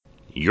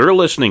You're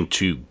listening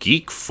to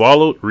Geek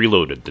Fallout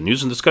Reloaded, the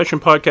news and discussion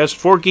podcast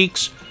for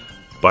geeks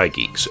by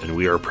geeks, and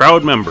we are a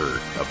proud member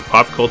of the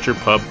Pop Culture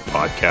Pub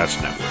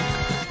Podcast Network.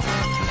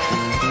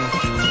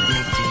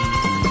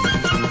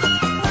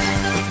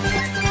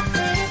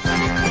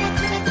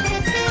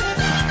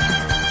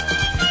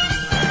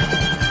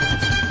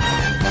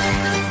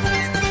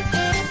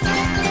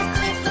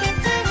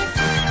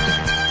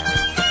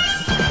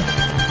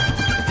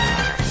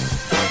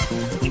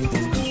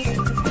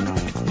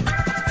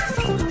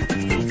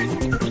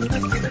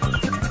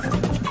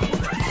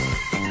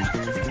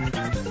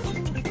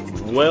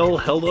 Well,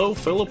 hello,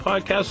 fellow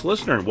podcast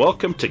listener, and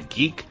welcome to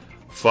Geek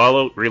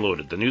Fallout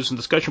Reloaded, the news and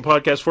discussion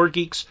podcast for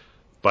geeks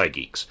by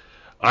geeks.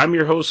 I'm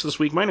your host this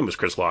week. My name is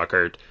Chris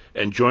Lockhart,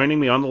 and joining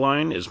me on the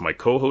line is my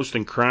co-host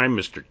in crime,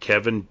 Mr.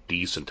 Kevin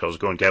Decent. How's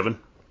it going, Kevin?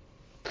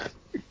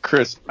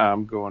 Chris,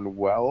 I'm going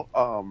well.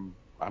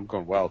 I'm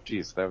going well.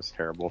 Jeez, that was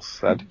terrible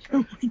said.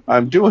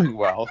 I'm doing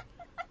well.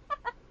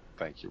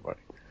 Thank you, buddy.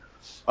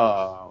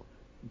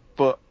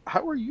 But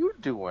how are you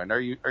doing? Are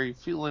you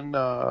feeling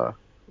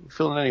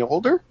any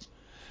older?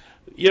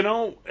 You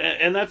know,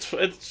 and it's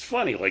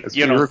funny, like, As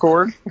we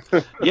record?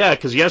 Yeah,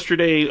 because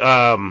yesterday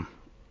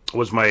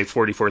was my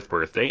 44th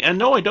birthday, and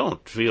no, I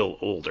don't feel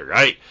older.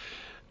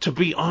 To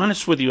be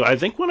honest with you, I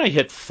think when I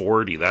hit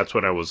 40, that's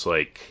when I was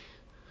like,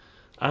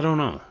 I don't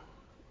know.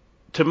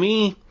 To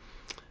me,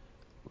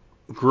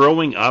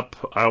 growing up,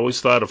 I always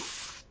thought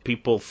of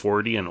people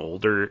 40 and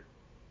older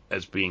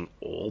as being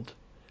old,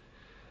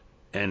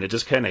 and it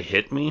just kind of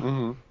hit me.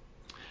 Mm-hmm.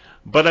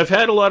 But I've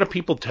had a lot of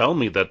people tell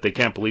me that they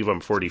can't believe I'm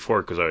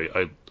 44 because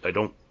I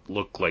don't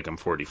look like I'm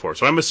 44.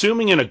 So I'm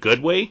assuming in a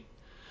good way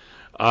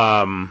that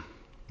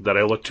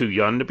I look too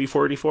young to be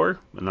 44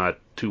 and not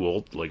too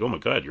old. Like, oh my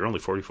God, you're only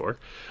 44.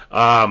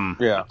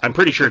 Yeah. I'm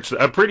pretty sure it's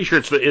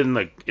in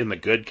the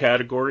good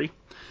category.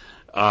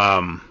 But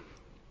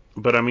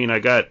I mean, I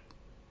got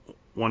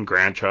one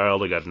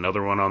grandchild. I got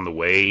another one on the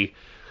way.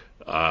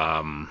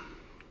 I'm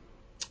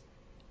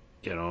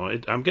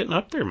getting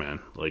up there, man.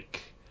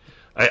 Like.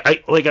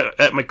 I like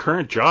at my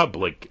current job,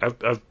 like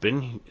I've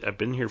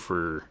been here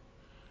for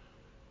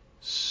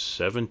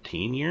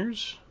 17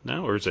 years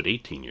now, or is it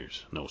 18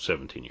 years? No,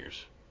 17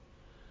 years,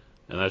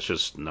 and that's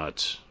just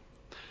nuts.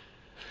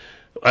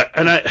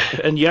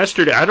 And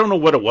yesterday, I don't know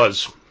what it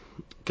was,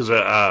 because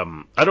I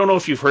don't know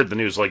if you've heard the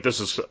news. Like,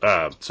 this is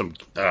some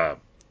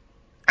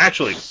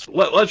actually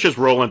let's just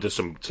roll into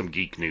some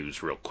geek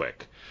news real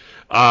quick.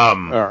 All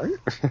right.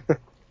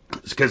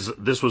 Because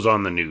this was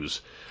on the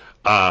news.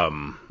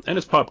 And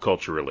it's pop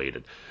culture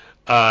related.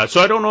 So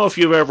I don't know if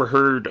you've ever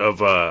heard of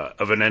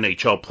an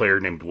NHL player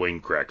named Wayne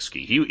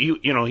Gretzky. He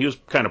was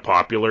kind of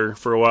popular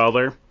for a while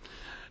there.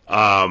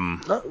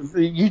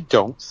 You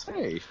don't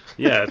say.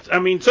 Yeah, I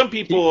mean, some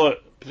people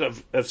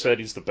have said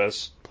he's the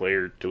best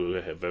player to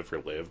have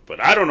ever lived,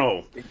 but I don't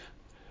know.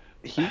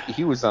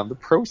 He was on the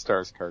Pro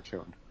Stars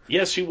cartoon.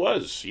 Yes, he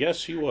was.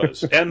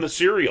 And the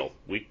cereal.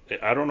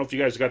 I don't know if you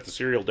guys got the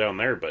cereal down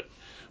there, but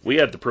we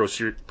had the Pro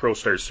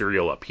Stars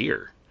cereal up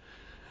here.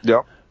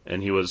 Yep.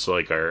 And he was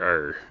like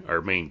our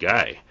main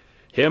guy.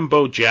 Him,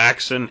 Bo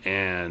Jackson,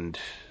 and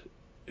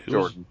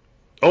Jordan.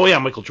 Oh yeah,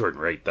 Michael Jordan,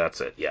 right? That's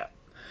it. Yeah.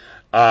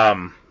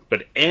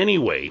 But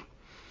anyway,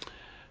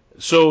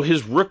 so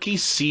his rookie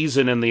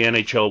season in the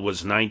NHL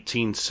was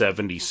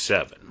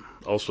 1977,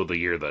 also the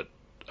year that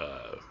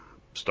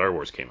Star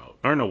Wars came out.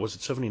 Or no, was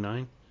it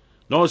 79?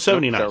 No, it was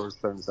 79. Nope, that was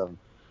 77.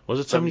 Was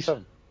it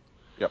 77?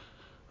 Yep.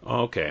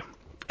 Okay.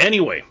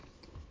 Anyway,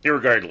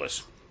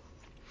 irregardless.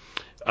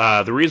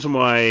 The reason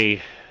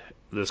why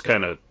this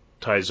kind of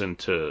ties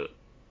into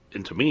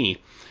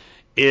me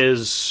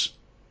is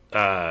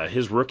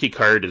his rookie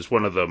card is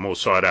one of the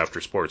most sought after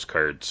sports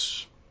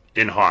cards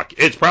in hockey.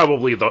 It's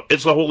probably the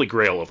holy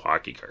grail of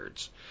hockey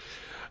cards.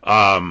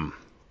 And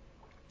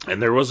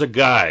there was a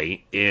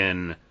guy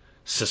in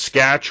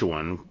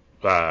Saskatchewan,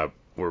 where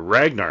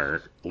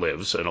Ragnar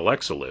lives and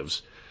Alexa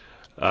lives,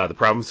 the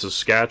province of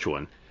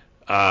Saskatchewan.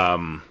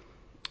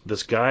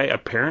 This guy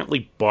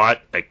apparently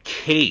bought a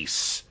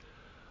case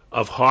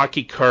of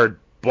hockey card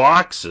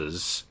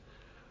boxes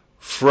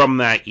from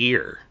that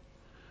year.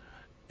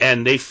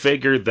 And they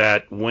figured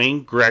that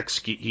Wayne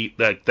Gretzky,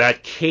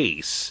 that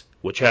case,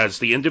 which has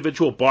the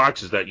individual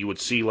boxes that you would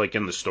see like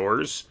in the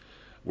stores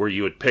where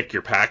you would pick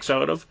your packs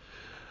out of,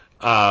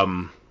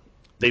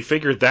 they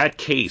figured that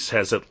case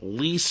has at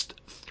least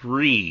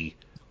 3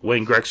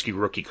 Wayne Gretzky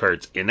rookie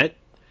cards in it,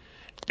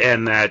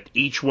 and that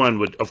each one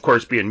would, of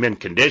course, be in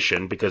mint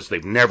condition because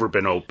they've never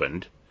been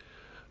opened.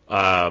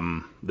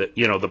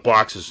 The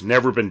box has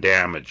never been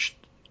damaged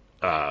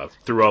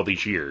through all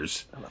these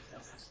years,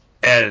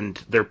 and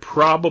they're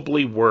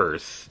probably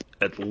worth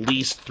at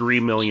least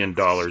 $3 million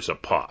a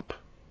pop.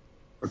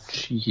 Oh,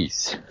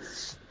 jeez.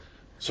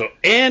 So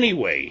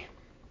anyway,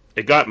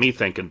 it got me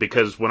thinking,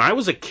 because when I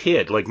was a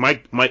kid, like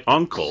my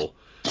uncle,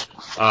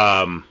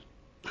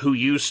 who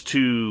used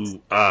to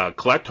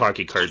collect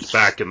hockey cards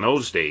back in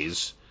those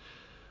days,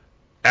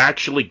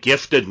 actually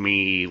gifted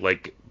me,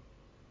 like,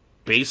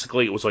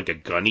 basically it was like a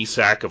gunny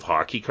sack of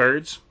hockey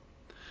cards.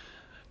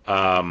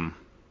 Um,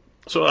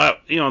 so that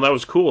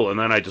was cool. And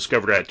then I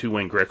discovered I had 2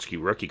 Wayne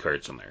Gretzky rookie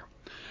cards in there.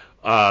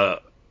 Uh,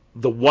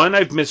 the one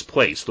I've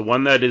misplaced, the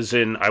one that is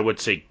in, I would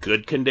say,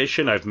 good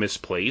condition, I've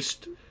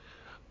misplaced,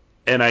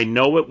 and I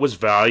know it was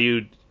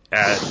valued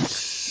at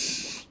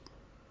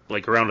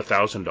like around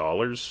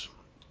 $1,000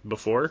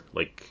 before,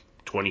 like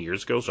 20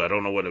 years ago. So I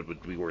don't know what it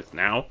would be worth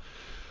now.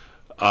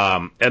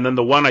 And then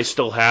the one I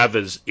still have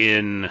is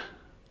in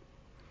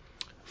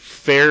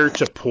fair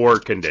to poor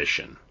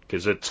condition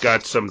because it's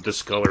got some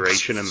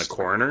discoloration in the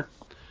corner.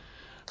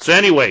 So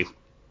anyway,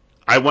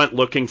 I went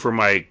looking for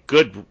my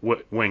good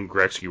Wayne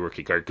Gretzky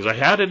rookie card because I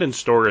had it in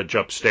storage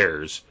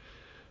upstairs.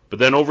 But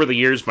then over the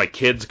years, my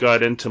kids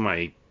got into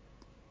my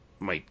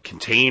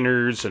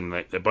containers and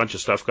a bunch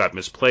of stuff got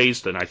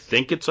misplaced, and I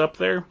think it's up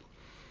there.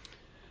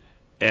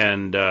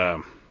 And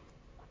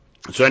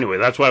so anyway,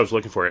 that's why I was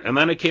looking for it. And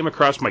then I came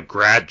across my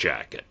grad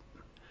jacket,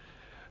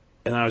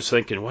 and I was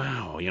thinking,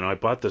 wow, I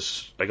got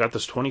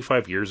this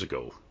 25 years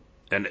ago,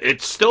 and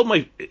it's still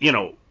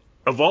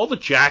of all the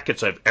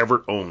jackets I've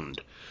ever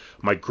owned,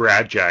 my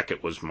grad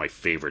jacket was my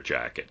favorite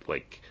jacket.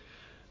 Like,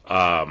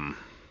 I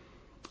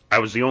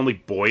was the only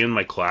boy in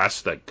my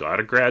class that got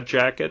a grad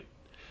jacket.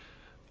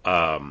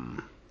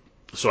 Um,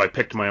 so I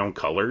picked my own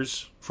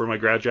colors for my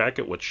grad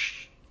jacket,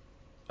 which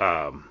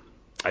I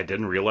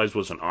didn't realize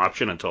was an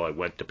option until I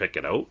went to pick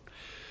it out.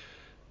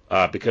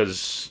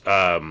 Because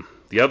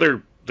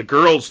the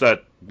girls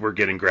that were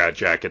getting grad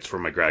jackets for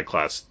my grad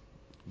class,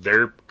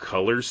 their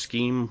color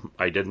scheme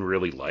I didn't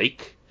really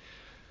like.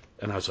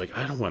 And I was like,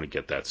 I don't want to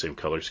get that same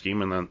color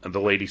scheme. And then the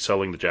lady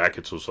selling the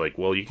jackets was like,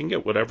 well, you can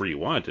get whatever you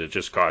want. It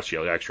just costs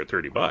you an extra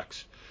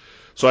 $30.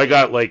 So I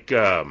got like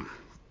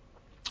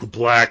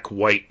black,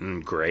 white,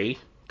 and gray,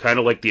 kind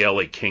of like the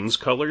LA Kings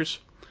colors.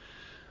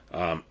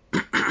 I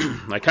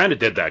kind of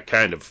did that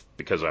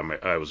because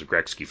I was a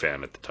Gretzky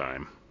fan at the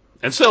time,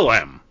 and still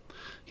am.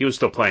 He was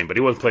still playing, but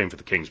he wasn't playing for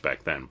the Kings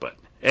back then. But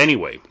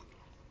anyway,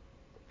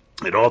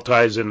 it all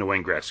ties into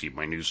Wayne Gretzky,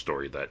 my news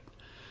story that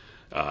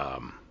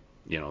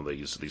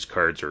these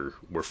cards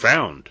were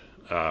found.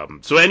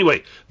 So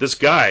anyway, this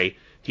guy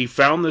he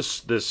found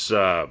this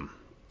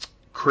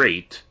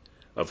crate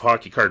of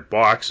hockey card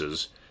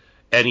boxes,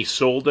 and he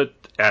sold it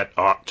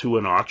to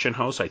an auction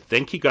house. I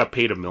think he got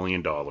paid $1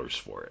 million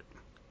for it.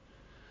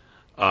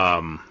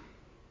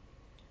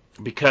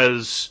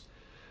 Because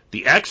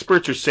the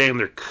experts are saying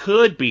there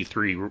could be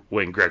 3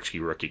 Wayne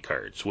Gretzky rookie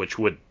cards, which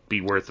would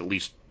be worth at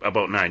least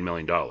about $9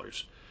 million,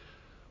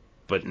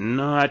 but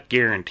not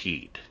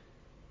guaranteed.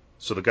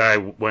 So the guy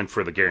went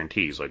for the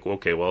guarantees, like,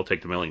 okay, well, I'll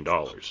take the $1 million.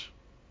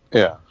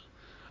 Yeah.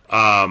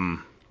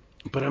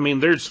 But I mean,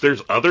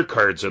 there's other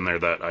cards in there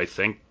that I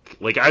think,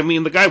 like, I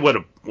mean, the guy would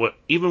have,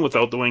 even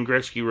without the Wayne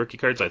Gretzky rookie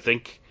cards, I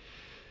think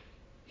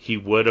he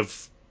would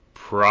have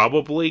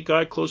probably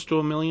got close to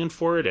 $1 million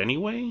for it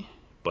anyway.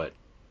 But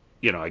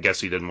I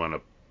guess he didn't want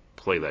to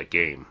play that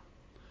game.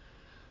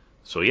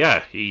 So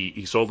yeah,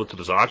 he sold it to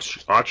this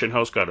auction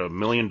house, got $1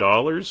 million,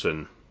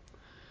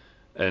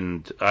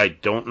 and I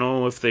don't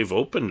know if they've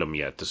opened them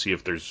yet to see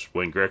if there's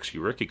Wayne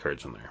Gretzky rookie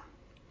cards in there.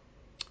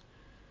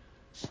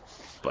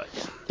 But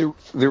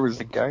there was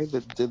a guy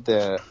that did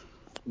that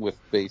with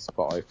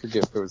baseball. I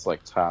forget if it was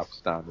like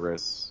Topps,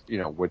 Donruss,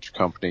 which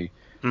company,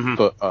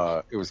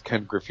 but it was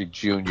Ken Griffey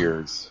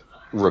Jr.'s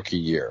rookie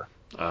year.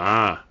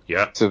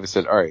 Yeah. So they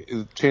said, all right,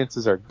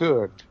 chances are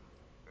good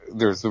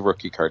there's the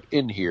rookie card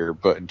in here,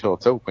 but until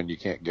it's open, you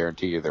can't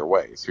guarantee either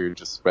way. So you're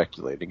just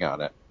speculating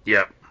on it.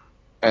 Yeah.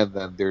 And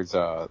then there's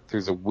a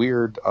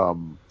weird,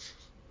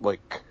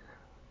 like,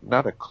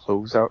 not a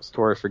closeout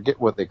store. I forget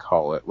what they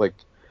call it. Like,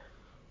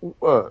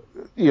 Liquidator?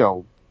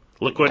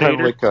 kind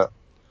of like a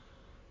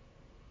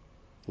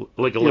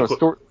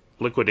store?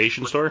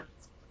 Liquidation store?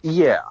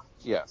 Yeah,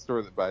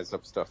 store that buys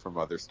up stuff from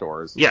other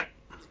stores. Yeah.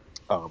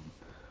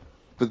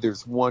 But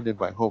there's one in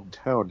my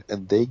hometown,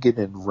 and they get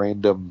in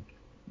random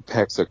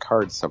packs of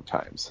cards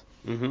sometimes.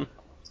 Mm-hmm.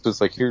 So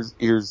it's like, here's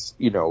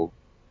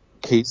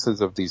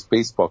cases of these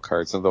baseball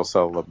cards, and they'll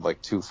sell them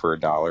like $2 for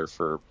 $1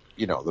 for,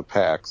 the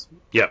packs.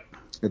 Yep.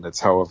 And it's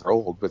however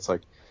old, but it's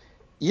like,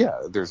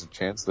 yeah, there's a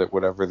chance that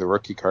whatever the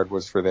rookie card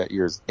was for that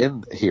year's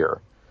in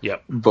here.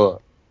 Yep.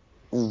 But,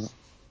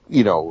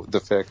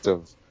 the fact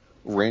of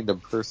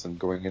random person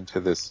going into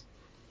this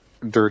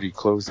dirty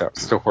closeout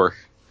store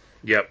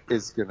Yep.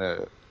 is going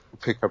to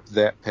pick up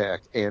that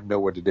pack and know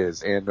what it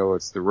is and know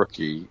it's the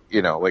rookie,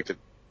 they don't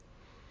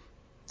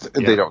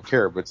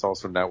care, but it's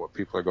also not what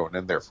people are going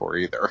in there for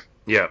either.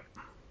 Yeah.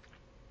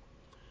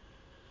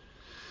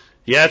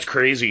 Yeah, it's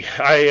crazy.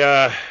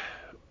 I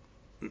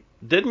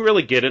didn't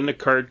really get into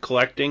card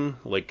collecting,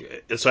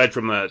 like, aside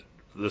from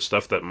the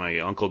stuff that my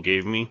uncle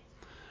gave me.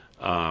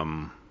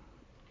 My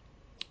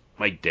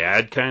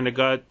dad kind of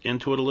got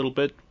into it a little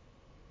bit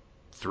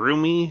through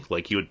me.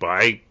 Like, he would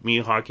buy me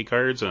hockey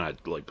cards, and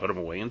I'd, like, put them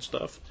away and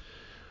stuff.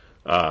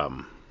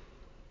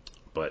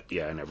 But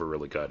yeah, I never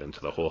really got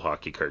into the whole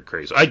hockey card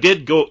craze. I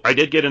did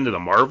get into the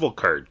Marvel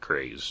card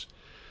craze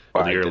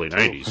in the early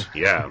 '90s.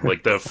 Yeah,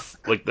 like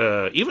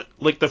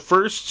the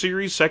first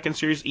series, second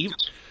series, even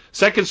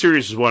Second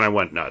series is when I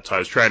went nuts. I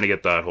was trying to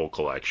get that whole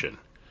collection.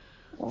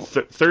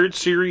 Third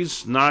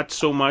series, not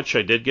so much.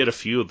 I did get a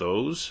few of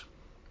those.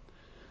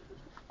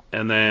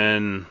 And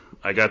then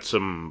I got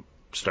some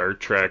Star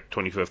Trek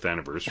 25th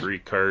anniversary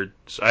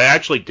cards. I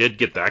actually did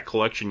get that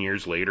collection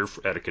years later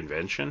at a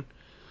convention.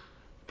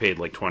 Paid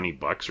like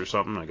 $20 or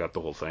something. I got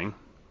the whole thing.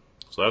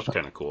 So that was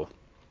kind of cool.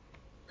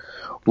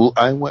 Well,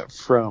 I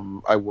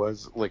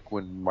was like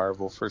when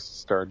Marvel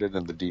first started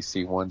and the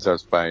DC ones, I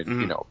was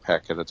buying, a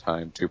pack at a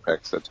time, 2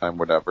 packs at a time,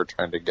 whatever,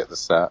 trying to get the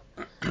set.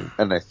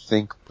 And I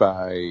think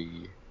by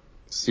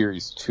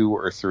series 2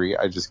 or 3,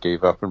 I just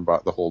gave up and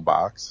bought the whole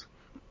box.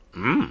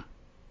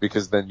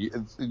 Because then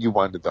you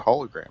wanted the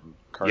hologram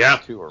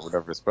cards too, or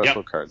whatever the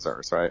special cards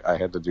are. So I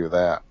had to do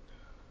that.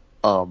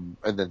 And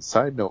then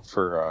side note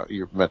for,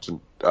 you mentioned,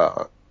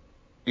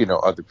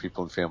 other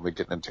people in the family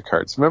getting into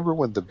cards. Remember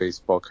when the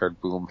baseball card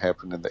boom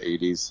happened in the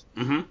 80s?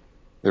 Mm-hmm.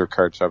 There were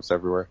card shops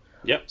everywhere.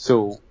 Yep.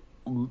 So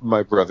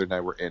my brother and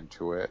I were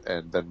into it,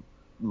 and then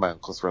my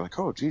uncles were like,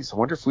 oh, geez, I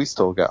wonder if we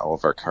still got all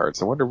of our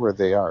cards. I wonder where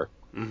they are.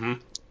 Mm-hmm.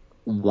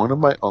 One of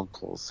my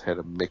uncles had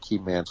a Mickey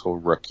Mantle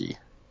rookie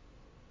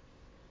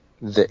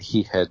that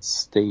he had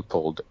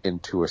stapled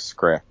into a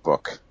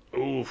scrapbook.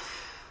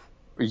 Oof.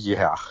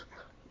 Yeah.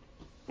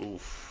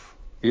 Oof.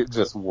 It's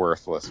just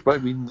worthless. But I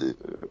mean,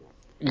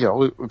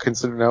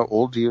 considering how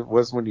old he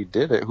was when he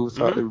did it, who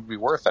thought it would be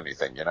worth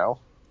anything,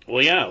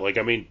 Well, yeah, like,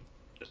 I mean,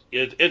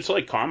 it's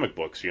like comic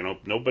books,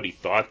 Nobody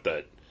thought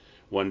that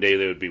one day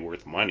they would be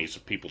worth money, so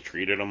people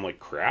treated them like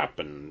crap,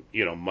 and,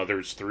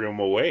 mothers threw them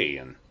away,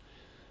 and,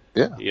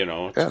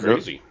 it's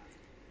crazy.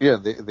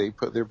 They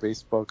put their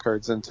baseball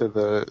cards into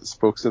the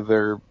spokes of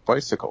their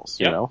bicycles,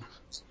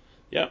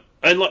 Yeah.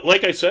 And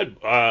like I said,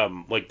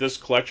 like this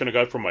collection I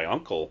got from my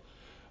uncle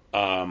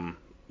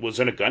was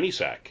in a gunny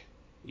sack.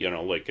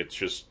 Like it's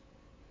just,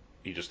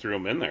 he just threw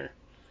them in there.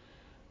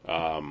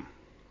 And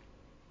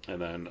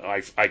then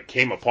I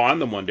came upon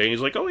them one day, and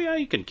he's like, oh, yeah,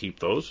 you can keep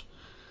those.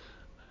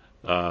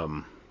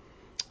 But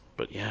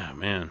yeah,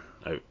 man.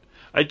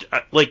 I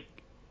like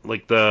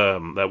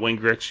that Wayne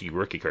Gretzky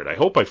rookie card. I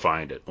hope I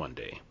find it one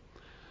day.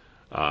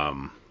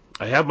 I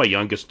have my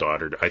youngest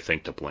daughter, I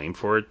think, to blame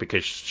for it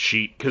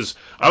because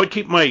I would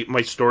keep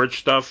my storage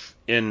stuff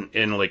in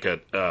like a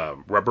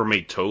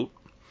Rubbermaid tote,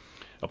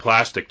 a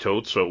plastic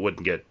tote, so it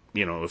wouldn't get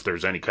if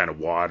there's any kind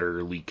of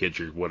water leakage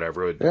or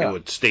whatever, it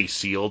would stay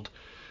sealed.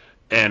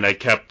 And I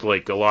kept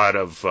like a lot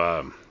of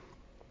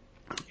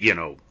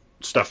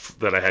stuff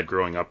that I had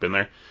growing up in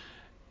there.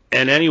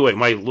 And anyway,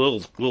 my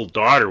little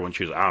daughter, when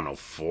she was, I don't know,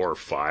 4 or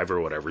 5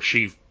 or whatever,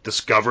 she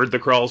discovered the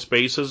crawl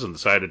spaces and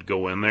decided to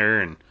go in there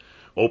and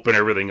open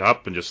everything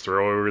up and just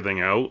throw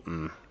everything out.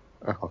 And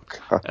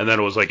and then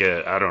it was like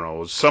I don't know, it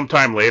was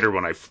sometime later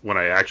when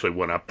I actually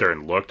went up there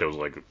and looked, I was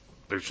like,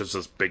 there's just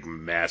this big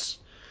mess.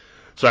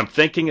 So I'm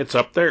thinking it's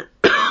up there.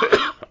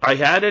 I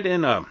had it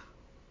in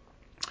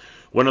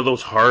one of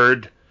those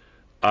hard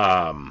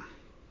card.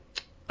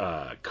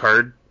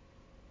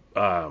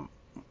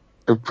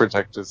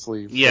 Protective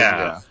sleeve.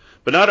 Yeah.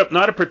 But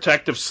not a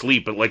protective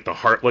sleeve, but like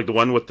the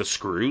one with the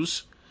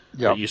screws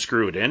that you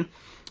screw it in.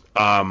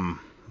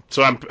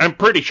 So I'm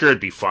pretty sure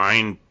it'd be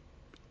fine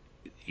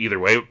either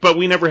way. But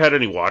we never had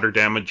any water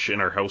damage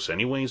in our house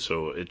anyway,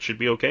 so it should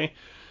be okay.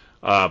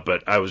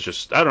 But I was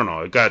just, I don't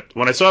know.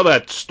 When I saw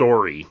that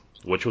story,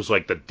 which was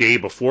like the day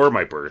before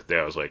my birthday,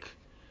 I was like,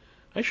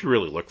 I should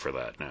really look for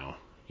that now,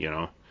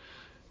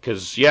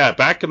 Because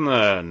back in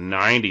the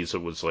 '90s,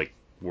 it was like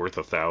worth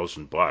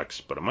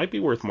 $1,000, but it might be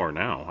worth more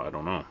now. I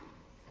don't know.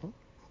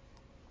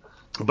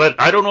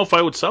 But I don't know if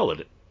I would sell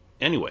it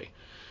anyway,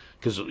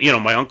 because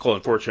my uncle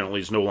unfortunately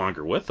is no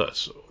longer with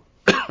us,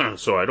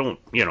 so I don't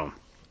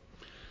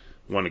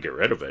want to get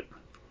rid of it.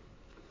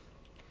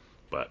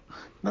 But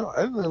no,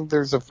 I think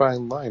there's a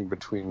fine line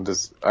between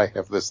this. I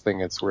have this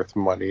thing; it's worth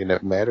money, and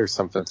it matters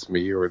something to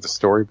me, or the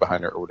story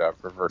behind it, or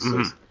whatever.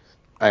 Versus,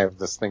 I have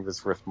this thing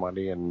that's worth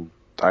money, and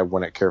I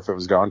wouldn't care if it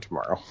was gone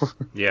tomorrow.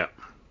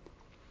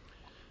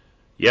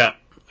 Yeah,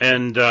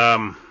 and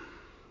so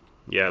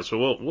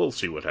we'll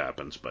see what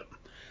happens. But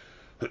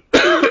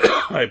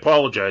I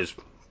apologize.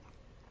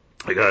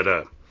 I got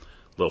a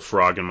little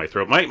frog in my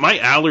throat. My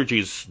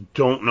allergies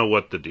don't know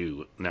what to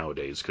do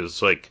nowadays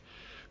because like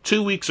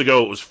 2 weeks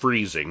ago it was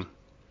freezing.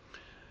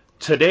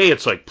 Today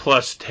it's like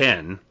plus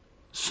 10.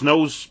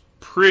 Snow's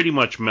pretty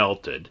much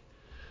melted.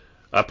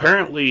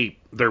 Apparently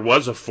there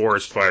was a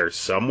forest fire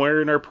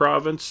somewhere in our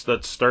province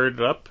that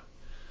started up.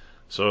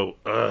 So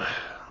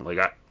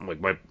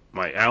my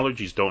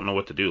allergies don't know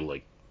what to do.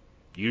 Like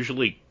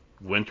usually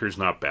winter's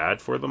not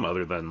bad for them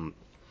other than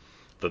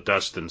the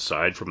dust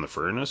inside from the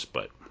furnace,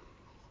 but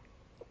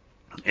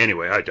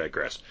anyway, I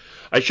digress.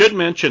 I should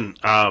mention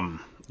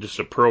just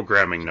a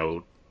programming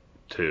note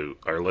to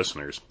our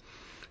listeners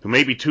who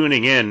may be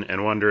tuning in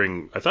and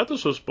wondering, I thought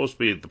this was supposed to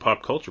be the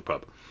Pop Culture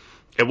Pub.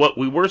 And what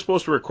we were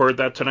supposed to record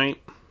that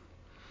tonight,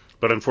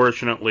 but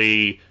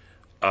unfortunately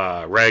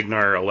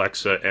Ragnar,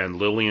 Alexa, and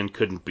Lillian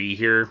couldn't be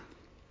here.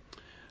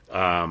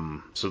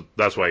 So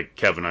that's why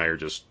Kev and I are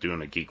just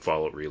doing a Geek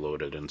Fallout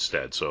Reloaded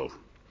instead. So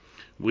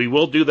We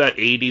will do that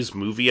 80s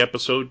movie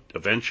episode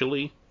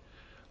eventually.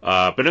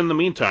 But in the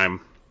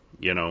meantime,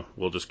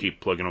 we'll just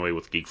keep plugging away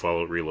with Geek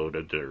Fallout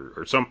Reloaded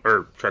or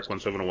Trek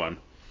 1701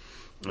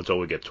 until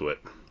we get to it.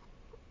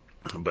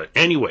 But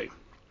anyway,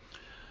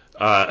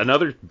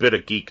 another bit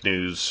of geek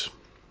news.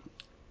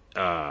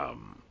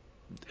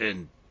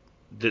 And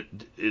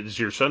is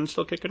your son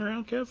still kicking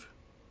around, Kev?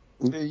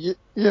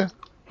 Yeah.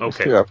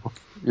 Okay. Yeah,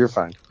 you're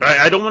fine.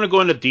 I don't want to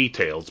go into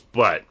details,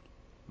 but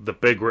the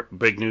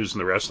big news in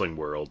the wrestling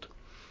world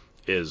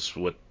is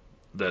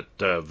that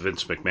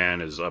Vince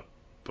McMahon is up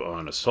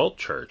on assault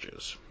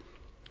charges.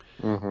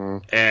 Mm-hmm.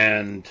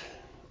 And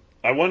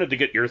I wanted to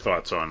get your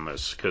thoughts on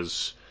this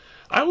because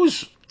I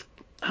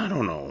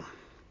don't know.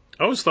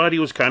 I always thought he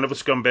was kind of a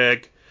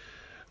scumbag.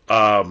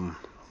 And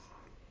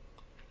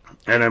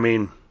I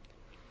mean,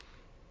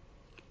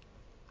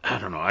 I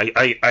don't know.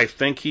 I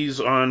think he's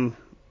on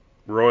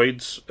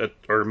roids,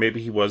 or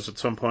maybe he was at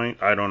some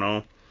point. I don't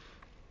know.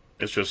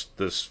 It's just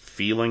this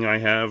feeling I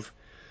have.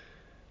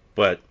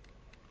 But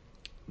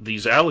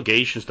these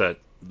allegations that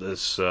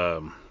this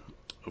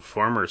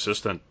former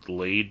assistant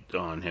laid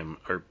on him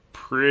are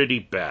pretty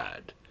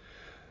bad.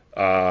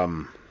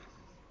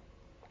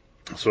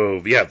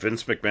 So yeah,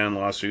 Vince McMahon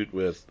lawsuit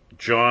with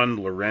John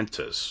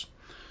Laurentis.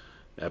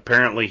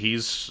 Apparently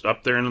he's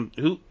up there, and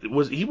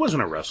he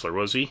wasn't a wrestler,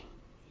 was he?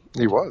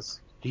 He was.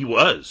 He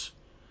was.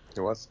 He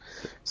was.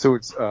 So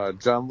it's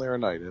John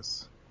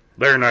Laurinaitis.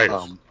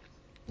 Laurinaitis.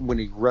 When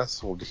he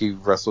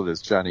wrestled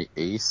as Johnny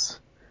Ace.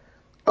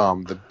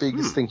 The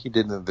biggest thing he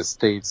did in the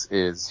States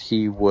is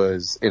he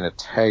was in a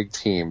tag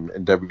team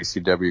in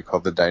WCW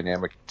called the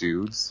Dynamic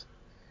Dudes.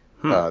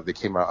 They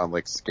came out on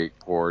like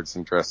skateboards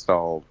and dressed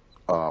all,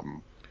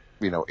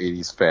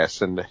 80s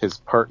fashion. His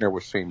partner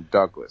was Shane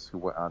Douglas, who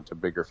went on to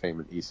bigger fame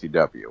in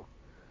ECW,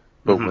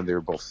 but when they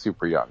were both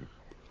super young.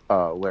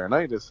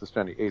 Laurinaitis, as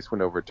Johnny Ace,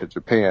 went over to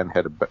Japan,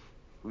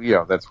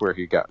 that's where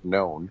he got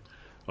known.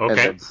 Okay. And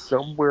then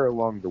somewhere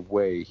along the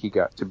way, he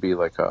got to be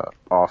like a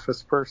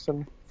office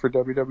person for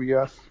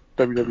WWE.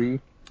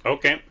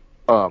 Okay.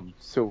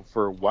 So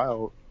for a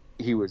while,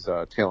 he was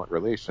talent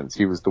relations.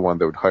 He was the one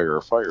that would hire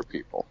or fire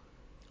people.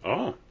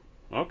 Oh,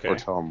 okay. Or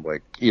tell them,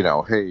 like,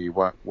 hey,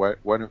 why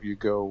don't you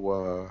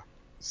go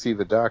see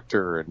the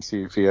doctor and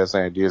see if he has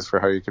any ideas for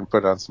how you can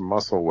put on some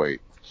muscle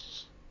weight.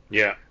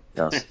 Yeah.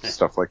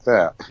 Stuff like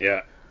that.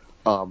 Yeah.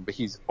 But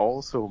he's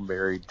also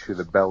married to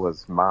the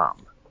Bella's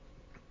mom.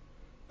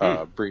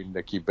 Brie and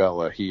Nikki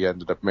Bella. He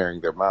ended up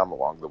marrying their mom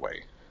along the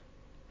way.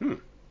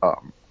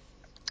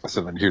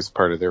 So then he was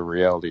part of their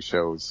reality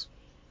shows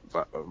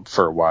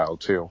for a while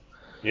too.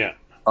 Yeah.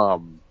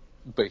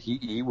 But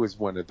he was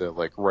one of the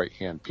like right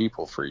hand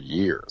people for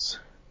years.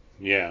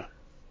 Yeah.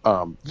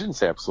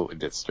 Vince absolutely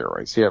did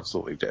steroids. He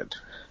absolutely did.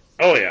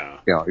 Oh yeah.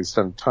 He's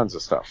done tons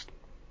of stuff.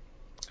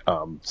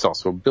 He's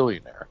also a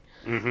billionaire.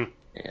 Mm-hmm.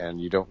 And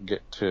you don't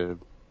get to,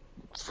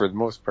 for the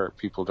most part,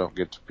 people don't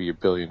get to be a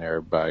billionaire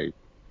by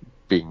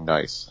being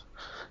nice.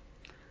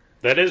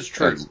 That is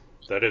true.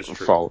 That is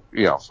true.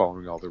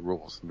 Following all the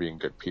rules and being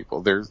good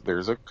people.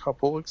 There's a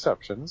couple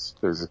exceptions.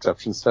 There's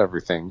exceptions to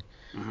everything.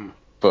 Mm-hmm.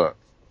 But,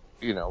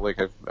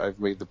 like I've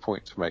made the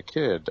point to my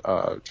kid,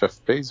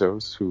 Jeff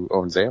Bezos, who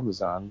owns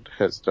Amazon,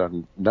 has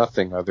done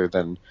nothing other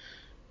than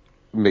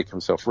make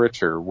himself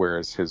richer,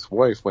 whereas his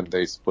wife, when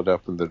they split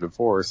up in the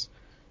divorce,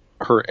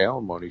 her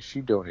alimony, she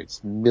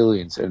donates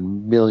millions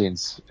and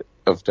millions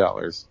of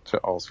dollars to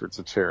all sorts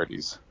of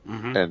charities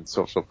and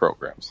social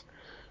programs.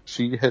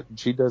 She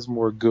does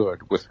more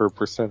good with her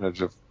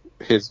percentage of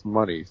his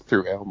money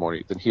through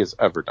alimony than he has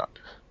ever done.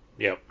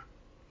 Yep.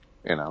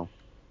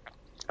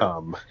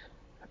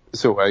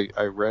 So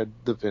I read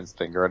the Vince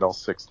thing. I read all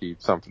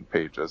 60-something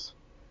pages.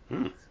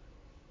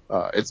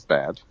 It's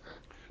bad.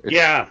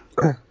 It's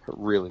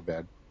really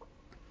bad.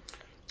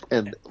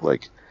 And,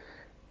 like,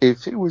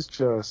 if it was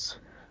just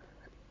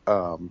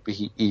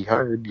he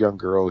hired a young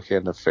girl, he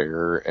had an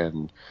affair,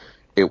 and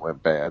it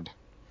went bad.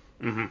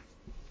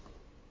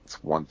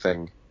 It's one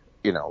thing.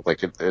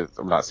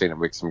 I'm not saying it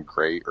makes him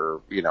great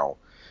or,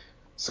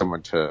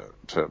 someone to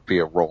be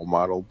a role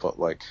model, but,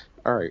 like,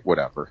 all right,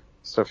 whatever.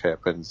 Stuff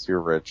happens. You're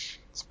rich.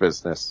 It's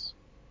business.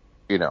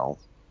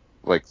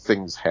 Like,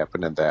 things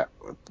happen in that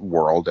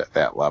world at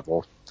that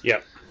level.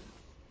 Yep.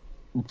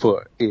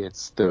 But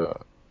it's the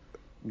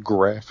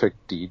graphic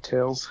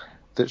details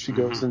that she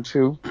goes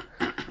into.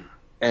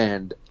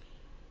 And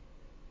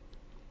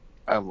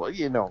I'm like,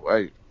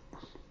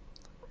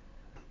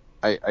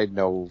 I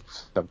know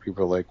some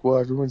people are like, well,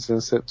 everyone's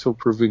innocent till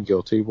proven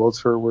guilty. Well,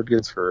 it's her word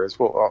against hers.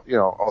 Well,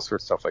 all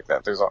sorts of stuff like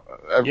that.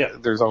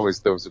 There's always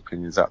those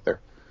opinions out there.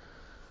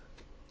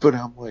 But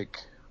I'm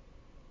like,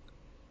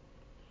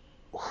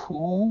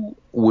 who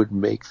would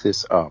make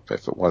this up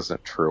if it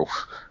wasn't true?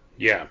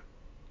 Yeah.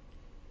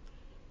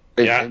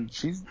 And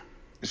she's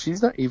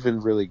not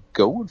even really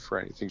going for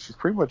anything. She's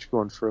pretty much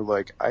going for,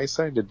 like, I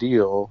signed a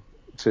deal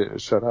to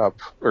shut up,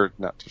 or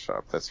not to shut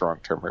up. That's the wrong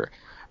term here.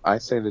 I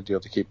signed a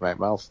deal to keep my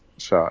mouth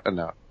shut and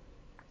not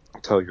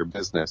tell your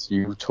business.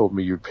 You told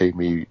me you'd pay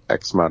me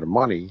X amount of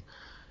money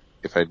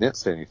if I didn't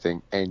say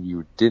anything, and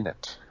you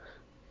didn't.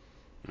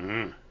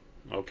 Mm.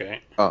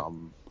 Okay.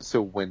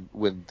 So when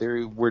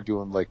they were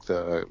doing like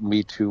the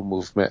Me Too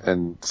movement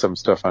and some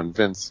stuff on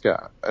Vince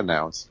got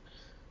announced,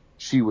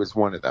 she was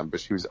one of them, but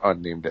she was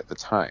unnamed at the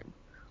time.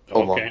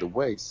 Along Okay. the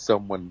way,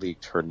 someone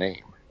leaked her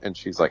name, and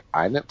she's like,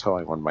 I didn't tell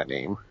anyone my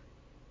name.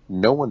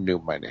 No one knew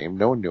my name.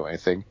 No one knew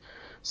anything.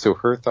 So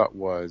her thought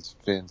was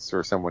Vince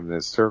or someone in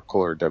his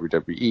circle or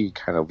WWE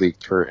kind of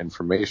leaked her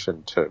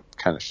information to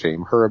kind of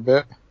shame her a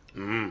bit.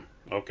 Mm.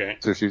 Okay.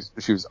 So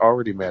she was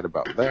already mad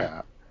about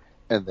that.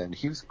 And then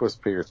he was supposed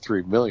to pay her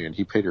 $3 million.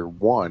 He paid her $1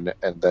 million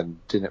and then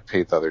didn't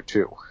pay the other $2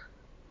 million.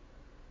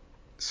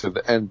 So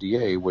the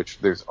NDA, which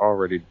there's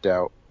already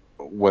doubt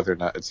whether or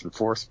not it's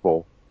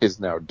enforceable, is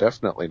now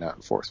definitely not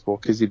enforceable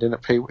because he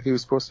didn't pay what he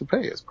was supposed to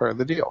pay as part of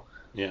the deal.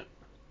 Yeah.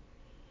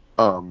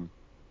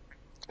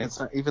 It's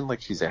not even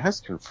like she's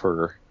asking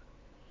for.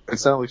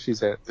 It's not like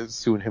she's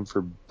suing him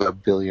for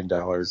 $1 billion.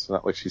 It's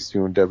not like she's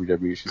suing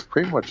WWE. She's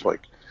pretty much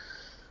like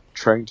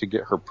trying to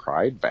get her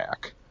pride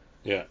back.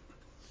 Yeah.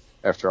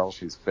 After all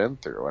she's been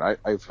through, and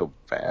I feel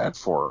bad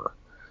for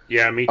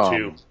Yeah. Me her.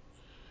 too.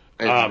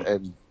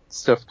 And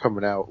stuff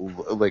coming out,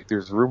 like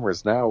there's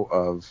rumors now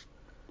of,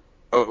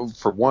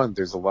 for one,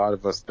 there's a lot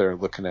of us that are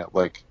looking at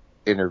like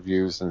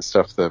interviews and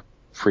stuff that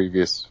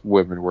previous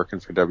women working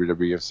for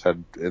WWE have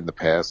said in the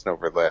past and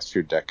over the last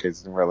few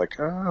decades, and we're like,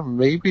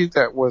 maybe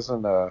that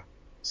wasn't a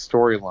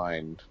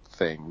storyline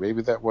thing.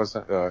 Maybe that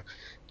wasn't a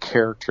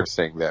character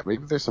saying that.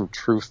 Maybe there's some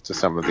truth to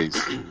some of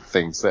these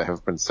things that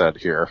have been said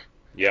here.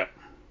 Yeah.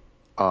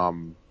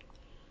 And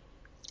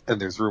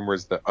there's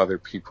rumors that other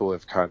people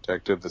have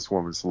contacted this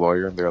woman's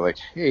lawyer, and they're like,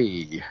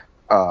 hey,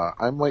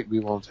 I might be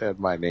willing to add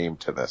my name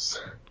to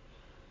this.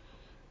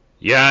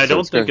 Yeah. I So don't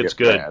it's going think to it's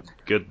get good. bad.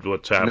 Good.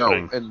 What's No,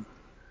 happening?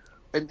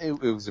 and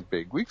it was a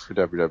big week for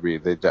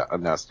WWE. They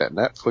announced that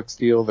Netflix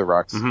deal. The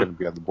Rock's Mm-hmm. going to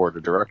be on the board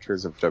of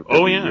directors of Oh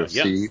WWE yeah.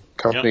 Yeah. UFC Yeah.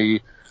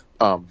 company.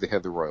 They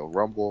had the Royal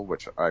Rumble,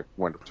 which I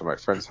went up to my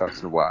friend's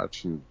house and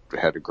watched and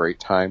had a great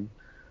time.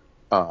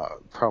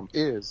 Problem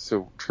is,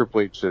 so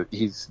Triple H,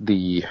 he's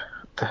the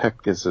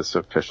heck is this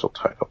official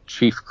title?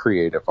 Chief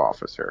Creative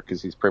Officer,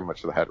 because he's pretty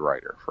much the head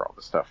writer for all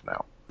the stuff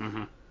now.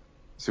 Mm-hmm.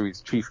 So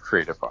he's Chief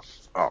Creative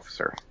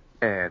Officer.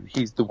 And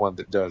he's the one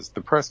that does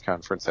the press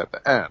conference at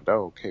the end.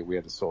 Oh, okay, we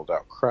had a sold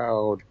out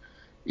crowd.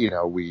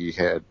 We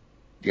had,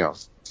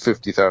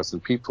 50,000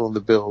 people in the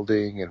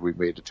building and we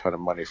made a ton of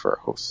money for our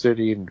host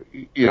city and,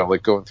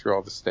 like going through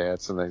all the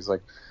stats. And then he's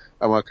like,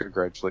 I want to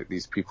congratulate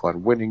these people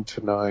on winning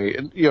tonight.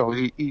 And,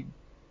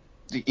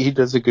 he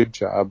does a good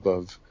job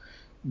of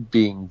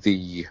being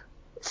the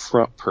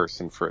front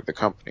person for the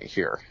company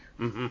here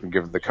Mm-hmm. and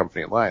giving the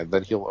company a line.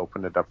 Then he'll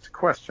open it up to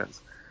questions.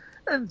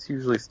 And it's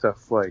usually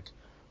stuff like,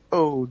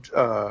 oh,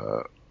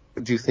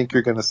 do you think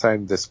you're going to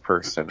sign this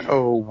person?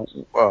 Oh,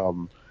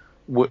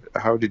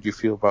 how did you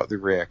feel about the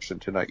reaction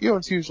tonight?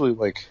 It's usually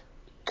like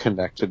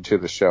connected to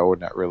the show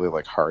and not really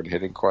like hard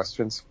hitting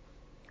questions.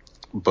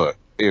 But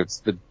it's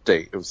the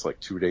day, it was like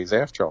 2 days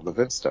after all the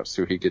Vince stuff.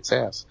 So he gets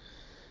asked.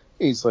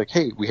 He's like,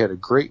 hey, we had a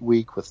great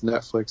week with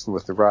Netflix and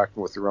with The Rock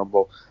and with the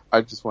Rumble.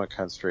 I just want to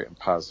concentrate on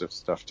positive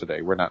stuff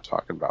today. We're not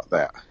talking about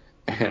that.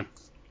 Mm-hmm.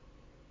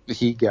 And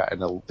he got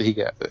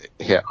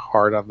hit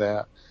hard on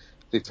that.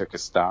 They took a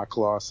stock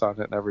loss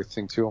on it and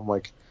everything too. I'm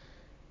like,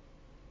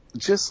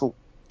 just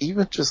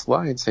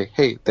lie and say,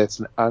 hey, that's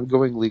an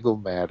ongoing legal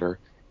matter.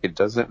 It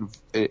doesn't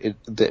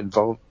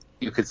involve.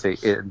 You could say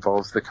it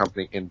involves the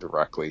company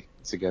indirectly.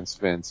 It's against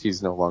Vince.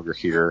 He's no longer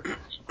here,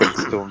 but it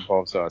still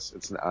involves us.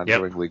 It's an Yep.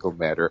 ongoing legal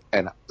matter,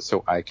 and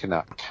so I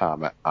cannot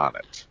comment on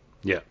it.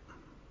 Yeah.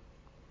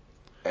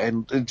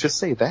 And just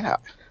say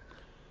that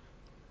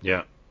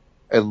Yeah.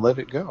 and let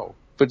it go.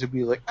 But to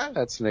be like,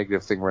 that's a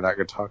negative thing, we're not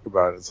going to talk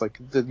about it. It's like,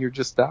 then you're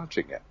just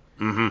dodging it.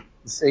 Mm-hmm.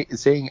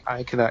 Saying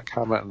I cannot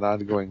comment on an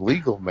ongoing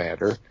legal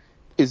matter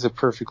is a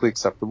perfectly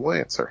acceptable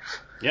answer.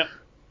 Yep.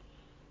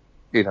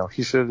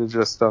 He should have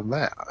just done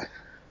that.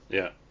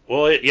 Yeah.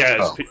 Well,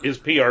 Oh, his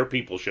PR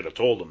people should have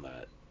told him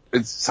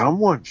that.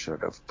 someone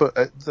should have, but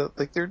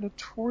they're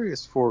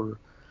notorious for,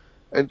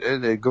 and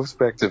it goes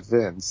back to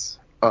Vince,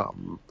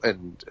 and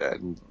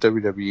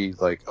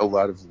WWE. Like a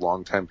lot of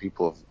longtime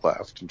people have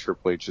left, and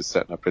Triple H is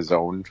setting up his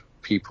own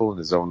people and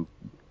his own,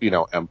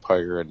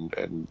 empire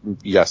and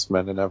yes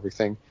men and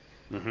everything.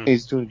 Mm-hmm.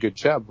 He's doing a good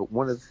job, but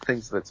one of the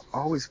things that's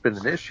always been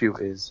an issue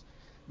is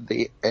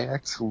they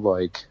act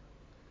like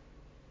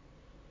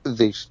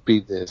they should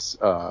be this,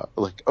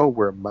 like, oh,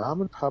 we're a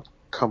mom and pop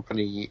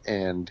company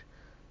and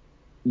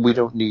we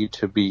don't need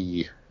to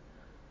be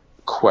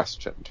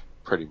questioned,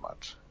 pretty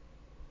much.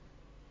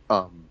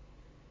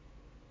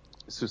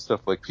 So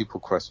stuff like people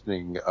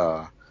questioning,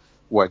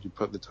 why'd you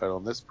put the title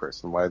on this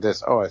person? Why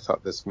this? Oh, I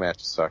thought this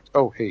match sucked.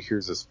 Oh, hey,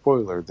 here's a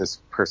spoiler. This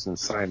person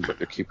signed, but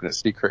they're keeping it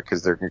secret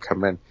because they're going to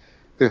come in.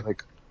 They're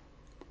like,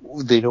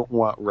 they don't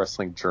want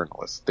wrestling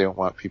journalists. They don't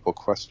want people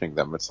questioning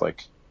them. It's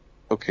like,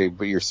 okay,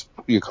 but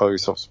you call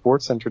yourself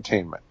sports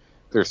entertainment.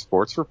 They're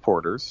sports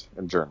reporters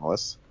and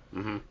journalists.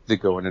 Mm-hmm. They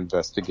go and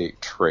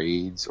investigate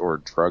trades or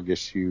drug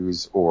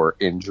issues or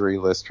injury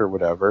list or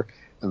whatever.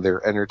 And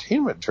they're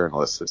entertainment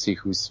journalists that see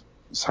who's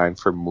signed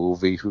for a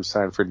movie, who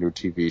signed for a new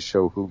TV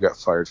show, who got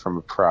fired from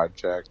a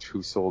project,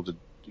 who sold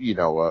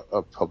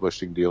a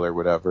publishing deal or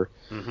whatever.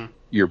 Mm-hmm.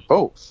 You're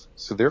both.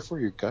 So therefore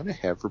you're going to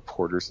have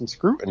reporters and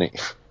scrutiny.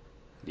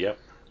 Yep.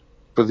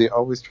 But they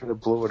always try to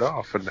blow it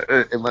off, and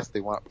unless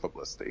they want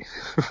publicity.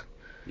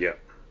 Yep.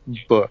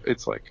 But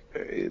it's like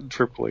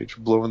Triple H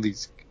blowing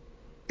these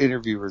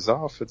interviewers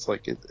off. It's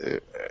like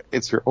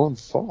it's your own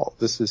fault.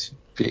 This is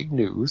big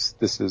news.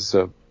 This is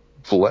a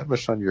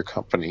blemish on your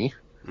company.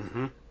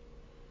 Mm-hmm.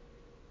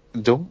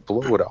 Don't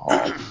blow it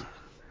off.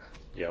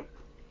 Yep.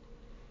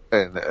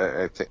 And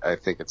I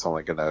think it's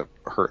only going to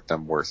hurt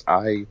them worse.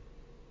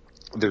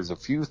 There's a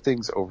few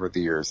things over the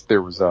years.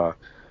 There was I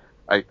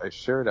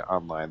shared it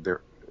online.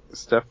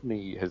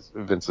 Stephanie,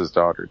 Vince's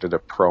daughter, did a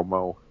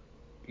promo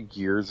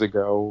years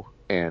ago,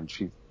 and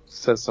she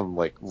says some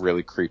like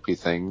really creepy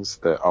things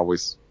that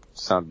always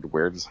sounded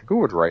weird. It's like, who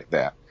would write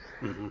that?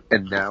 Mm-hmm.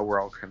 And now we're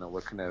all kind of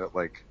looking at it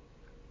like,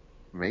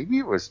 maybe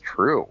it was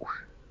true.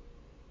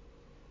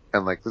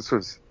 And like, this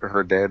was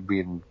her dad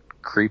being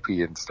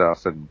creepy and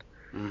stuff. And,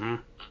 Mm-hmm.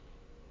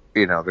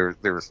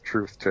 there was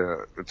truth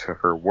to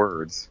her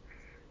words.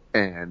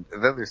 And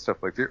then there's stuff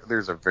like,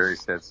 there's a very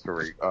sad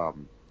story.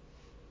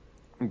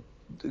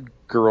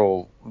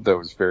 Girl that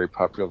was very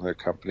popular in the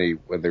company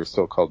when they were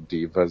still called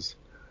Divas,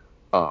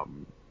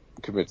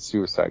 committed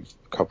suicide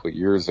a couple of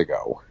years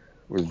ago.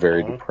 Was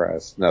very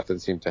depressed. Nothing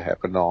seemed to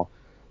happen at all.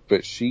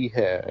 But she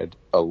had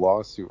a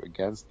lawsuit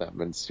against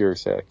them and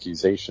serious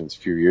accusations a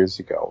few years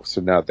ago.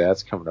 So now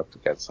that's coming up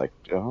against like,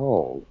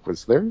 oh,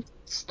 was there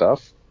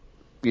stuff?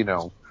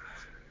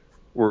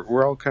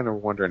 We're all kind of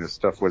wondering if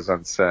stuff was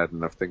unsaid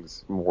and if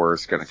more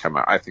is going to come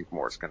out. I think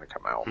more is going to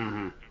come out.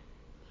 Mm-hmm.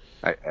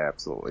 I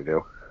absolutely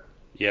do.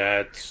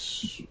 Yeah,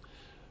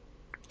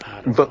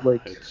 I don't know.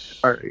 Like,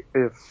 all right,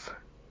 if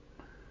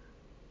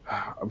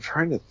I'm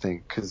trying to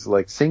think, because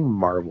like saying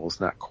Marvel's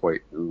not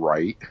quite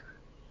right.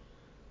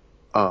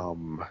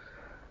 I'm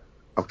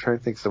trying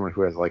to think of someone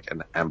who has like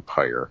an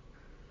empire.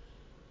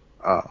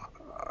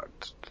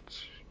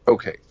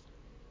 Okay,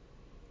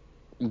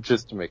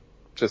 just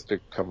to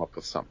come up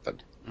with something.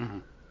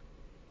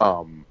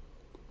 Mm-hmm.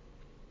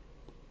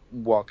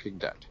 Walking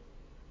Dead.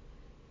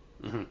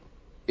 Mm-hmm.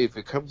 If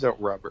it comes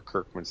out Robert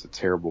Kirkman's a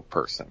terrible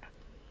person,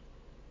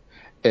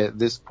 at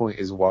this point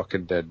is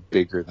Walking Dead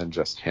bigger than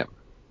just him?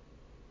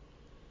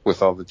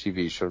 With all the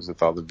TV shows,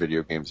 with all the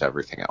video games,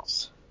 everything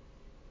else.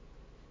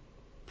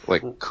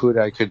 Like, could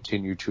I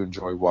continue to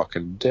enjoy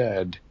Walking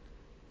Dead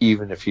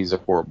even if he's a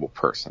horrible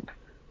person?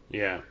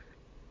 Yeah.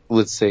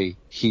 Let's say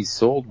he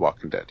sold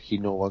Walking Dead. He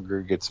no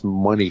longer gets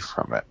money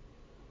from it.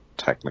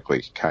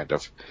 Technically, kind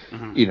of.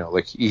 Mm-hmm.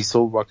 Like he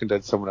sold Walking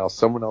Dead to someone else.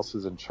 Someone else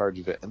is in charge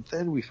of it. And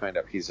then we find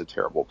out he's a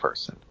terrible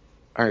person.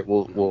 All right,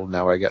 well,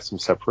 now I got some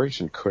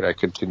separation. Could I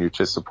continue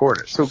to support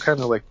it? So kind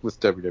of like with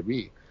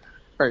WWE.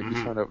 All right, we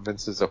found out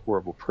Vince is a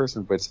horrible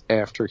person, but it's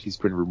after he's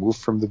been removed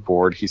from the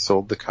board. He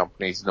sold the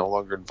company. He's no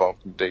longer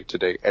involved in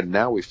day-to-day. And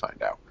now we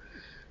find out.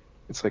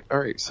 It's like, all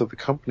right, so the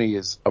company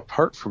is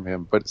apart from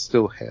him, but it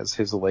still has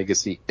his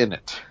legacy in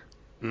it.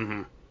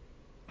 Mm-hmm.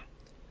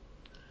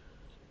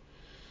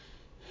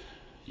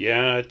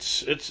 Yeah,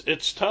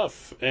 it's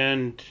tough,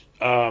 and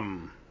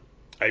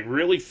I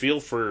really feel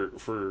for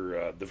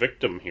the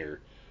victim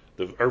here,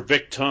 or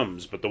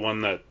victims, but the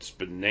one that's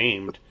been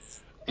named.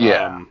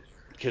 Yeah.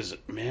 Because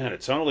man,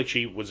 it sounded like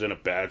she was in a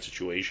bad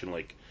situation.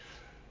 Like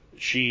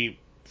she,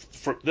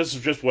 this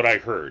is just what I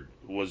heard,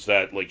 was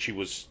that like she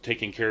was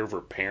taking care of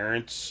her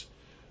parents,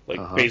 like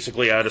Uh-huh.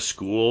 basically out of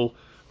school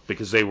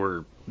because they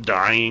were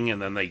dying,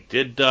 and then they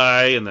did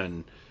die, and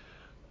then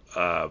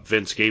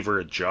Vince gave her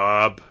a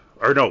job,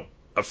 or no,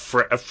 a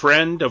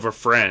friend of a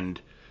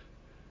friend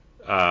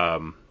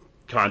um,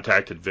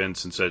 contacted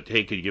Vince and said,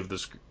 "Hey, could you give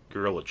this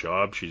girl a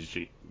job? She's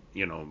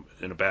in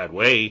a bad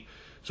way."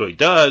 So he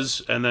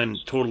does, and then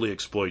totally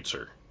exploits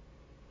her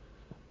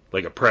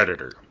like a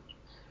predator.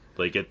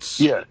 Like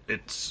Yeah.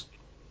 it's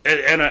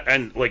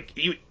and like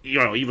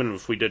even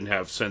if we didn't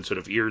have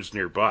sensitive ears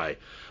nearby,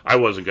 I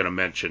wasn't going to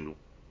mention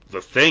the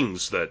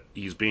things that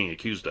he's being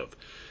accused of.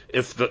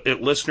 If the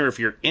listener, if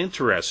you're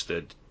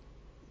interested,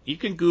 you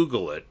can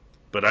Google it,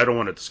 but I don't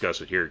want to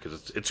discuss it here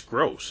because it's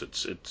gross.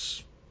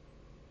 It's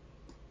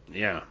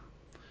yeah,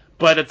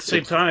 but at the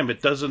same It's time,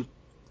 it doesn't.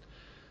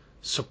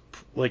 So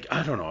like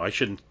I don't know. I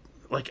shouldn't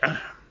like It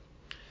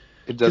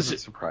because doesn't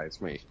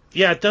surprise me.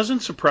 yeah, it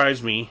doesn't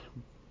surprise me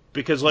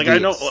because like I The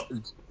know.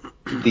 ex-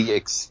 the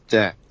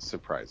extent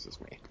surprises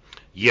me.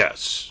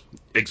 Yes,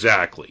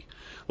 exactly.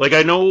 Like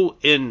I know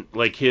in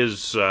like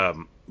his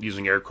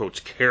using air quotes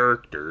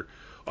character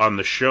on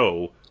the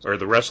show or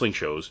the wrestling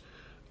shows,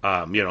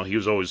 he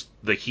was always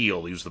the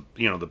heel. He was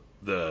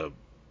the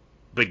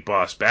big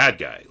boss bad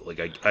guy. Like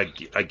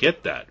I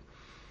get that,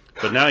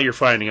 but now you're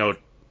finding out,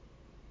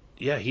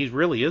 yeah, he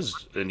really is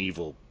an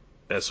evil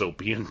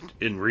SOB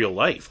in real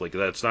life. Like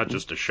that's not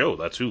just a show.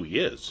 That's who he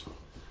is.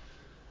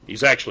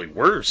 He's actually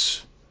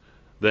worse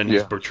than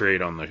he's Yeah.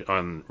 portrayed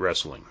on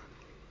wrestling.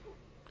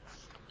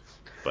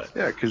 But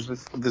Yeah, because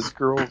this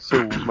girl.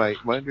 So my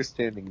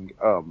understanding,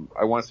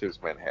 I want to say it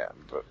was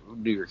Manhattan, but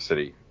New York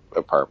City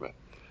apartment,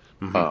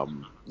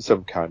 mm-hmm,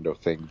 some condo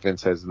thing.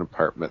 Vince has an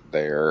apartment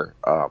there.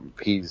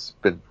 He's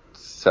been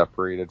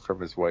separated from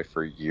his wife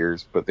for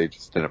years, but they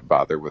just didn't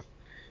bother with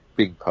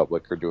being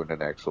public or doing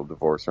an actual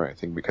divorce or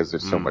anything because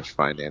there's so mm, much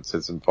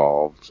finances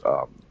involved.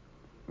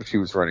 She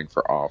was running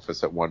for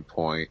office at one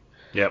point,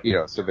 yep,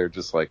 so they're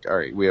just like, all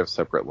right, we have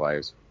separate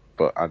lives,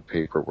 but on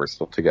paper we're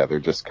still together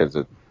just because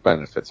it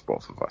benefits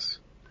both of us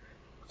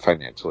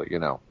financially.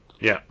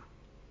 yeah,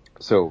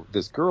 So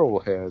this girl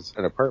has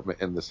an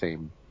apartment in the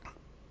same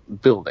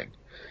building.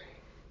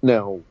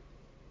 Now,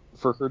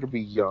 for her to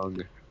be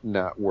young,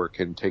 not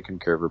working, taking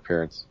care of her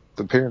parents,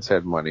 the parents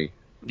had money,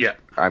 yeah,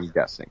 I'm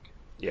guessing.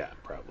 yeah,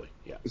 probably,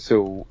 yeah,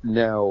 So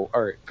now,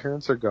 all right,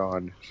 parents are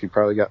gone. She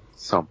probably got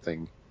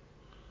something,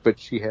 but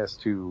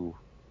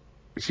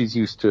she's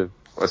used to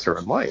a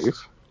certain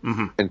life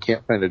mm-hmm, and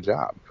can't find a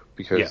job yeah,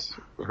 because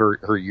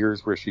her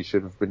years where she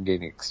should have been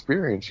gaining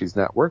experience, she's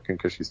not working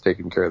because she's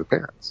taking care of the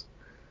parents.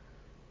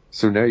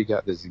 So now you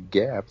got this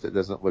gap that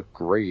doesn't look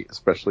great,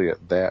 especially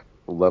at that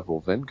level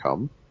of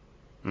income.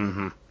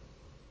 mm-hmm,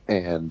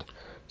 And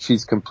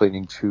she's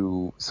complaining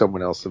to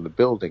someone else in the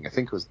building. I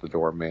think it was the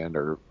doorman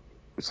or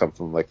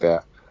something like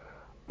that.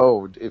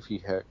 Oh, if you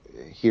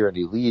hear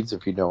any leads,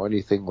 if you know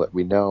anything, let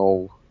me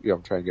know.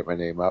 I'm trying to get my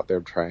name out there.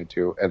 I'm trying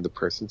to. And the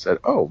person said,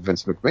 oh,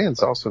 Vince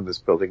McMahon's also in this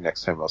building.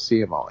 Next time I'll see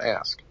him, I'll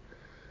ask.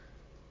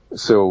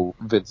 So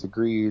Vince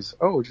agrees.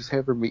 Oh, just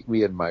have her meet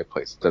me at my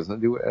place.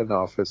 Doesn't do it at an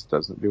office.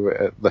 Doesn't do it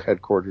at the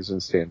headquarters in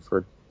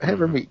Stanford. Have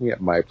her mm-hmm. meet me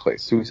at my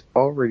place. So he's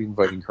already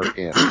inviting her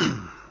in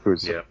to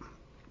his Yep,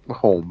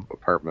 home,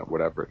 apartment,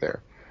 whatever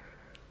there.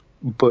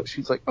 But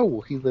she's like, oh,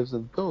 well, he lives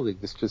in the building.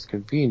 It's just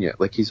convenient.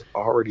 Like, he's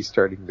already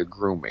starting the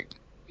grooming.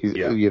 He's,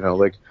 yeah,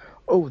 like,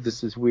 oh,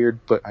 this is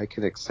weird, but I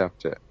can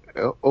accept it.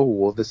 Oh,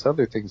 well, this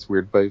other thing's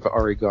weird, but I've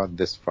already gone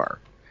this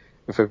far.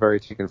 If I've already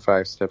taken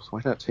 5 steps,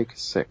 why not take a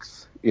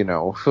 6th?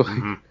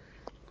 mm-hmm,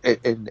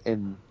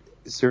 and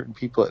certain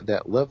people at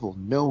that level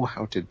know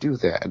how to do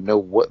that and know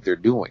what they're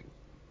doing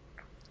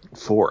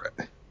for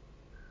it.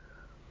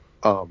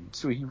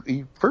 So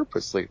he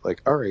purposely,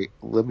 like, all right,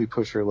 let me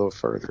push her a little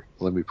further.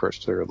 Let me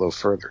push her a little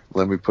further.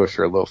 Let me push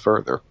her a little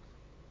further.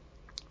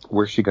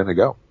 Where's she going to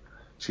go?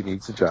 She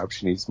needs a job.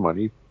 She needs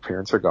money.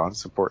 Parents are gone.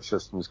 Support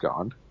system's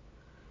gone.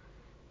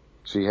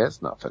 She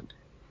has nothing.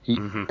 He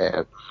mm-hmm,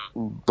 had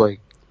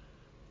like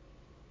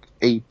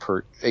eight,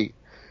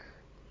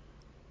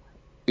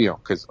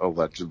 because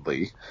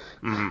allegedly,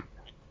 mm-hmm,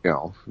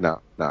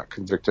 not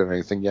convicted of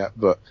anything yet,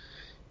 but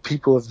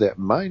people of that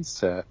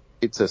mindset,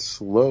 it's a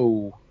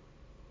slow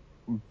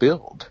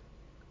build.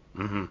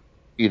 mm-hmm.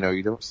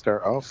 You don't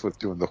start off with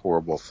doing the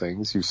horrible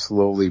things. You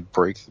slowly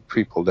break the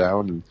people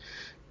down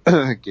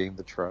and gain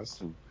the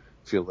trust and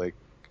feel like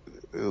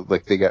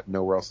they got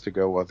nowhere else to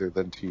go other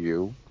than to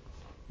you,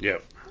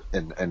 Yep,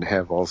 and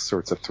have all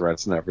sorts of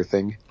threats and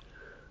everything.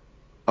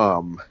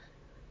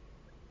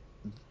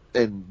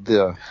 And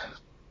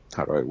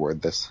how do I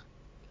word this?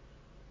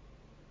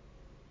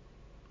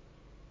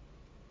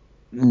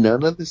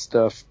 None of the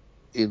stuff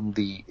in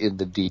the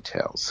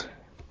details.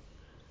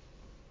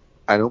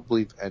 I don't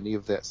believe any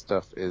of that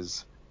stuff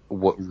is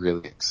what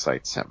really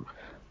excites him.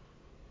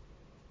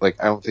 Like,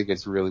 I don't think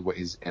it's really what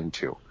he's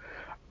into.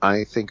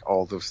 I think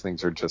all those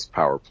things are just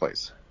power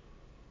plays.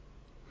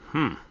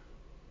 hmm,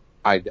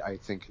 I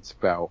think it's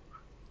about,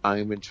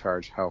 I'm in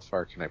charge. How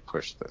far can I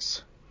push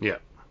this? yeah,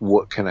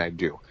 What can I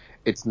do?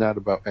 It's not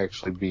about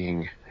actually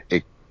being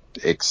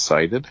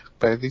excited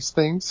by these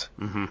things.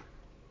 mm-hmm,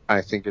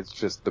 I think it's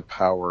just the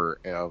power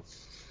of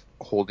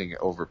holding it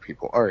over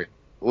people. All right,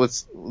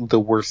 the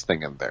worst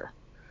thing in there.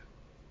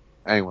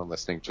 Anyone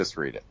listening, just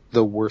read it.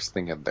 The worst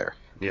thing in there.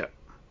 yeah,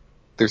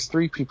 There's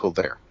 3 people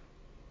there.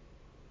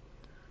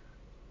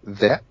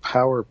 That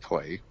power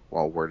play,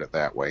 well, word it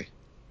that way,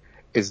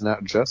 is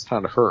not just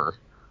on her.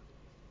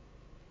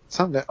 It's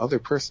on that other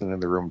person in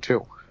the room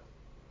too.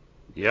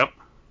 yep,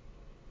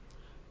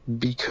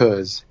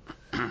 Because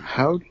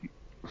how do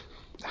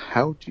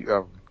you,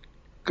 I'm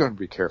going to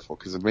be careful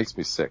because it makes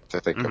me sick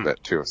to think mm-hmm, of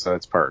it too. So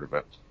that's part of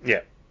it.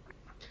 yeah,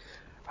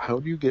 How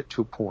do you get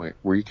to a point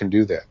where you can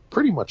do that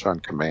pretty much on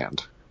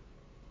command?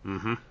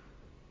 mm-hmm,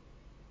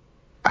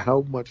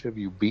 How much have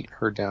you beaten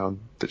her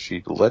down that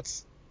she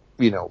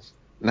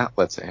not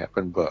lets it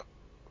happen, but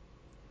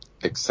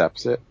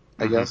accepts it,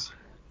 I mm-hmm, guess?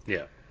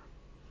 yeah,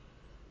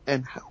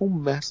 And how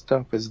messed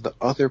up is the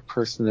other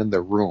person in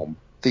the room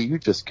that you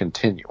just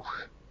continue?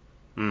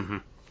 mm-hmm,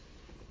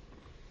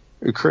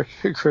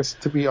 Chris,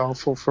 to be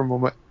awful for a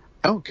moment,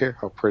 I don't care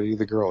how pretty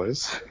the girl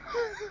is.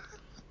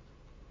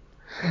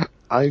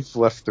 I've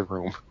left the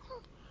room.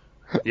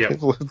 yep,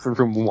 I've left the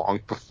room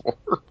long before.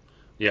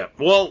 yeah.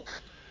 Well,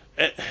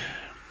 eh,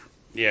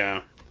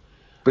 yeah.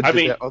 But I did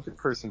mean, that other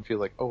person feel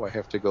like, oh, I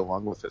have to go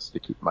along with this to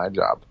keep my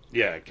job?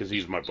 yeah, because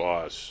he's my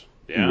boss.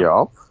 Yeah,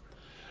 Yup.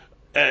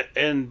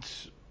 and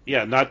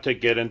yeah, not to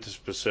get into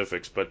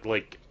specifics, but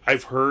like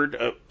I've heard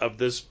of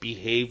this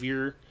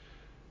behavior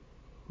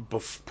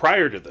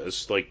prior to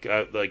this, like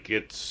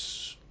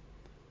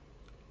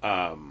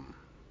um,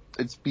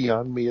 It's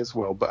beyond me as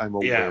well, but I'm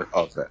yeah, aware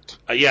of it.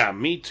 yeah,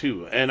 me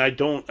too. And I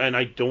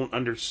don't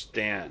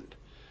understand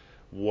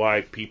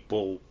why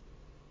people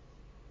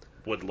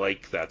would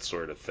like that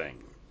sort of thing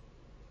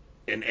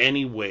in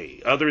any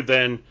way, other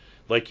than,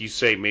 like you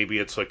say, maybe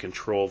it's a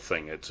control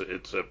thing. It's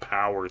a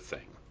power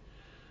thing.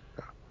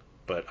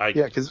 But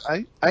Yeah, because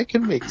I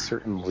can make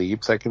certain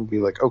leaps. I can be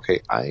like,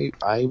 okay,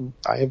 I'm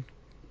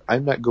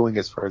not going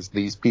as far as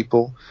these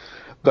people,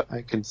 but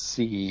I can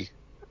see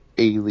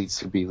A leads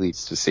to B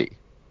leads to C.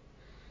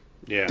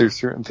 yeah, There's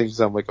certain things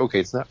I'm like, okay,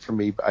 it's not for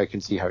me, but I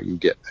can see how you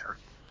get there.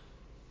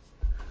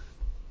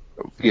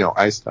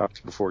 I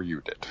stopped before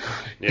you did.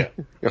 yeah,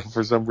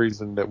 For some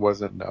reason, that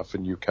wasn't enough,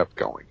 and you kept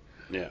going.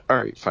 yeah. All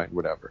right, fine,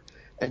 whatever.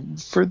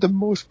 And for the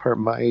most part,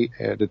 my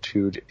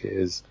attitude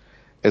is,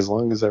 as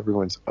long as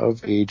everyone's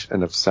of age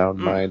and of sound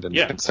mind and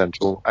Yeah,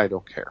 consensual, I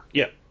don't care.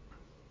 yeah.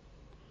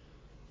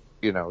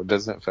 It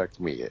doesn't affect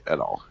me at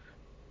all.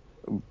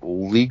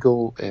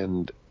 Legal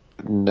and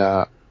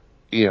not,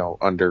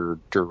 under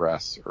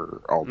duress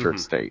or altered Hmm.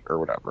 state or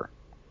whatever.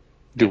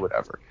 Do Yeah.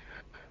 whatever.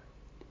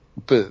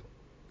 But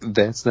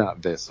that's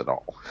not this at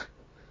all.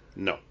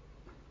 No.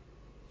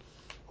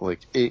 Like,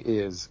 it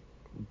is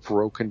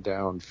broken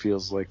down,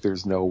 feels like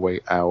there's no way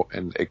out,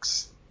 and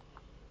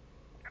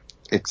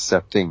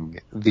accepting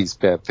these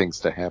bad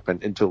things to happen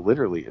until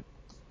literally,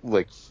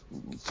 like,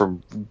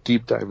 from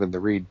deep dive in the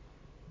read,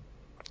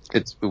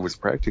 it was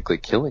practically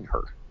killing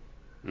her.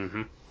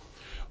 Hmm.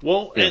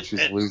 Well,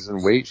 She's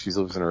losing weight, she's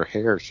losing her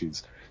hair,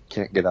 she's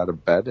can't get out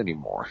of bed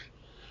anymore.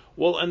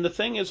 and the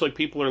thing is, like,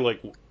 people are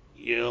like,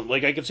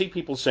 like I can see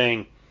people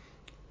saying,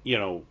 you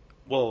know,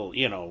 well,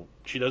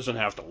 she doesn't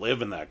have to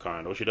live in that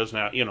condo. She doesn't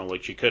have,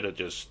 like she could have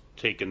just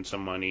taken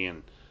some money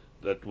and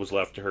that was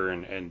left to her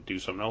and do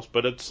something else.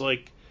 But it's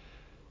like,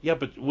 yeah,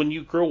 but when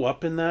you grow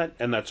up in that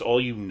and that's all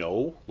you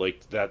know,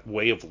 like that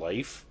way of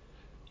life,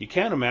 you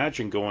can't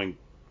imagine going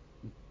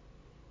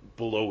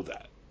below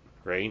that,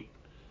 right?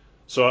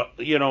 So,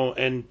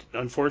 and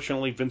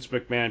unfortunately, Vince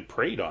McMahon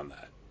preyed on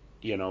that.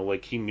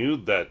 Like he knew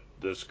that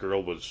this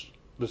girl was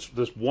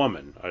this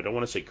woman. I don't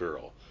want to say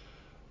girl.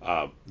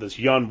 This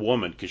young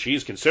woman, because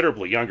she's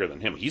considerably younger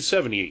than him. He's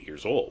 78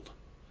 years old,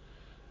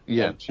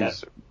 Yeah, and and,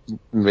 she's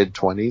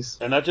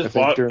mid-20s, and that I just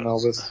think, during all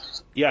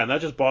this. yeah, and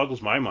that just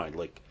boggles my mind.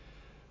 Like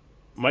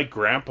my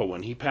grandpa,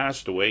 when he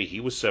passed away, he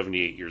was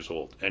 78 years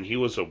old, and he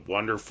was a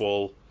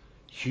wonderful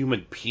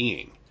human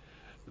being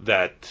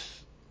that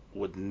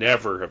would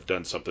never have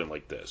done something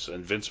like this.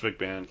 And Vince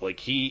McMahon, like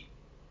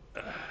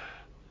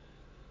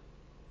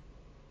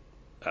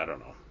I don't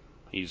know.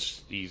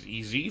 He's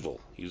evil.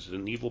 He's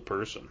an evil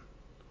person.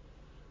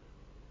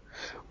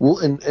 Well,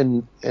 and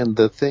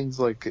the things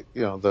like,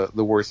 the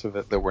worst of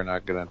it that we're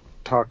not going to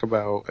talk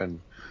about,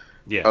 and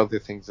Yeah. other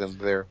things in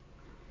there.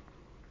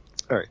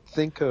 All right,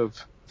 think in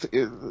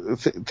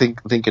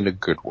a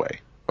good way,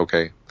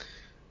 okay?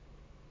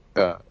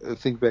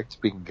 Think back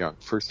to being young.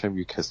 First time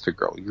you kissed a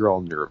girl, you're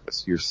all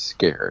nervous, you're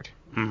scared,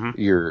 Mm-hmm.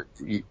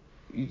 you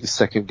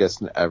second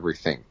guessing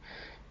everything.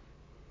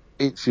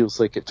 It feels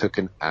like it took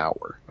an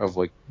hour of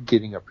like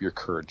getting up your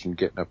courage and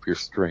getting up your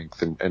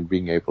strength and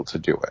being able to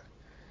do it.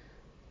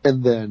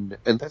 And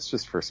that's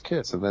just first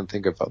kiss. And then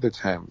think of other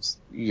times,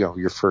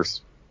 your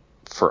first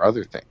for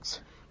other things,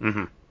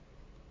 Mm-hmm.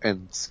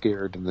 and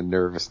scared, and the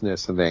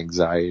nervousness and the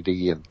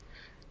anxiety,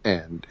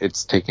 and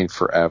it's taking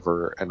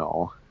forever and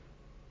all.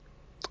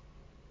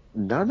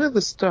 None of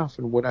the stuff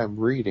in what I'm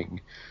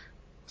reading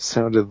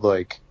sounded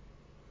like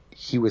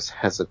he was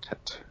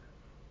hesitant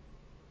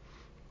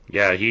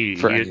Yeah. He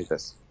for he had, any of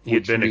this, he had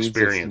which been means it's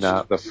experienced.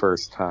 not the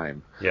first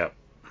time. Yeah.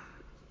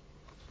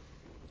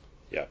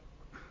 Yeah.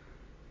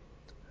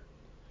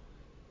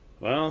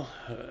 Well,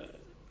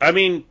 I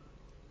mean,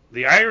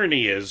 the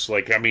irony is,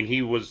 like, I mean,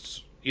 he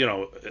was,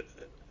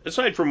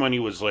 aside from when he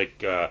was like,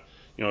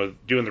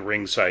 doing the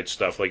ringside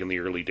stuff, like in the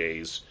early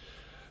days.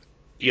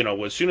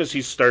 As soon as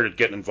he started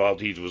getting involved,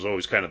 he was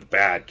always kind of the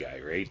bad guy,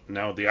 right?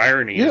 Now the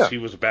irony is Yeah. he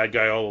was a bad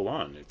guy all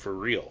along, for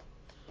real.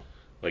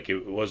 Like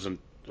it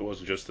wasn't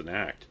just an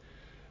act.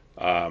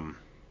 Um,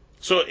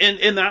 so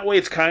in that way,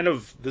 it's kind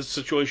of this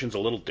situation's a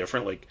little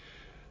different.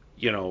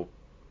 You know,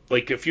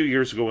 like a few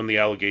years ago when the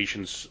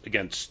allegations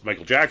against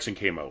Michael Jackson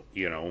came out,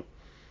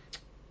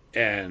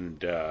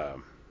 and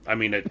I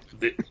mean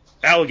the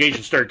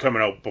allegations started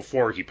coming out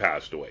before he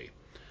passed away.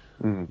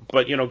 Mm.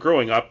 But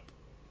growing up,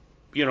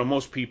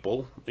 most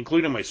people,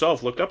 including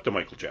myself, looked up to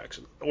Michael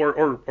Jackson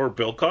or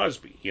Bill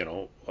Cosby.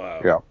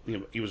 Yeah.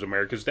 He was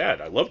America's dad.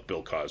 I loved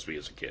Bill Cosby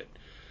as a kid,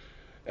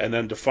 and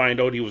then to find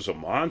out he was a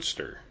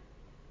monster,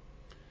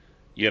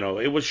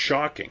 it was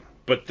shocking.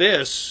 But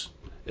this,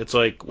 it's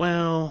like,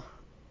 well,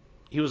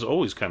 he was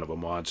always kind of a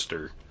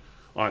monster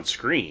on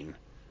screen,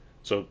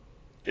 so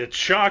it's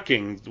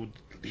shocking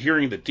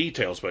hearing the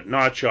details, but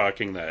not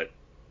shocking that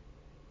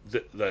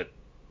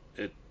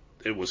it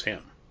it was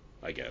him,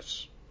 I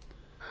guess.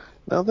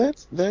 Now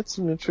that's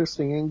an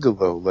interesting angle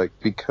though, like,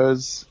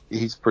 because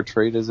he's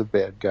portrayed as a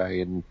bad guy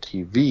in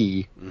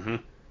TV, Hmm.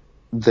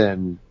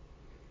 then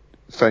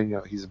finding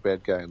out he's a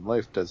bad guy in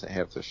life doesn't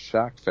have the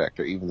shock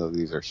factor, even though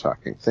these are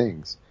shocking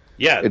things.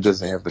 Yeah, It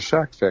doesn't have the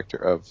shock factor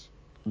of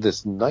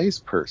this nice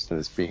person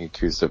is being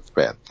accused of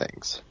bad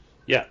things.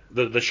 yeah.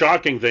 The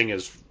shocking thing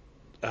is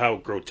how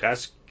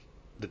grotesque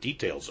the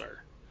details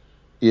are.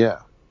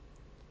 Yeah.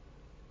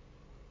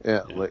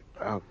 Yeah, Yeah. like,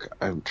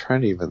 I'm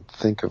trying to even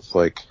think of,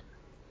 like,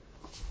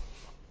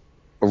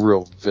 a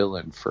real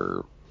villain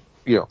for,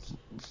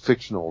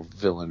 fictional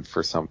villain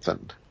for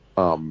something.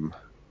 I'm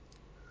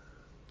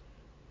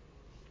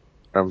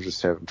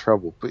just having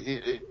trouble. But,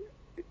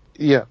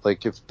 yeah,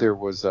 like, if there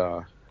was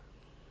oh,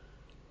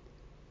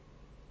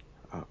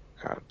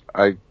 God,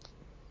 I'm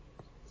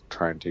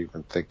trying to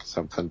even think of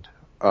something.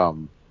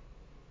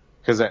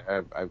 Because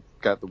I've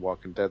got the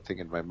Walking Dead thing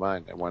in my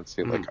mind. I want to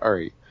say, like, all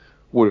right,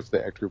 what if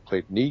the actor who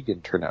played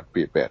Negan turned out to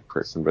be a bad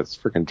person? But it's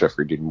freaking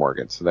Jeffrey Dean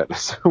Morgan, so that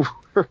doesn't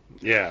work.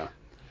 Yeah.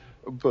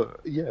 But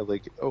yeah,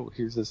 like, oh,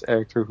 here's this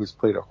actor who's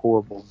played a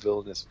horrible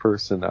villainous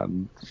person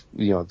on,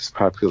 this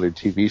popular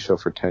TV show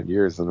for 10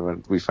 years, and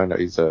when we find out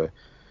he's a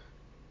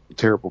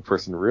terrible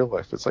person in real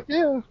life, it's like,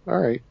 yeah, all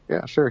right,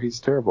 yeah, sure, he's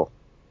terrible.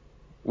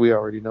 We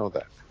already know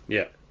that.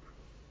 Yeah.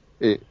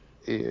 It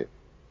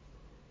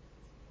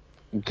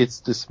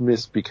gets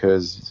dismissed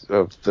because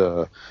of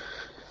the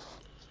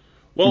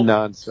Well,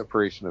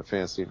 non-separation of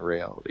fantasy and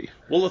reality.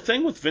 well, the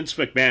thing with Vince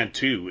McMahon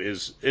too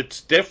is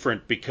it's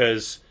different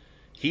because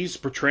he's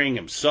portraying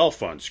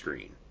himself on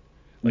screen.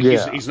 Like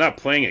Yeah, he's not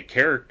playing a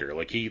character.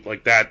 He's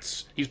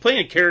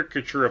playing a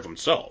caricature of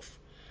himself.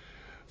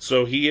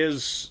 So he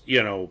is,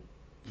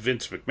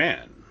 Vince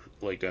McMahon.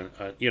 Like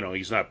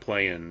he's not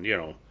playing,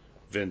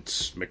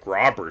 Vince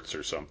McRoberts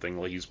or something.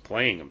 Like he's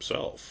playing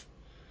himself.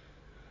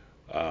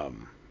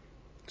 Um,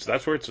 so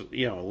that's where it's a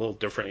little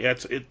different. Yeah,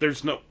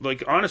 there's no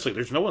like honestly,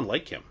 there's no one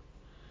like him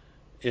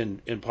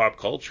in pop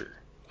culture.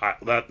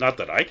 Not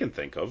that I can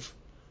think of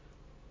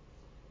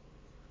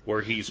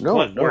where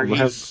no,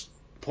 he's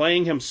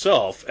playing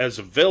himself as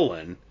a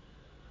villain,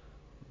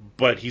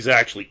 but he's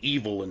actually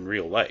evil in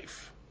real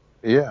life.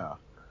 yeah.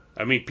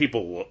 I mean,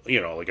 people,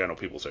 like I know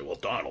people say, well,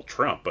 Donald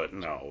Trump, but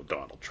no,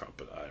 Donald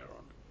Trump, I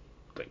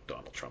don't think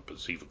Donald Trump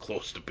is even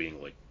close to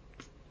being like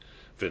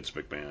Vince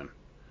McMahon.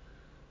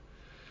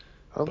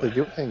 Well, they But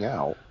do hang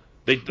out.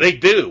 they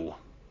do,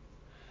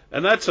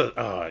 and that's a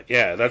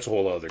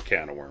whole other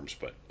can of worms.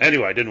 But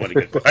anyway, I didn't want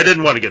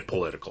to get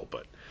political,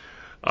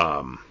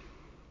 um,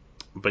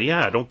 but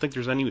yeah, I don't think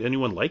there's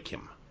anyone like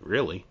him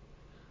really.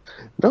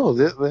 No,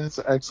 that's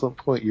an excellent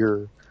point.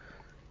 You're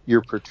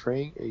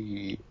portraying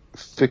a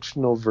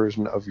fictional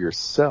version of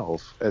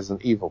yourself as an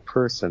evil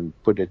person,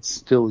 but it's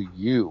still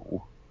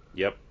you.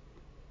 Yep.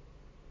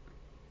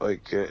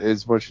 Like,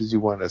 as much as you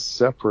want to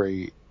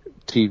separate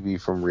TV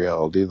from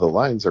reality, the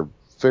lines are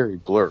very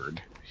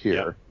blurred Yep.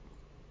 here.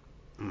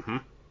 Mm-hmm.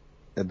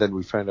 And then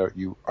we find out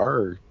you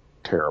are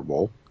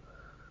terrible.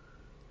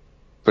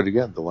 But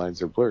again, the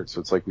lines are blurred,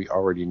 so it's like we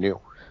already knew.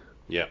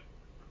 Yep.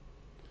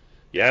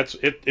 Yeah,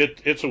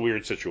 it's a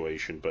weird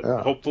situation, but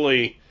Yeah.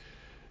 hopefully,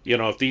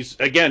 if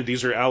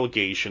these are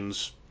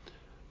allegations.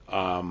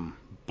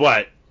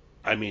 But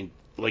I mean,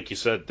 like you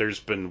said, there's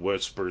been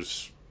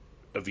whispers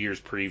of years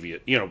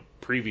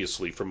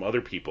previously from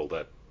other people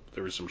that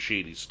there was some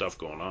shady stuff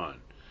going on.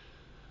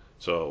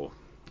 So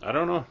I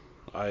don't know.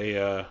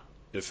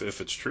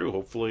 If it's true,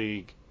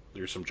 hopefully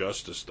there's some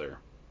justice there.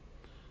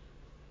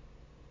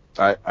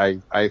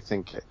 I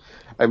think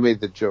I made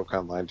the joke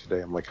online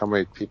today. I'm like, how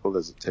many people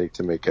does it take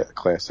to make a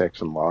class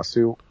action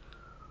lawsuit?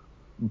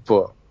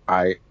 But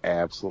I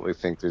absolutely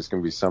think there's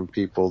going to be some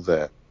people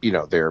that,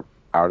 they're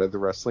out of the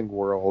wrestling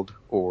world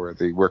or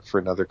they work for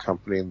another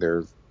company and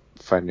they're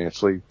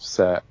financially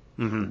set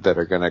Mm-hmm. that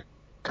are going to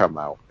come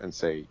out and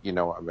say,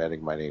 I'm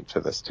adding my name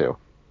to this too.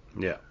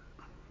 Yeah.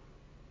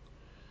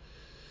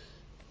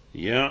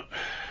 Yeah.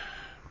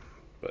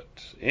 But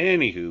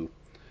anywho,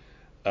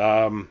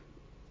 um,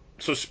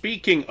 so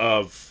speaking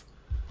of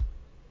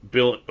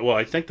well,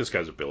 I think this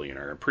guy's a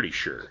billionaire. I'm pretty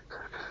sure.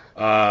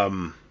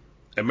 Um,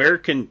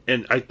 American,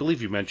 and I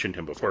believe you mentioned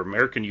him before.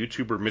 American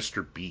YouTuber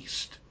Mr.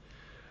 Beast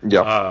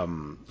Yep.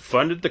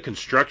 funded the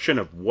construction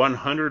of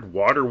 100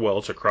 water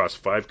wells across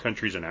 5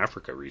 countries in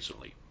Africa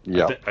recently.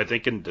 Yep. I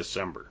think in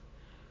December.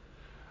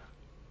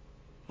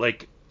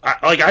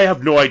 I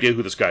have no idea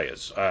who this guy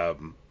is.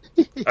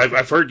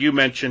 I've heard you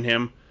mention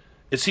him.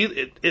 Is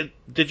he?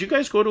 Did you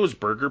guys go to his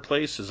burger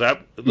place? Is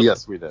that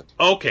Yes, we did.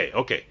 okay?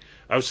 Okay.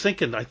 I was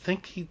thinking. I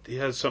think he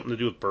has something to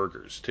do with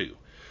burgers too.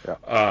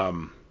 Yeah.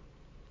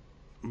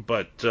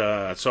 But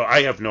so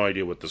I have no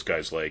idea what this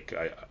guy's like.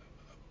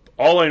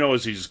 All I know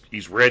is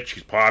he's rich,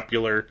 he's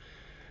popular,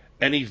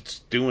 and he's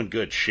doing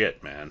good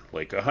shit, man.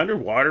 Like 100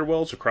 water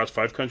wells across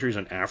 5 countries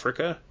in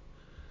Africa,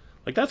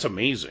 like that's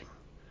amazing.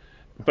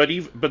 But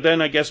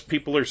then I guess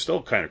people are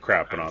still kind of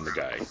crapping on the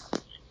guy,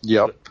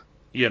 Yep.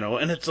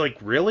 and it's like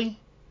really,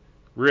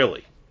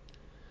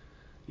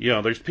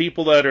 there's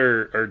people that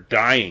are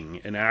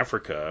dying in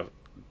Africa,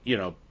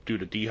 due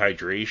to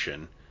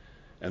dehydration,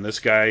 and this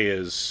guy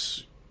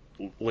is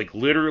like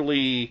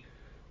literally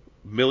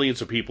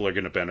millions of people are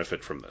going to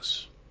benefit from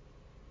this.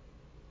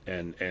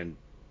 and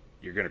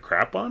you're gonna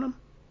crap on him?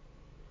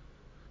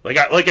 Like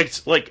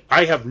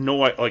I have no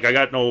like I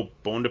got no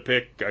bone to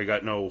pick. I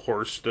got no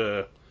horse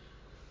to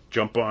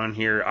jump on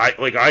here.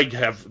 I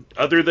have,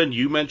 other than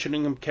you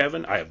mentioning him,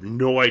 Kevin. I have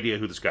no idea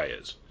who this guy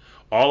is.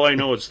 All I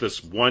know is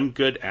this one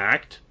good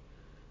act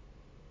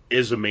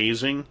is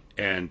amazing,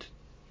 and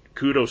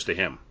kudos to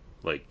him.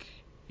 Like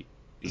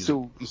he's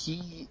So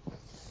he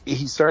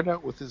started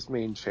out with his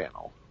main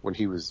channel when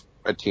he was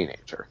a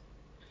teenager.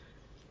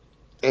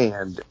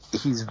 And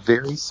he's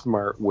very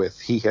smart with,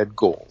 he had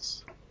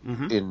goals.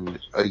 mm-hmm. In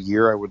a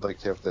year, I would like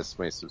to have this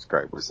many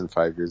subscribers. In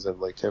 5 years, I'd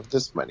like to have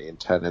this many, in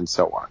 10, and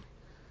so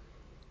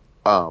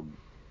on.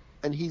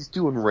 And he's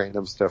doing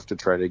random stuff to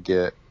try to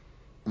get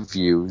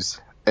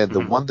views. And the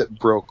Mm-hmm. one that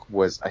broke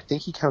was, I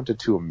think he counted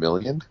to 1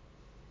 million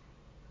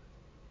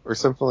or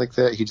something like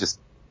that. He just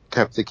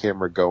kept the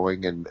camera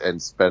going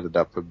and sped it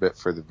up a bit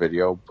for the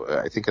video. But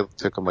I think it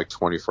took him like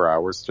 24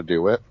 hours to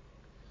do it.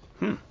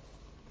 Hmm.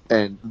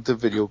 And the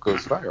video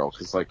goes viral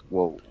because, like,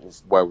 well,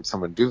 why would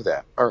someone do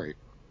that? All right.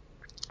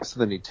 So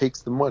then he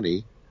takes the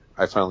money.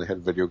 I finally had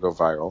a video go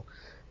viral,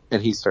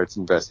 and he starts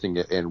investing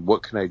it in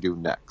what can I do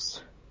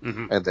next?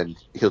 Mm-hmm. And then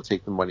he'll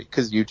take the money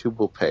because YouTube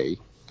will pay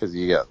because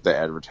you get the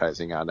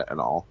advertising on it and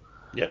all.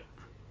 Yep.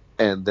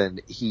 And then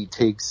he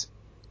takes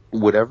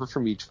whatever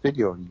from each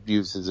video and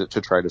uses it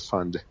to try to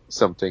fund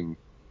something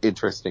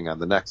interesting on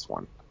the next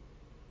one.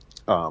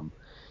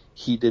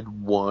 He did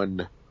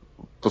one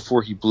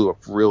before he blew up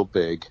real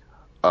big.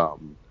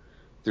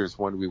 There's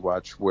one we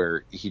watch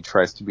where he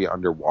tries to be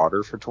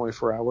underwater for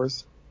 24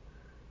 hours.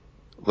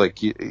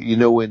 Like, you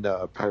know in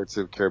Pirates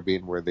of the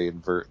Caribbean where they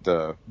invert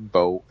the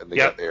boat and they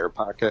Yep. got the air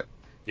pocket?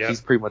 Yep.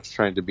 He's pretty much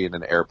trying to be in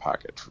an air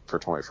pocket for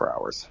 24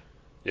 hours.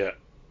 Yeah.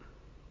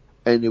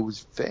 And it was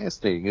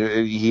fascinating.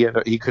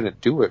 He couldn't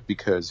do it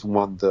because,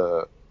 one,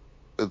 the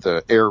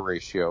air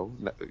ratio,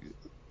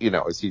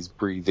 as he's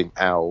breathing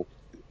out,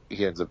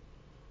 he ends up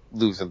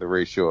losing the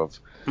ratio of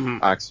Mm-hmm.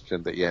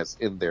 oxygen that he has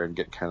in there and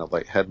getting kind of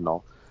lightheaded and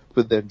all.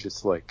 But then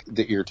just like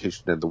the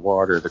irritation in the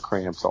water, the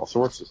cramps, all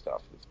sorts of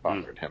stuff that's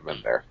bothering him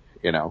in there,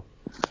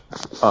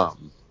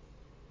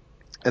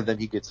 And then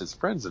he gets his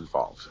friends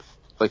involved.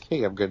 Like,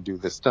 hey, I'm going to do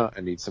this stunt.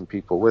 I need some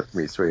people with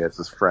me. So he has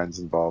his friends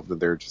involved, and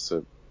they're just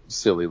a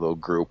silly little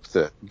group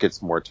that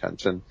gets more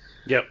attention.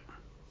 Yep.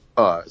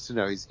 So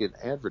now he's getting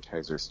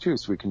advertisers too,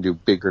 so we can do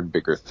bigger and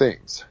bigger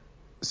things.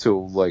 So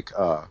like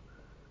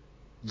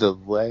the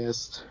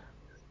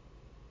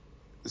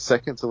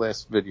second to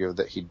last video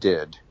that he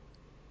did,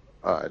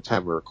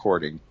 time of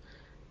recording,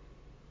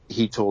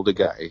 he told a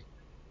guy,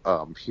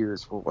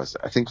 here's, what was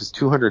it? I think it was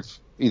 200,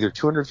 either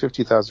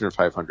 250,000 or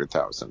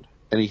 500,000.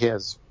 And he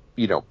has,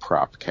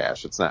 prop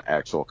cash. It's not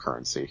actual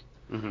currency.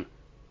 Mm-hmm.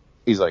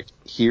 He's like,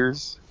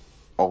 here's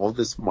all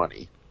this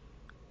money.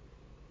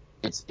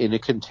 It's in a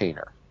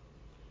container.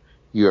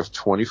 You have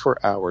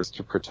 24 hours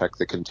to protect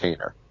the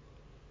container.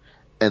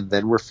 And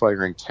then we're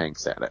firing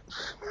tanks at it.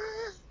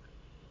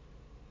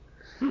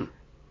 Hmm.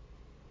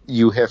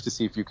 You have to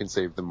see if you can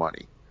save the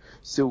money.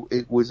 So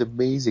it was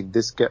amazing.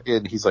 This guy,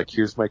 and he's like,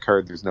 here's my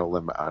card. There's no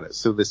limit on it.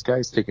 So this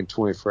guy's taken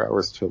 24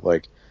 hours to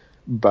like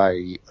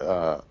buy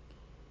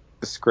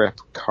scrap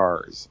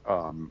cars,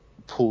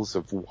 pools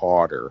of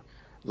water,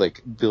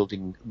 like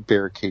building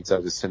barricades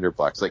out of cinder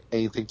blocks, like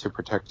anything to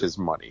protect his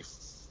money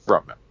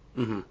from it.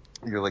 Mm-hmm.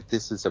 You're like,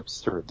 this is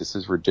absurd. This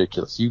is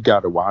ridiculous. You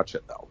got to watch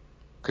it though,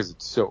 because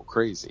it's so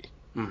crazy.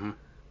 Mm-hmm.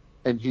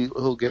 And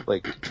he'll get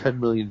like 10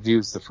 million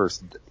views the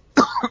first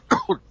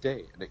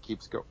day, and it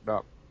keeps going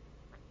up.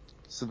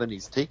 So then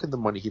he's taken the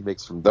money he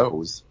makes from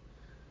those,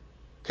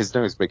 because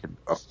now he's making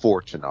a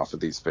fortune off of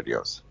these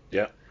videos.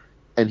 Yeah.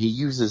 And he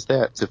uses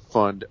that to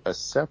fund a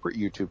separate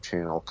YouTube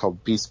channel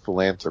called Beast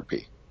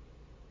Philanthropy.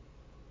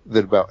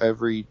 That about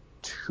every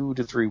 2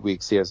 to 3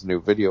 weeks he has a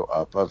new video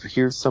up of,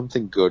 here's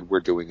something good we're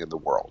doing in the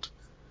world.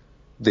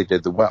 They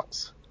did the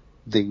wells.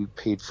 They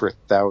paid for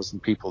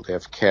 1,000 people to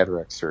have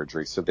cataract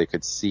surgery so they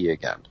could see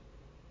again.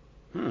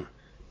 Hmm.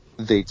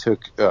 They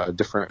took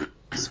different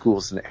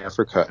schools in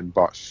Africa and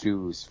bought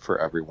shoes for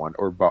everyone,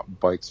 or bought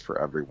bikes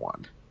for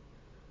everyone.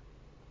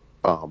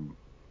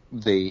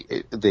 They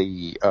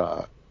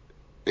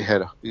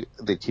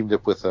teamed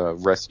up with a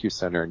rescue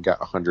center and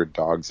got 100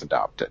 dogs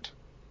adopted.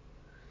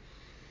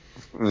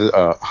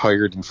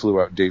 Hired and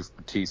flew out Dave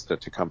Bautista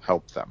to come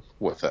help them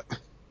with it.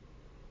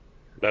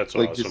 That's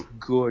Like, just awesome.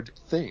 good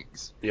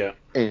things. Yeah.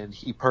 And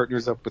he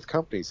partners up with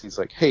companies. He's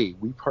like, hey,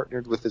 we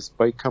partnered with this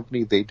bike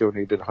company. They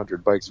donated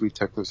 100 bikes. We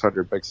took those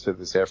 100 bikes to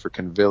this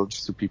African village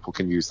so people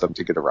can use them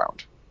to get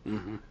around.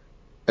 Mm-hmm.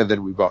 And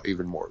then we bought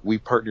even more. We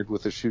partnered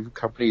with a shoe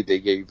company. They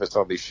gave us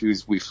all these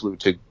shoes. We flew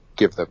to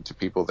give them to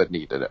people that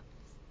needed it.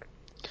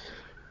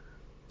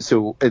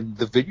 So, and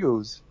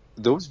those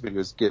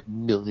videos get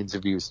millions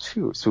of views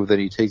too. So then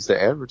he takes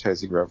the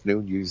advertising revenue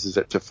and uses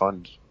it to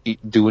fund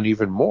doing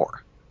even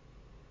more.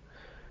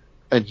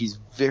 And he's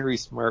very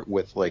smart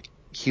with, like,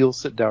 he'll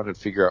sit down and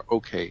figure out,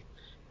 okay,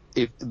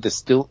 if the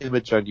still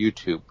image on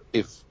YouTube,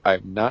 if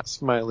I'm not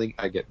smiling,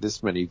 I get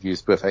this many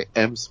views, but if I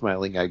am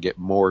smiling, I get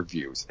more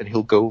views. And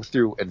he'll go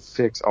through and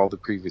fix all the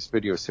previous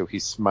videos so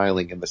he's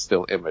smiling in the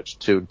still image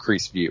to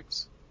increase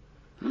views.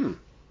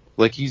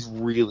 Like, he's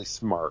really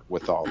smart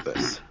with all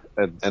this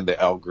and the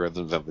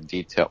algorithms and the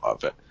detail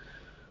of it.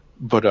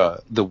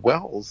 But the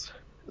Wells,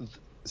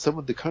 some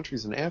of the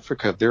countries in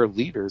Africa, their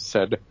leaders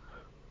said,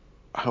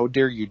 how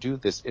dare you do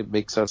this? It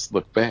makes us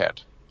look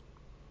bad.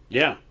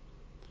 Yeah.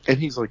 And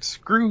he's like,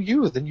 screw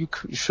you, then you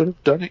should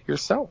have done it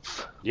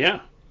yourself. Yeah.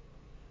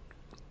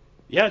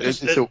 Yeah,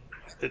 So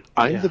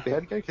I'm yeah. the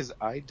bad guy because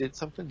I did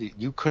something that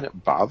you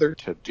couldn't bother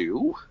to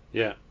do?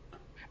 Yeah.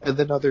 And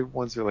then other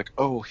ones are like,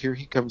 oh, here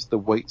he comes the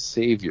white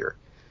savior.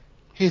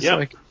 He's Yeah.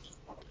 like,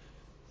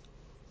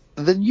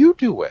 then you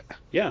do it.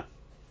 Yeah.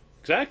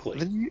 Exactly.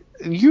 Then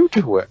you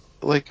do it.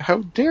 Like, how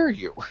dare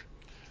you?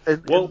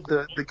 And Well,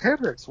 the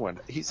cataracts one,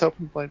 he's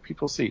helping blind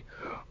people see.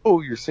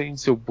 Oh, you're saying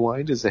so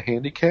blind is a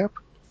handicap?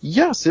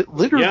 Yes, it yeah.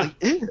 literally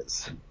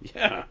is.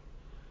 Yeah.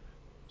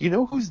 You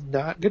know who's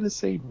not going to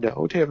say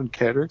no to having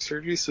cataract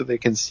surgery so they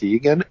can see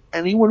again?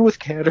 Anyone with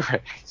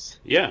cataracts.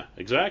 Yeah,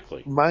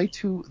 exactly.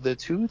 The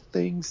two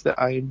things that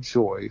I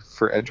enjoy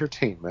for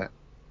entertainment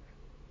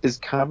is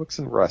comics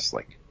and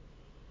wrestling.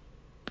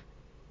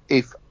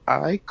 If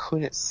I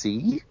couldn't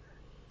see,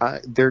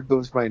 there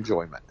goes my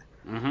enjoyment.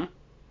 Mm-hmm.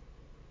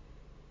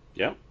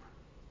 Yep.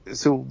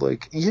 So,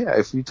 like, yeah,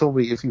 if you told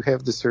me if you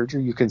have the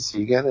surgery, you can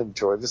see again and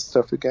enjoy this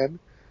stuff again,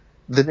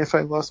 then if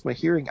I lost my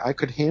hearing, I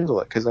could handle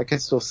it because I can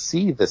still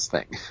see this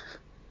thing.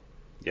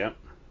 Yep.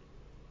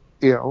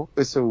 You know,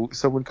 so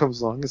someone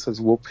comes along and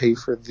says, we'll pay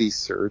for the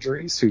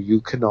surgery so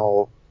you can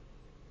all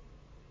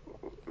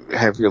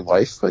have your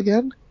life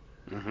again.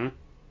 Mm-hmm.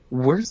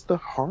 Where's the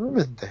harm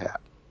in that?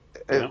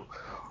 Yep.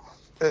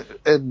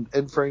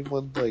 And for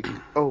anyone like,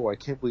 oh, I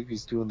can't believe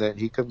he's doing that.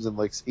 He comes in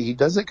like, he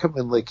doesn't come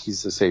in like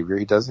he's the savior.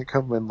 He doesn't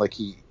come in like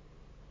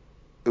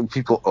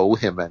people owe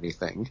him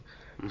anything.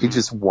 He Mm-hmm.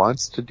 just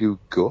wants to do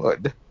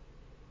good,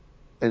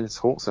 and it's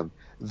wholesome.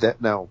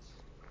 That now,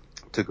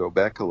 to go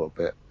back a little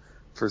bit,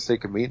 for the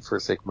sake of me and for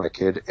the sake of my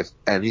kid, if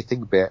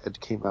anything bad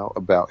came out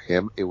about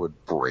him, it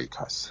would break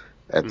us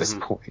at this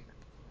Mm-hmm. point.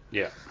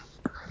 Yeah.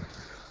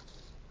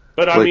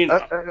 But I Like, mean,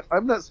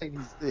 I'm not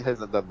saying he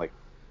hasn't done like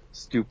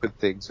stupid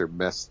things or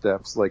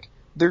missteps. Like,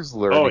 there's oh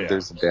learning, yeah.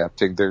 there's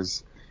adapting,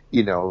 there's,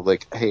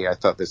 like, hey, I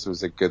thought this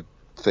was a good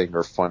thing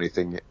or funny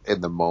thing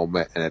in the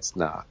moment, and it's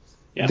not.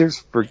 Yeah.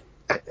 There's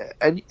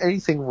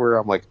anything where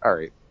I'm like, all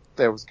right,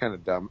 that was kind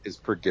of dumb is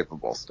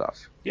forgivable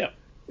stuff. Yeah.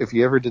 If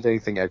you ever did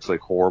anything actually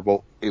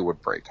horrible, it would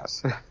break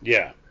us.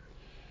 Yeah.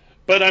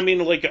 But I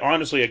mean, like,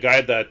 honestly, a guy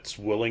that's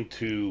willing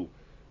to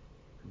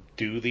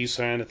do these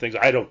kind of things,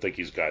 I don't think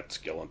he's got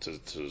skill into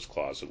to his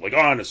closet. Like,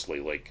 honestly,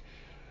 like,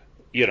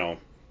 you know,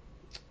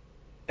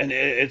 and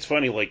it's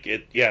funny, like,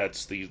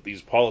 it's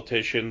these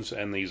politicians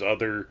and these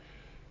other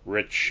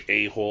rich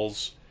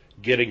a-holes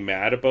getting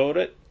mad about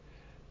it.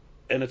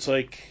 And it's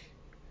like,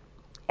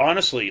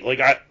 honestly,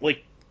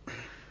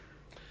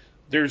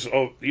 there's,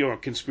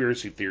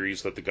 conspiracy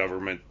theories that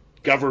the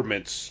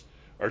governments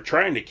are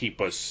trying to keep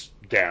us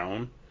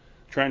down,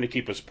 trying to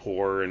keep us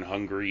poor and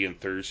hungry and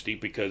thirsty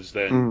because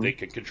then they Mm.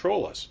 can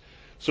control us.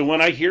 So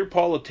when I hear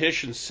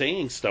politicians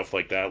saying stuff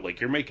like that,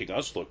 like, you're making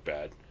us look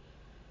bad,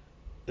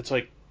 it's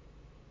like,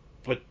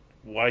 but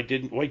why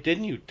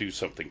didn't you do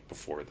something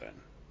before then?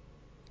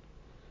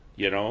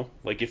 You know,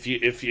 like, if you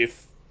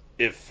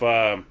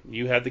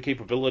had the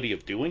capability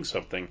of doing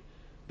something,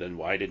 then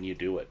why didn't you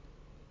do it?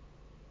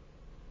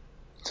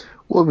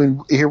 Well, I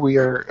mean, here we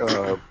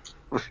are.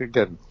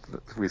 Again,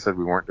 we said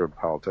we weren't doing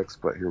politics,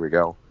 but here we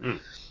go.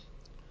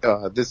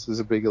 Mm. This is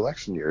a big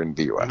election year in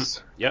the Mm-hmm.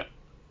 U.S. Yep.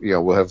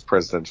 We'll have a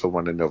presidential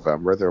one in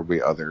November. There will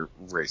be other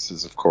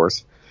races, of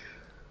course.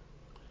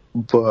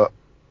 But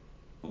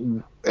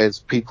as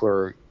people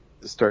are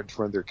starting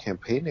to run their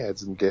campaign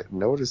ads and get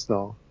noticed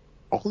now,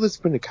 all that's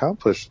been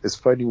accomplished is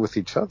fighting with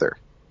each other.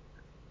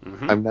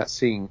 Mm-hmm. I'm not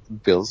seeing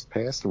bills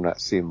passed. I'm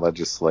not seeing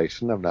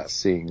legislation. I'm not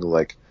seeing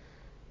like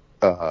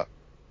uh,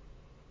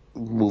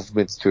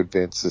 movements to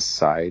advance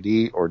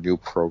society or new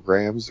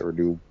programs or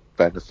new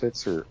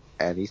benefits or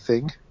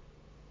anything.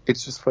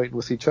 It's just fighting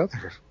with each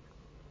other.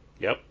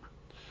 Yep.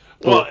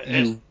 Well,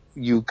 But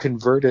you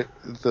convert it,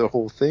 the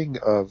whole thing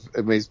of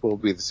it may as well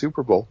be the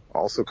Super Bowl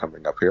also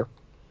coming up here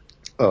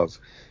of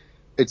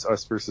it's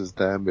us versus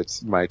them,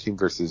 it's my team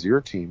versus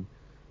your team,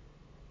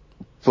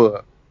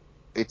 but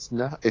it's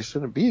not, it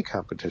shouldn't be a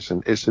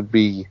competition. It should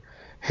be,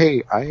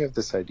 hey, I have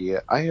this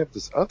idea, I have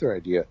this other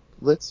idea.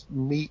 Let's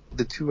meet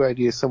the two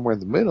ideas somewhere in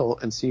the middle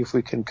and see if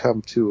we can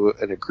come to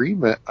an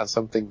agreement on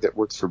something that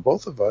works for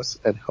both of us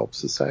and help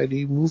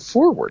society move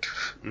forward.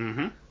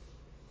 mm-hmm.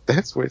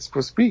 That's what it's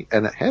supposed to be.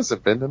 And it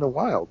hasn't been in a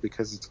while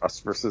because it's us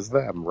versus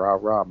them. Rah,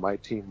 rah, my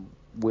team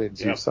wins,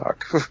 you Yep.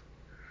 suck.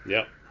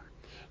 Yep.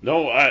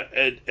 No,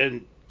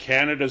 and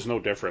Canada's no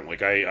different.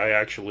 Like, I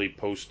actually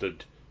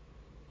posted,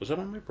 was it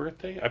on my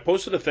birthday? I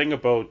posted a thing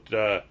about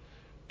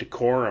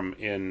decorum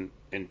in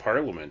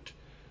Parliament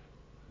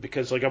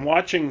because like I'm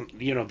watching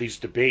these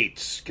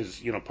debates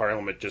because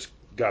Parliament just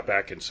got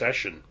back in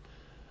session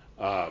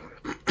um,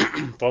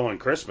 following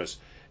Christmas,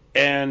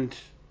 and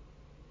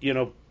you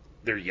know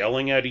they're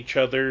yelling at each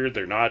other.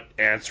 They're not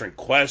answering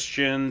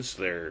questions.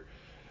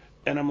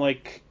 And I'm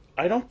like,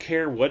 I don't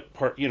care what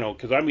part,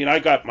 because I mean I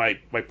got my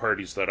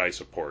parties that I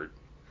support,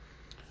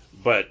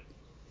 but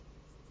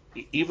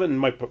even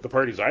the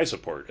parties I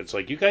support, it's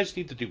like you guys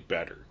need to do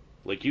better.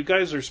 Like you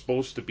guys are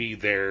supposed to be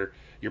there.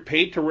 You're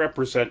paid to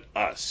represent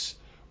us.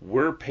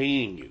 We're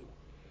paying you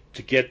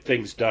to get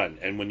things done.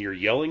 And when you're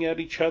yelling at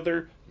each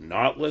other,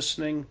 not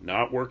listening,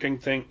 not working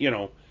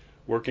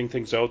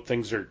things out,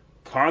 things are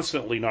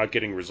constantly not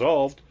getting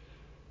resolved.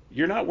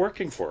 You're not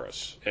working for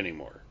us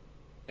anymore,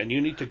 and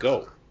you need to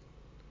go.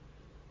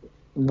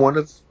 One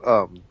of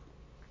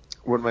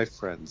my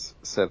friends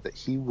said that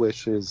he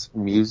wishes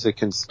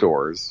music in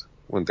stores,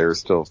 when there are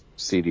still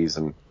CDs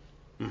and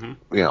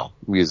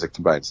Mm-hmm. music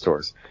to buy in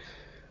stores,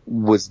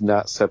 was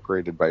not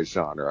separated by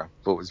genre,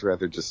 but was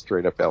rather just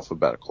straight up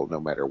alphabetical, no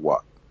matter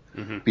what.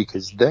 Mm-hmm.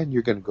 Because then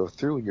you're going to go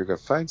through and you're going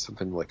to find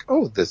something like,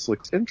 oh, this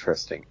looks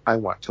interesting. I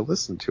want to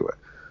listen to it.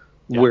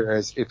 Yep.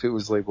 Whereas if it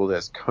was labeled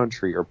as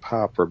country or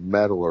pop or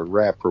metal or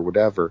rap or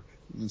whatever,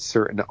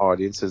 certain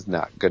audience is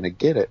not going to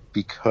get it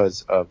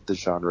because of the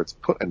genre it's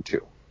put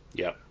into.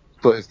 Yep.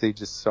 But if they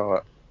just saw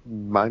it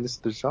minus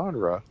the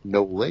genre,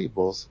 no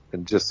labels,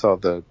 and just saw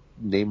the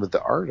name of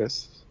the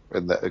artist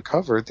and the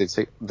cover, they'd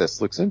say,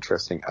 this looks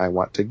interesting. I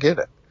want to get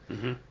it.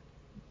 Mm-hmm.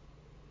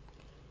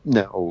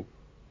 Now,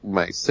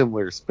 my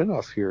similar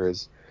spin-off here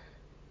is,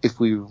 if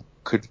we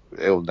could,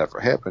 it'll never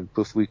happen,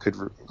 but if we could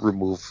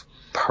remove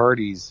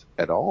parties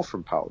at all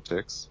from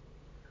politics,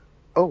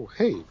 oh,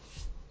 hey,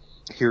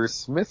 here's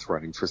Smith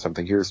running for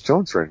something, here's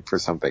Jones running for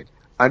something.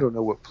 I don't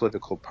know what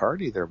political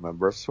party they're a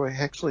member of, so I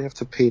actually have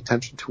to pay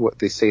attention to what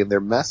they say in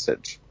their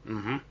message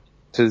Mm-hmm.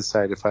 to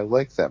decide if I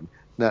like them,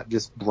 not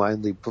just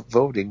blindly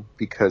voting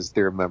because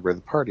they're a member of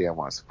the party I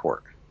want to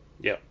support.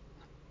 Yep.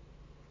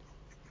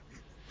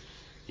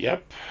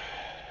 Yep.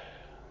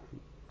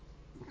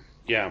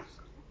 Yeah.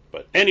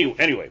 But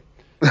anyway.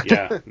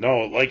 Yeah.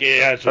 No, like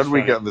yeah, it's How just did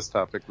we get funny. on this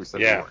topic we said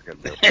we Yeah. weren't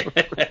going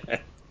to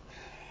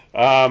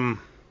do?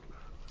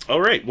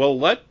 All right.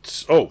 Well,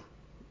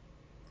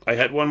 I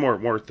had one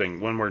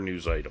more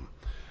news item.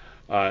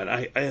 And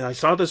I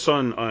saw this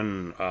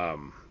on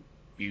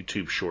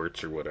YouTube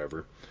Shorts or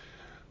whatever.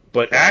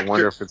 But I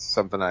wonder if it's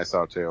something I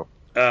saw too.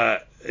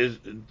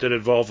 did it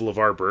involve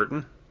LeVar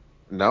Burton?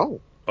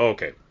 No. Oh,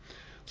 okay.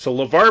 So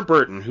LeVar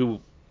Burton, who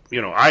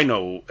I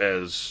know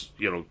as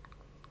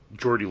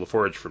Geordie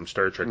LaForge from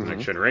Star Trek: The Mm-hmm.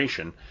 Next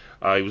Generation,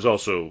 he was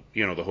also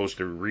the host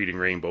of Reading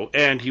Rainbow,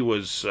 and he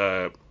was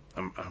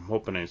I'm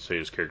hoping I say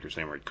his character's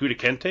name right, Kuta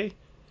Kente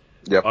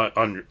Yep.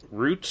 on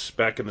Roots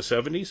back in the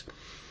 70s.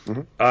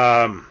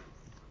 Mm-hmm.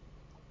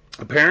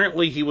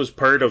 Apparently, he was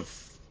part of,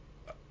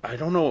 I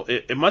don't know,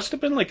 it must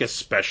have been like a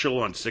special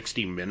on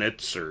 60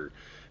 Minutes or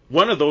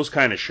one of those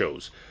kind of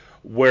shows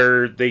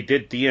where they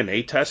did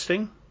DNA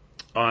testing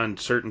on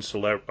certain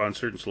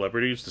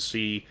celebrities to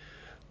see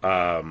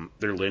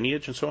their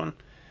lineage and so on.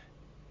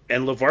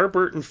 And LeVar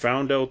Burton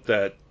found out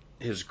that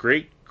his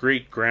great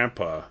great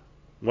grandpa,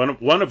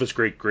 one of his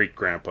great great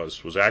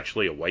grandpas, was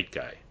actually a white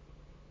guy.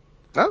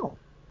 Oh.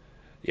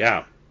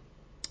 Yeah,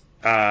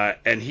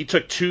 and he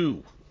took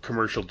two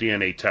commercial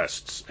DNA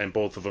tests, and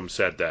both of them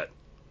said that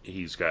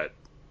he's got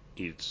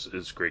he's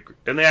his great.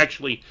 And they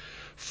actually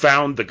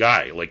found the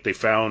guy. Like they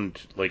found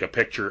like a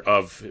picture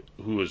of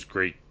who his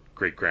great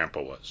great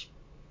grandpa was.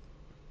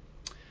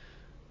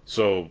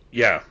 So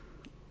yeah,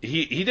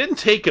 he didn't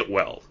take it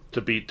well,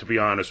 to be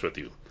honest with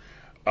you.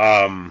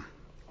 Um,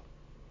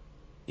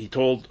 he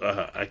told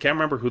I can't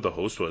remember who the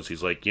host was.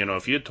 He's like,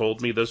 if you had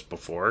told me this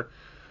before,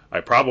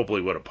 I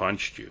probably would have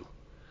punched you.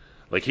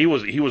 Like he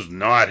was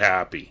not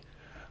happy.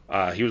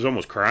 He was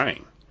almost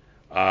crying.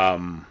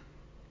 Um,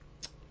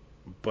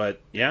 but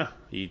yeah,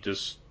 he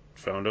just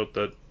found out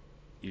that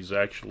he's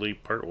actually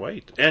part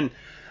white. And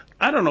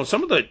I don't know,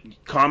 some of the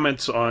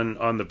comments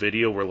on the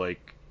video were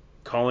like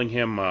calling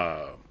him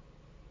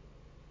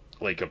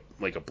like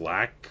a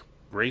black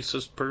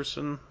racist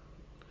person,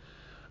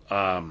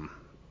 um,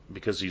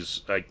 because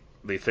he's like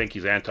they think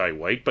he's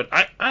anti-white. But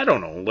I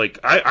don't know. Like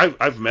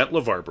I've met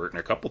LeVar Burton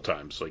a couple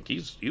times. Like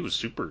he was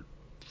super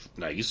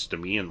nice to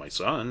me and my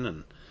son,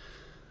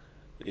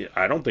 and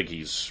I don't think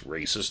he's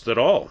racist at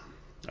all.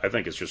 I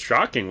think it's just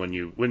shocking when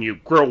you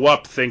grow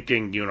up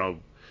thinking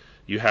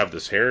you have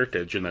this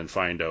heritage and then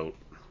find out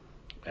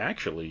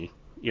actually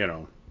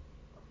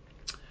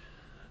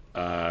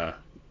uh,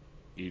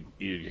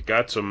 you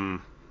got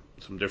some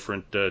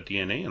different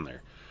DNA in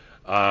there.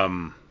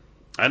 Um,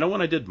 I know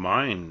when I did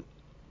mine,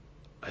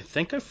 I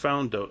think I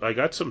found out I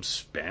got some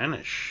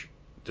Spanish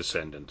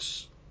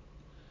descendants.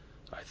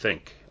 I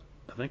think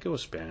it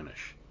was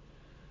Spanish.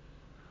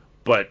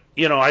 But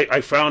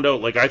I found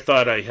out like I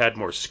thought I had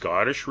more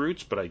Scottish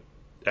roots, but I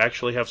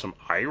actually have some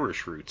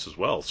Irish roots as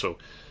well. So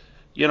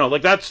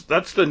like that's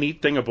the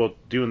neat thing about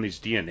doing these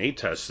DNA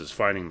tests is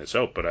finding this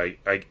out. But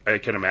I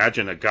can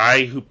imagine a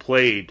guy who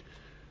played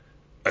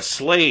a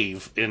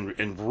slave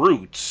in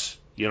Roots,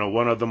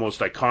 one of the most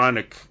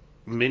iconic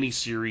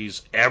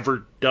miniseries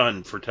ever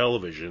done for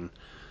television,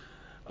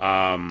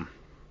 um,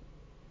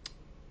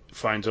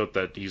 finds out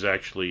that he's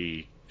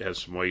actually has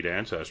some white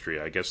ancestry.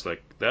 I guess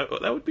that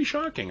would be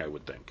shocking. I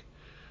would think.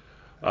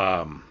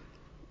 Um,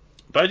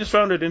 but I just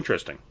found it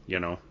interesting,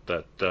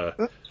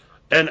 that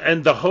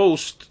and the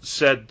host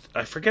said,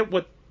 I forget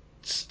what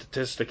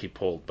statistic he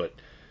pulled, but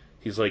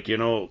he's like,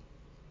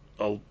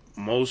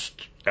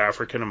 most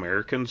African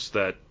Americans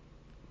that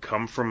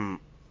come from,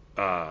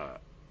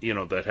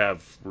 that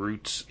have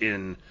roots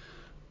in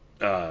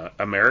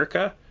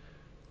America,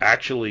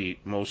 actually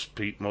most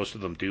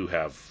of them do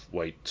have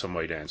some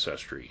white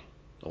ancestry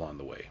along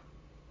the way.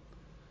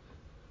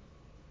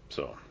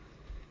 So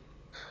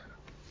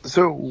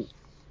So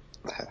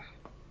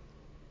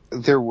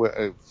there were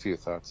a few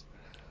thoughts.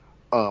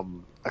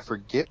 I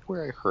forget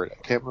where I heard it.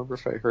 I can't remember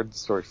if I heard the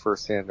story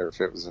firsthand or if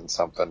it was in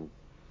something.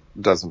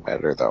 Doesn't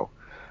matter though.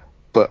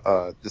 But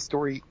the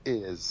story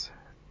is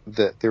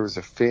that there was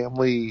a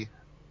family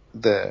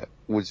that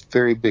was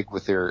very big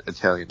with their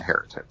Italian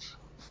heritage.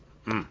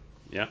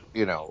 yeah.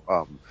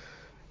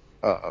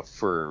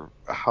 For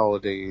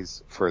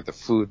holidays, for the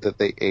food that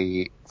they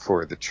ate,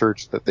 for the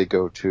church that they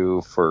go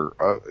to, for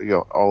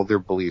all their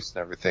beliefs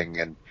and everything,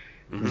 and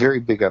Mm-hmm. very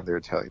big on their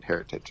Italian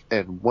heritage.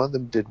 And one of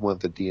them did one of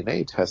the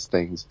DNA test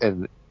things,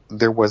 and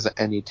there wasn't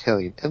any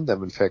Italian in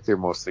them. In fact, they're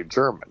mostly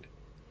German.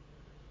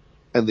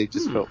 And they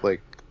just felt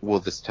like, well,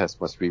 this test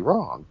must be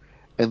wrong.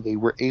 And they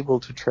were able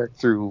to track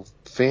through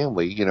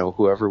family,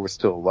 whoever was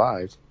still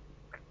alive.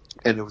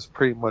 And it was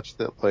pretty much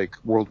that, like,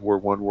 World War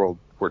I, World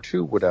War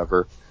II,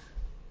 whatever,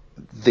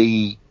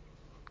 they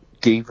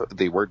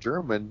were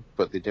German,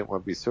 but they didn't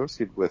want to be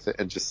associated with it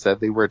and just said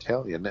they were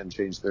Italian and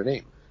changed their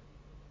name.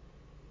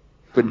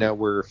 But now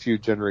we're a few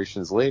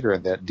generations later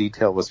and that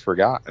detail was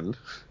forgotten.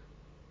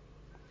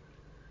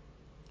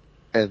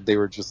 And they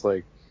were just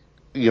like,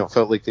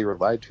 felt like they were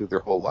lied to their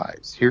whole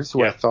lives. Here's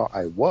who I thought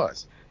I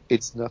was.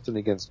 It's nothing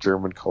against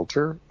German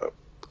culture,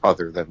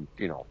 other than,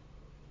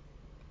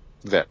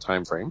 that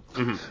time frame.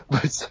 Mm-hmm.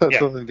 But it's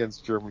nothing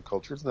against German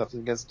culture. It's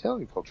nothing against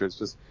Italian culture. It's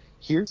just,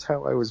 here's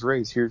how I was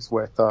raised. Here's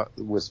what I thought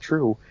was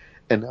true.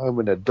 And now I'm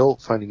an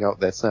adult finding out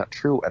that's not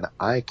true, and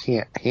I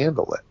can't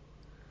handle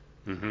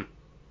it. Mm-hmm.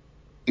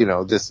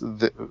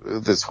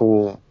 This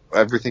whole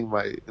everything.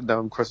 Now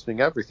I'm questioning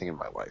everything in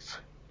my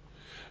life.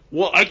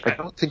 Well, I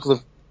don't think.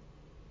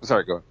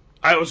 Sorry, go on.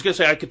 I was gonna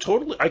say I could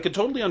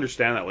totally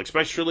understand that, like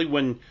especially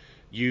when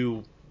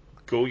you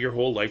go your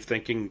whole life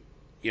thinking,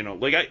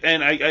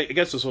 I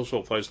guess this also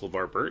applies to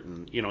LeVar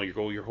Burton. You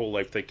go your whole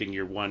life thinking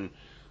you're one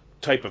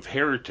type of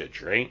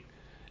heritage, right?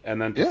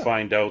 And then to Yeah.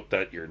 find out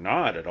that you're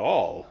not at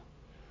all.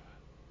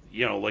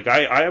 Like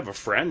I have a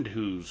friend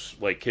who's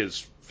like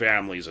his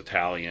family's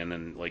Italian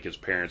and like his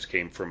parents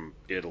came from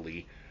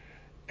Italy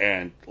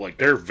and like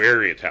they're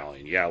very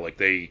Italian. Yeah, like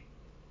they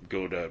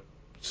go to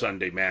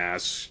Sunday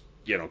mass,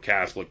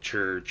 Catholic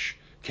church,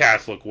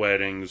 Catholic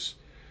weddings.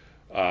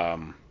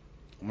 Um,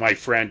 my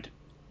friend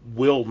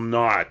will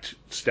not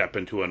step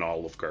into an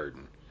Olive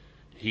Garden.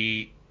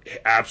 He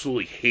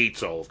absolutely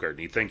hates Olive Garden.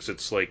 He thinks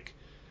it's like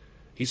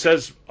he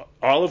says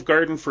Olive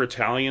Garden for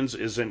Italians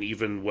isn't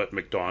even what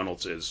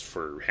McDonald's is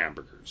for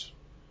hamburgers.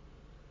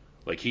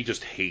 Like he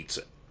just hates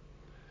it.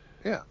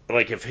 Yeah.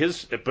 Like if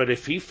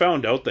he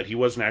found out that he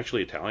wasn't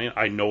actually Italian,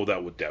 I know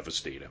that would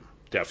devastate him.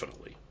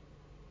 Definitely.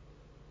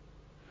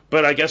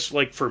 But I guess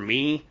like for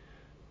me,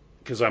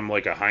 because I'm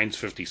like a Heinz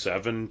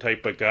 57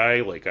 type of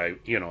guy, like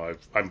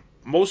I'm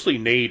mostly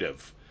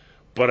native,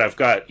 but I've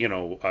got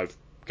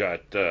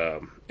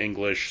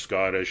English,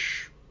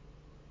 Scottish,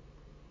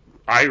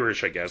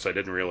 Irish. I guess I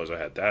didn't realize I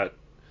had that in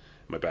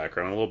my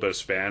background. A little bit of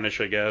Spanish,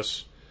 I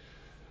guess.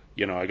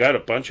 I got a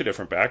bunch of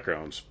different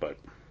backgrounds, but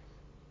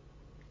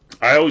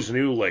I always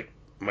knew like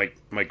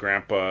my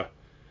grandpa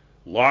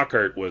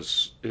Lockhart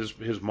was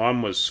his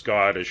mom was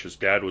Scottish, his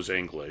dad was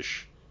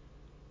English,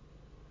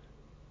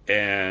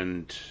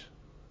 and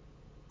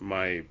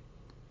my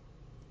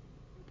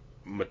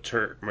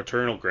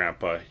maternal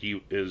grandpa,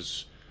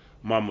 his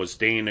mom was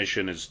Danish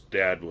and his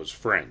dad was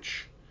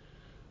French.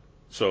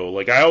 So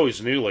like I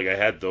always knew like I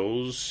had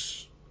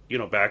those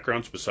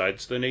backgrounds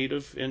besides the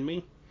native in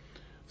me.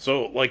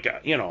 So like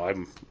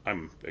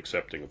I'm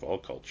accepting of all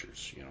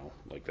cultures,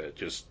 like that.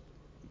 Just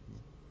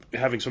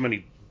having so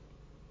many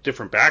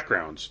different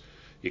backgrounds,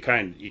 you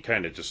kind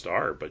of just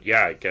are. But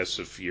yeah, I guess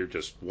if you're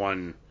just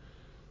one,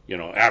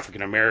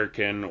 African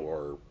American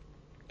or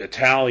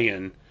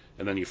Italian,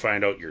 and then you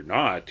find out you're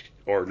not,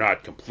 or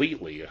not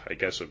completely, I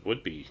guess it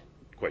would be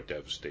quite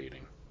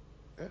devastating.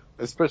 Yeah.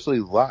 Especially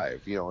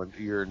live, and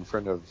you're in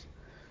front of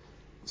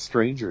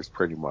strangers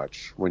pretty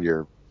much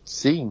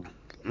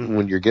Mm-hmm.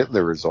 when you're getting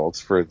the results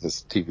for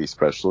this TV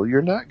special,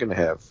 you're not going to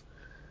have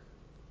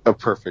a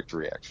perfect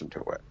reaction to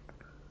it.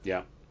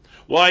 Yeah.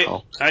 Well, I,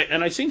 Oh, I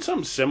and I seen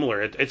something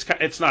similar.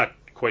 It's not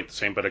quite the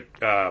same, but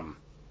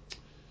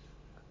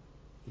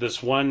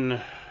this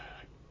one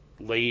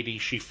lady,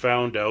 she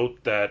found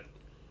out that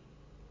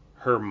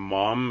her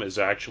mom is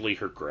actually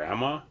her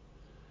grandma,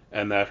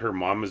 and that her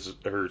mom is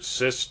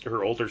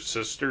her older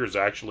sister is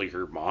actually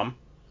her mom.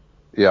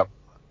 Yep.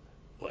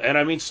 And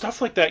I mean,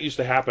 stuff like that used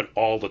to happen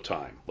all the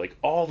time, like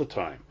all the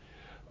time.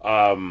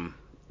 Um,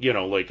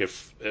 like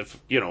if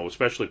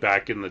especially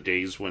back in the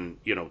days when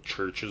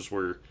churches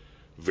were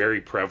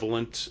very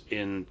prevalent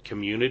in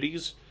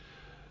communities.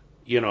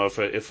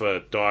 If a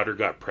daughter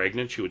got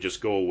pregnant, she would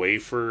just go away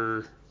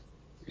for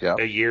Yep.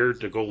 a year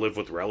to go live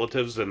with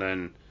relatives, and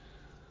then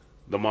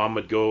the mom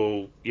would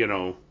go,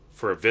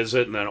 for a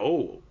visit, and then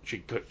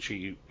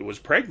she was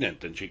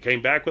pregnant, and she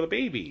came back with a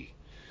baby,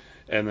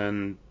 and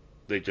then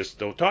they just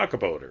don't talk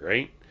about her,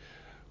 right?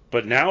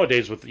 But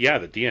nowadays with the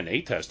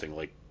DNA testing,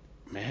 like,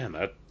 man,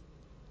 that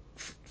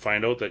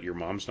find out that your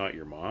mom's not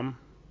your mom,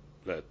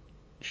 that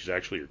she's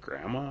actually your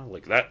grandma,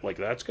 like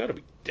that's got to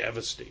be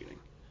devastating.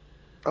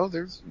 Oh,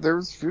 there's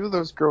few of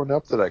those growing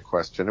up that I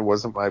question. It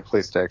wasn't my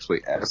place to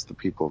actually ask the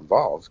people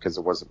involved because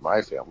it wasn't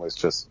my family. It's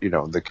just the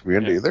Yeah.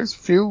 community. There's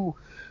few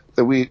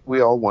that we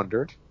all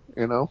wondered.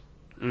 You know,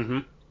 Mm-hmm.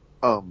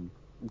 um,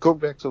 going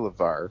back to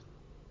LeVar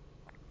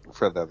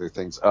for the other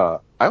things. I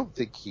don't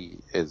think he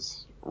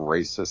is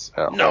racist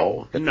at No,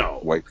 all against no.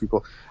 white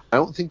people. I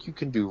don't think you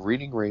can do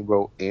Reading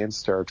Rainbow and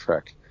Star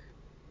Trek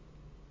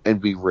and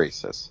be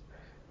racist.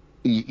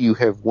 You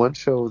have one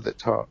show that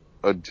taught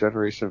a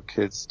generation of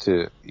kids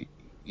to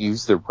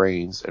use their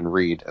brains and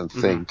read and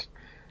Mm-hmm. think,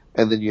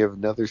 and then you have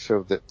another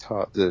show that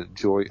taught the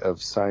joy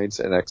of science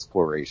and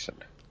exploration.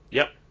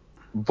 Yep.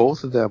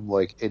 Both of them,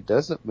 like, it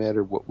doesn't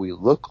matter what we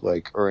look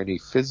like or any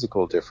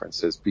physical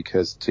differences,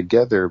 because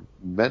together,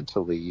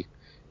 mentally,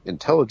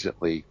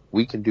 intelligently,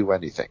 we can do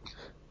anything.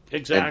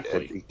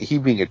 Exactly. And he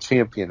being a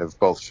champion of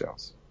both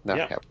shows, not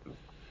Yep. happening.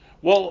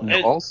 Well,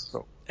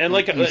 Also, and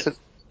like you said,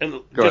 and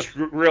go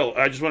ahead.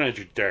 I just want to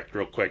interject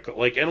real quick,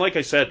 like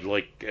I said,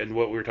 like, and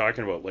what we were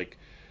talking about, like,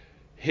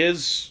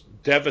 his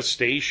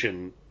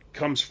devastation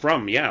comes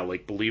from,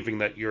 like, believing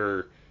that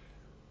you're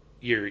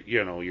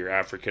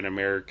African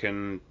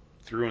American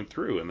through and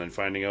through, and then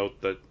finding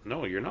out that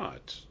no, you're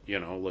not.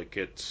 Like,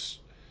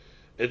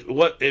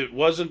 it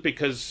wasn't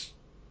because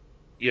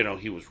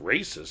he was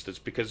racist. It's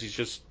because he's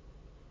just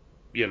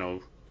you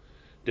know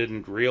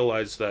didn't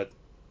realize that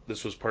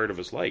this was part of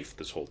his life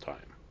this whole time.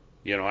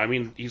 I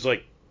mean, he's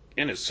like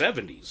in his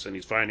 70s and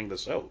he's finding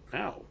this out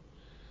now.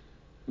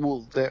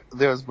 Well, that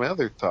was my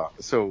other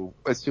thought. So,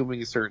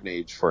 assuming a certain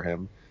age for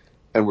him,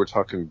 and we're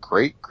talking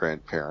great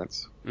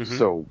grandparents, Mm-hmm.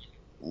 so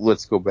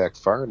let's go back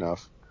far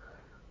enough.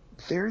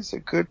 There's a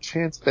good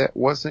chance that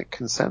wasn't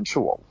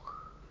consensual,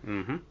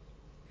 Mm-hmm.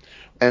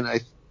 and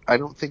I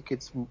don't think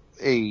it's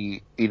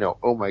a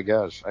oh my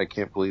gosh, I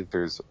can't believe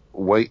there's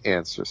white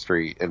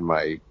ancestry in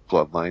my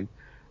bloodline.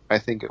 I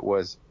think it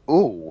was,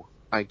 oh,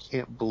 I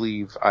can't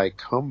believe I'm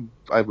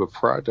a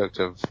product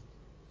of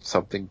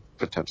something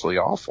potentially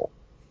awful.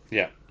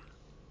 Yeah.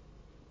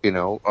 You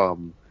know,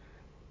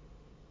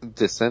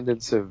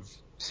 descendants of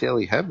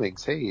Sally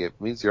Hemings, hey, it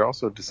means you're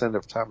also a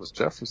descendant of Thomas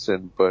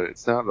Jefferson, but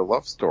it's not a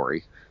love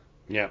story.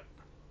 Yeah.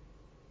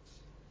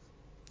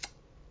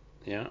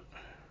 Yeah.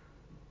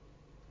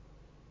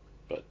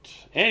 But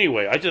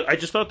anyway, I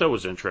just thought that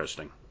was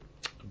interesting.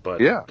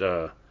 But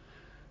Yeah.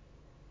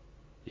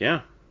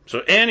 yeah. So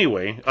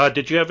anyway,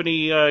 did you have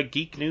any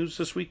geek news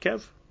this week,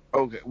 Kev?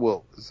 Okay.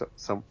 Well,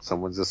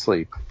 someone's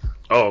asleep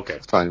Oh, okay.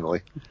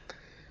 finally,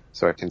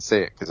 so I can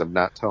say it because I'm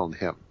not telling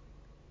him.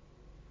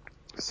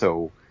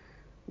 So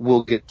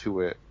we'll get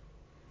to it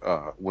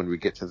when we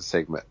get to the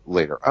segment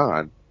later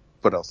on.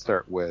 But I'll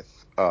start with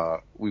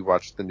we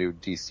watched the new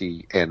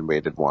DC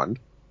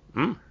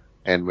Hmm.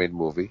 animated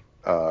movie,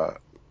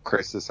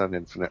 Crisis on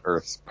Infinite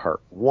Earths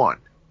Part 1.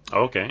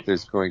 Okay.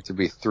 There's going to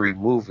be 3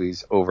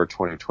 movies over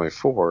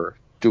 2024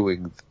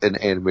 doing an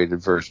animated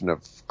version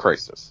of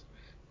Crisis.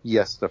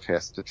 Yes, stuff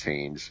has to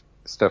change.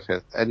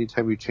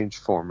 Anytime you change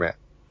format,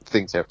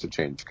 things have to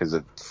change because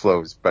it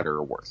flows better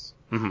or worse.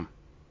 Mm-hmm.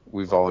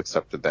 We've all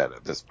accepted that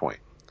at this point.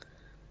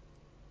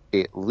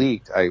 It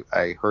leaked.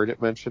 I heard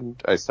it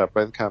mentioned. I stopped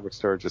by the comic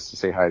store just to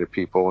say hi to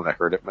people, and I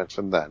heard it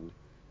mentioned then.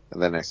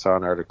 And then I saw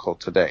an article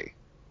today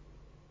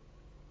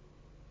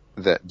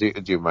do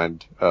you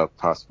mind a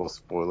possible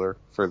spoiler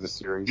for the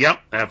series? Yep.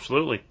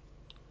 Absolutely.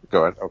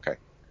 Go ahead. Okay.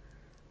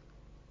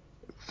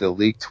 The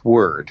leaked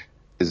word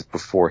is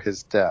before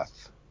his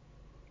death,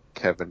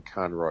 Kevin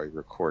Conroy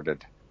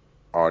recorded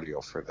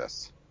audio for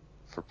this,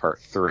 for part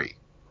 3,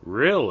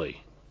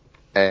 Really?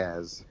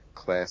 as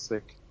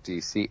classic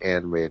DC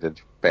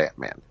animated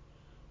Batman,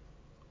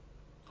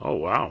 Oh,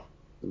 wow.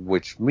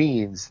 which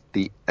means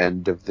the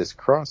end of this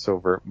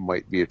crossover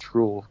might be a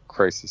true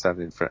Crisis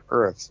on Infinite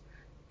Earths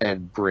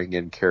and bring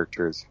in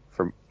characters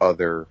from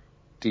other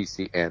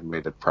DC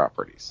animated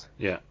properties,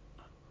 Yeah.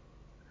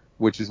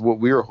 which is what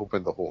we were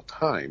hoping the whole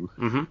time.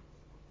 Mm-hmm.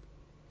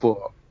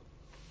 But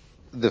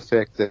the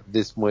fact that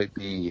this might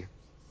be,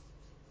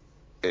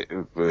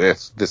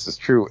 if this is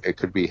true, it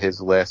could be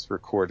his last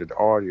recorded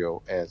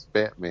audio as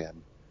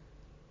Batman,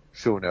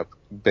 showing up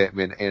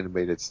Batman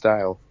animated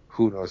style.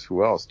 Who knows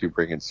who else? Do you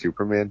bring in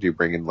Superman? Do you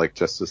bring in like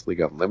Justice League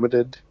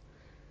Unlimited?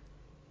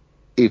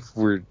 if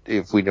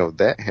we know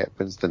that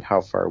happens, then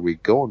how far are we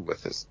going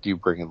with this? Do you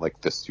bring in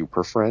like the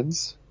Super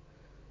Friends?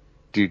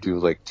 Do you do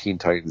like Teen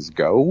Titans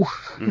Go?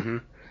 Mm-hmm.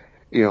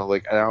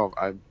 Like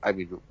I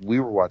mean, we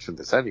were watching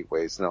this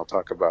anyways, and I'll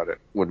talk about it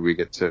when we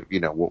get to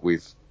what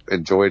we've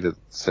enjoyed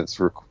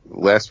since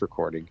last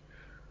recording.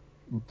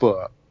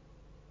 But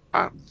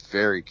I'm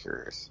very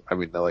curious. I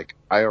mean, like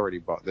I already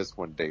bought this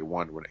one day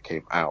one when it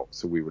came out,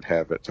 so we would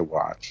have it to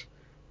watch.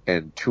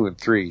 And 2 and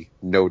 3,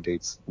 no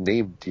dates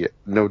named yet,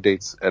 no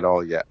dates at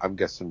all yet. I'm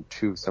guessing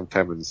 2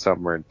 sometime in the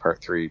summer and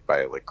part 3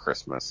 by like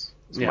Christmas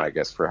is Yeah. my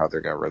guess for how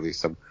they're gonna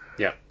release them.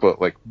 Yeah. But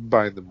like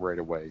buying them right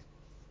away,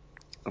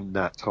 I'm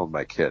not telling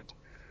my kid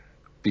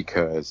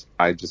because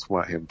I just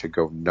want him to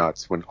go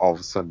nuts when all of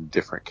a sudden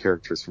different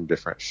characters from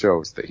different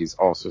shows that he's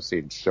also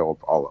seen show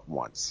up all at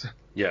once.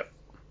 Yeah.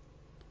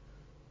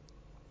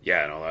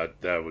 Yeah. No,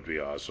 that would be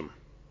awesome.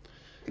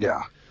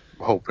 Yeah,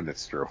 I'm hoping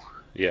it's true.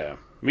 Yeah.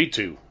 Me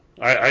too.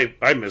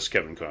 I miss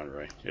Kevin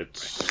Conroy. It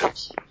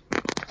sucks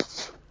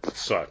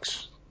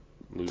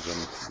losing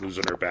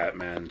our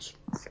Batmans.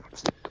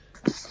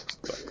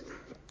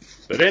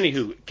 But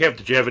anywho, Kev,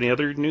 did you have any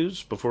other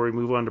news before we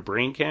move on to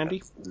Brain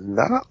Candy?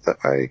 Not that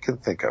I can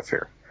think of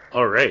here.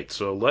 All right,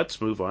 so let's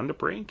move on to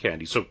Brain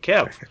Candy. So,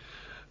 Kev,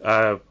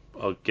 uh,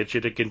 I'll get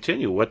you to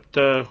continue. What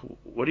are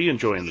you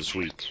enjoying this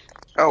week?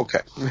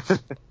 Okay.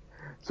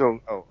 So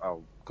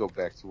I'll go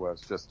back to what I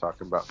was just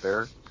talking about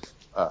there.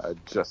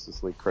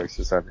 Justice League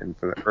Crisis on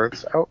Infinite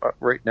Earths out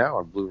right now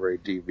on Blu-ray,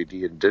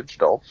 DVD, and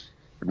digital.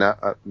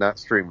 Not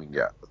streaming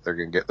yet. They're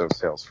gonna get those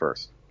sales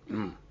first.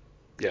 Mm,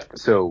 yeah.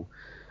 So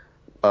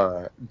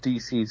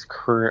DC's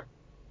current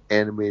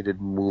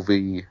animated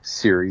movie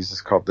series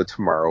is called the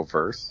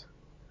Tomorrowverse.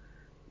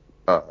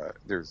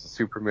 There's a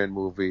Superman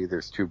movie.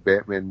 There's 2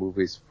 Batman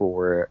movies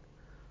for it.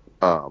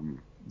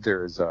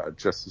 There's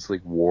Justice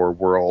League War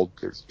World.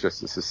 There's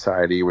Justice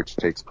Society, which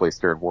takes place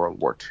during World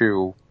War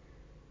II.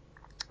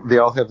 They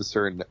all have a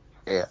certain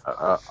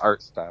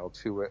art style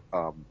to it.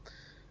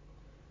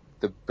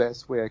 The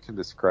best way I can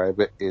describe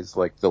it is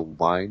like the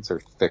lines are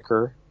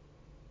thicker.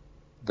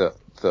 The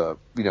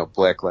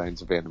black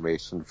lines of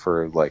animation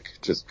for like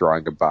just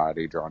drawing a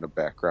body, drawing a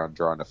background,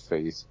 drawing a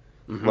face.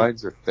 Mm-hmm.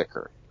 Lines are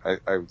thicker.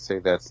 I would say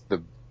that's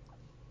the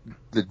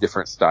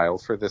different style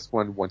for this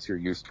one. Once you're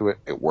used to it,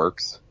 it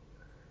works.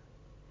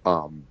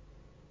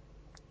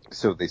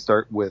 So they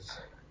start with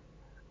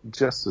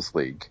Justice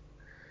League,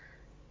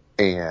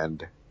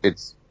 and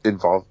it's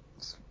involves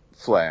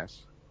Flash,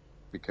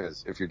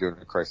 because if you're doing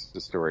a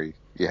crisis story,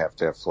 you have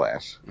to have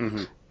Flash.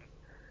 Mm-hmm.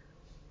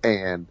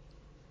 And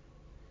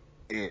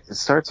it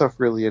starts off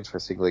really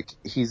interesting. Like,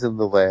 he's in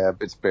the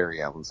lab. It's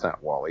Barry Allen's,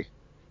 not Wally.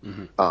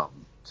 Mm-hmm.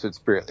 So it's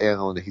Barry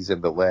Allen. He's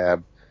in the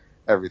lab.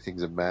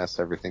 Everything's a mess.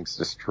 Everything's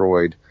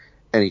destroyed.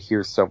 And he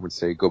hears someone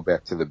say, "Go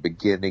back to the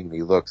beginning." And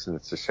he looks, and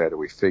it's a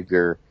shadowy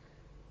figure.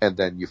 And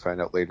then you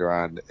find out later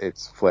on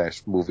it's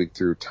Flash moving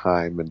through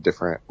time and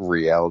different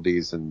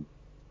realities and,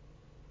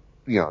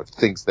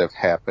 things that have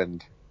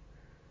happened.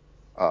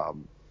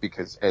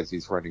 Because as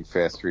he's running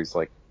faster, he's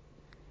like,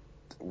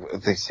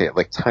 they say it,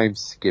 like time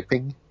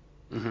skipping,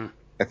 Mm-hmm.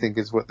 I think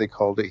is what they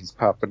called it. He's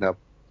popping up.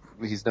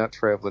 He's not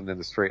traveling in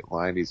a straight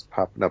line. He's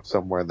popping up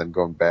somewhere and then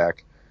going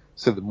back.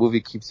 So the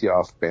movie keeps you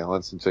off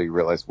balance until you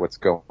realize what's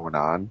going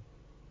on.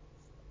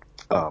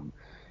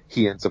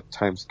 He ends up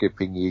time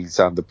skipping. He's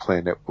on the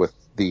planet with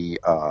the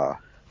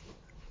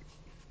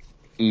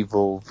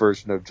evil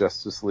version of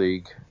Justice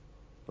League.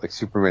 Like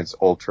Superman's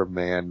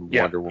Ultraman,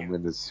 Yeah. Wonder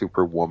Woman is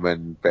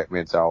Superwoman,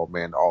 Batman's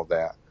Owlman, all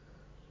that.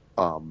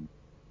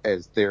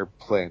 As their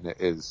planet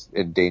is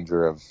in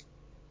danger of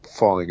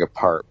falling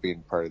apart,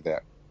 being part of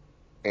that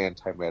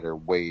antimatter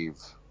wave,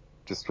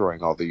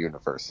 destroying all the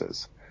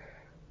universes.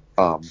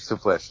 So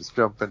Flash is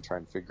jumping,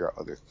 trying to figure out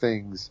other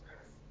things.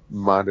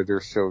 Monitor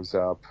shows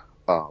up.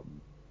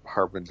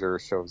 Harbinger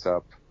shows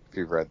up. If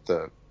you read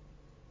the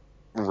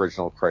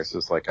original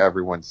Crisis, like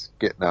everyone's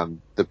getting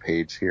on the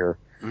page here.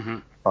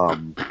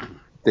 Mm-hmm.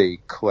 They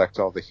collect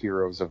all the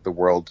heroes of the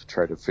world to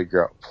try to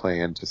figure out a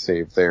plan to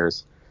save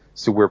theirs.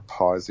 So we're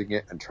pausing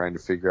it and trying to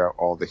figure out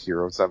all the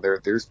heroes on there.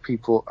 There's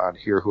people on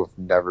here who have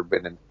never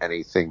been in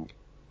anything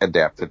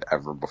adapted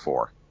ever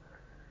before.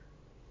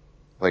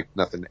 Like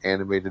nothing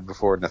animated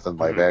before, nothing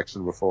live Mm-hmm.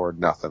 action before,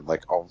 nothing.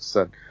 Like all of a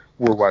sudden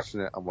we're watching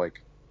it. I'm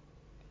like,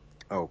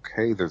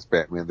 okay, there's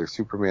Batman, there's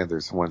Superman,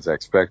 there's the ones I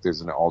expect.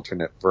 There's an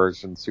alternate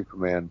version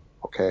Superman.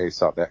 Okay,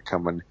 saw that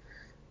coming.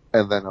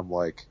 And then I'm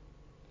like,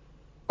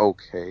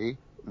 okay,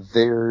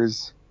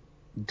 there's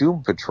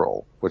Doom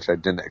Patrol, which I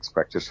didn't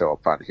expect to show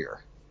up on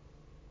here.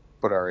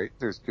 But alright,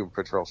 there's Doom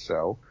Patrol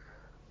show.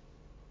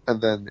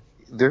 And then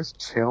there's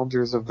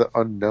Challengers of the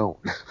Unknown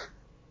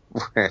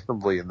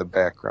randomly in the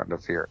background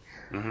of here.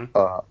 Mm-hmm.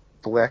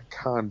 Black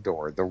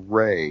Condor, the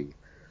Ray,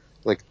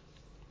 like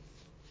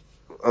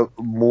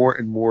more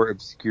and more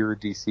obscure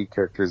DC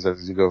characters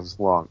as it goes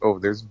along. Oh,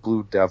 there's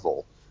Blue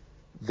Devil.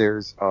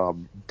 There's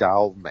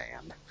Doll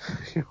Man.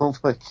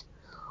 Like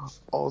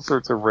all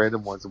sorts of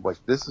random ones. I'm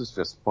like, this is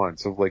just fun.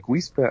 So like,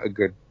 we spent a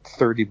good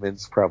 30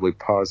 minutes probably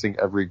pausing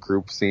every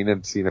group scene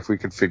and seeing if we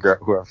could figure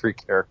out who every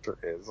character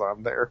is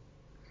on there.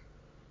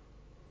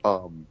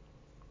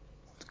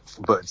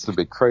 But it's the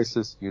big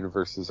crisis.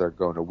 Universes are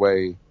going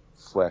away.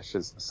 Flash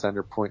is the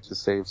center point to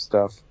save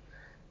stuff.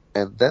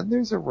 And then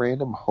there's a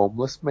random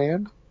homeless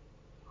man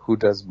who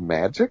does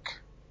magic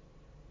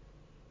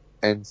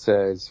and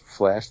says,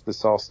 Flash,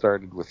 this all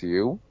started with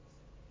you.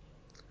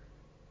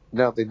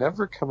 Now, they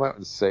never come out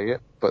and say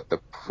it, but the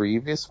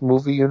previous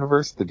movie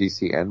universe, the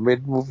DC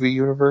animated movie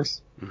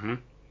universe,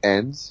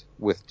 ends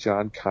with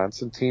John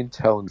Constantine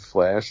telling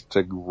Flash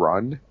to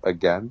run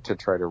again to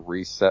try to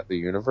reset the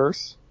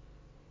universe.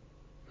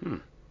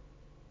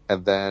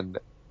 And then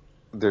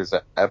there's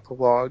an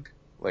epilogue,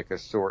 like a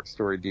short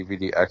story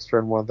DVD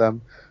extra in one of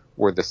them,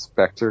 where the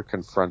Spectre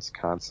confronts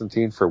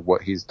Constantine for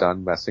what he's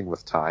done messing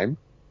with time.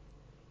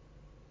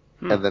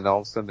 And then all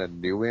of a sudden a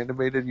new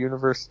animated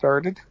universe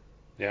started.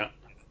 Yeah.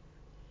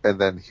 And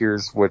then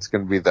here's what's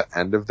going to be the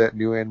end of that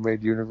new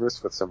animated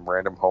universe with some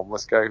random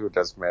homeless guy who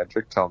does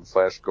magic telling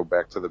Flash go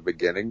back to the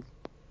beginning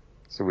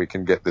so we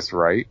can get this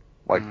right.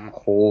 Like,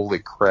 holy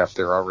crap,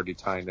 they're already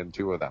tying in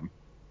two of them.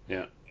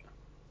 Yeah.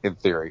 In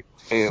theory.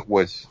 It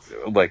was,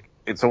 like,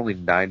 it's only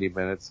 90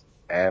 minutes.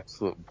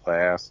 Absolute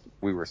blast.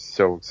 We were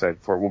so excited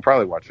for it. We'll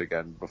probably watch it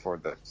again before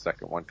the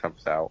second one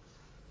comes out.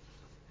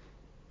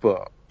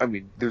 But, I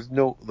mean, there's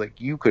no, like,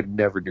 you could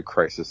never do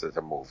Crisis as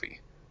a movie.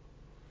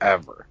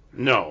 Ever.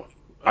 No.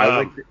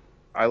 I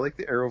like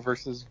the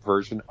Arrowverse's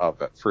version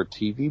of it. For a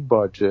TV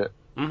budget,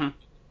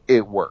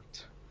 it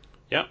worked.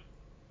 Yeah.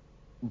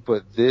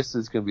 But this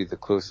is going to be the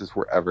closest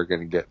we're ever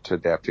going to get to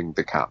adapting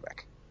the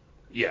comic.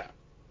 Yeah.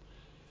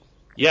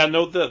 Yeah,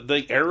 no,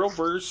 the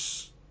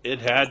Arrowverse, it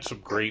had some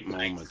great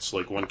moments.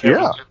 Like when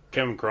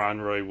Kevin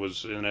Conroy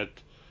was in it,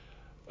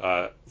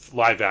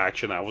 live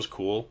action, that was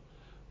cool.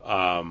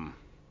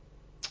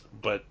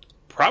 But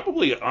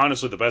probably,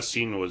 honestly, the best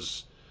scene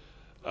was,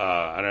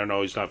 I don't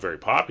know, he's not very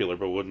popular,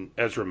 but when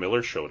Ezra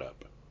Miller showed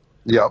up.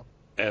 Yep.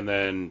 And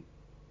then,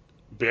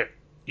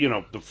 you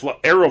know, the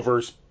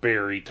Arrowverse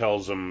Barry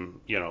tells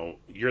him, you know,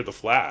 you're the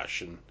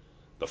Flash. And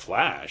the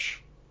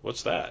Flash?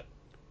 What's that?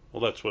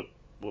 Well, that's what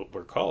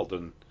we're called.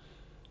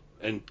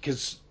 And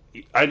because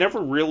I never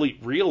really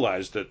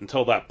realized it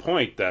until that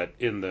point that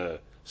in the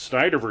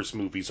Snyderverse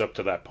movies up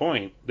to that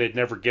point, they'd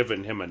never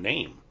given him a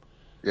name.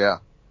 Yeah.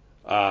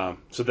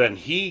 So then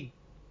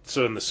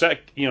so in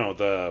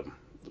the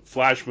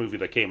Flash movie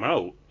that came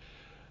out,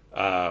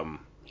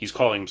 he's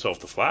calling himself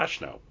the Flash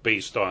now,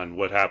 based on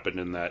what happened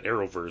in that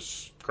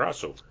Arrowverse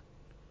crossover.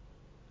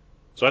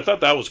 So I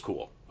thought that was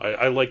cool.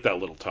 I like that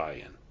little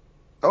tie-in.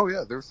 Oh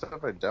yeah, there's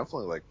stuff I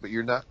definitely like, but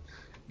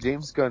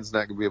James Gunn's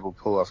not going to be able to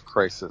pull off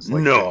Crisis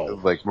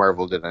like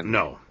Marvel did on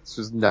No. It's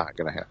just not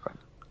going to happen.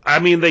 I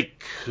mean, they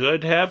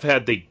could have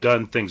had they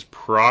done things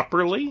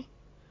properly,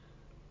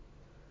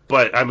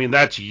 but I mean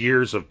that's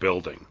years of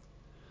building.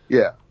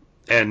 Yeah.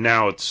 And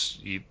now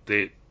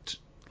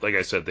like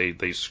I said,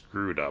 they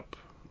screwed up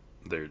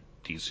their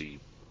DC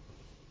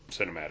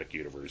cinematic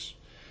universe.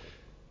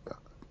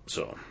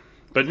 So,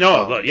 but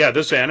no, yeah,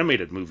 this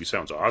animated movie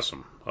sounds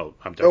awesome.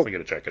 I'm definitely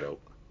gonna check it out.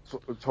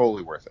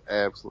 Totally worth it.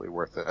 Absolutely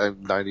worth it.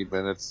 90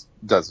 minutes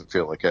doesn't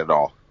feel like it at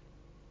all.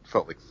 It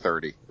felt like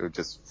 30. It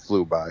just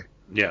flew by.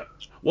 Yeah.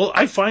 Well,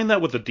 I find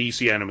that with the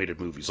DC animated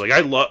movies. Like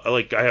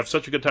I have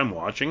such a good time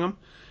watching them.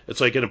 It's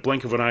like in a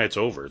blink of an eye, it's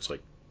over. It's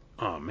like,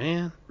 oh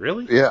man,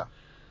 really? Yeah.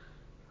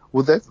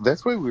 Well,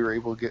 that's why we were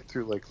able to get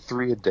through like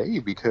 3 a day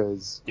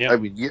because I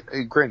mean,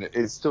 granted,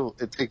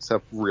 it takes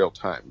up real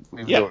time.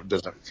 Even though it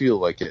doesn't feel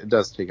like it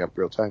does take up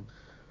real time.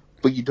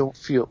 But you don't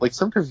feel like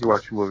sometimes you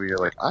watch a movie, you're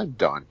like, I'm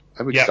done.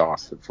 I'm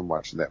exhausted from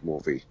watching that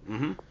movie.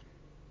 Mm-hmm.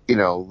 You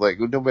know, like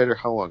no matter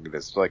how long it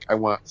is, like I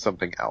want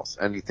something else,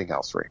 anything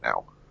else right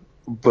now.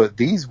 But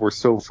these were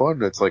so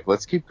fun. It's like,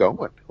 let's keep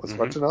going. Let's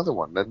watch another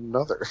one, then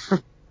another.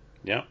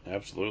 Yeah,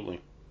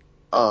 absolutely.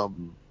 Now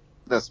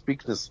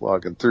speaking of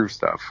slogging through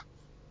stuff,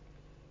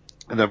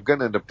 and I'm going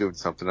to end up doing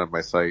something on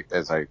my site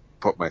as I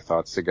put my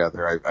thoughts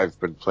together. I've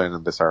been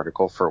planning this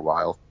article for a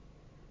while,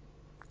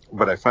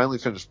 but I finally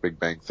finished Big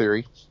Bang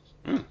Theory,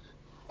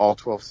 all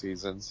 12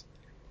 seasons.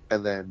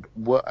 And then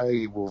what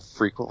I will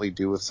frequently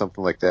do with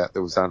something like that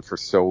was on for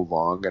so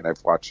long and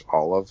I've watched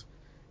all of,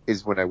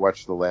 is when I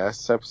watch the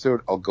last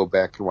episode, I'll go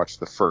back and watch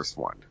the first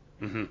one.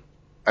 Mm-hmm.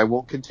 I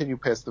won't continue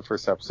past the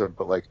first episode,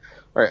 but like,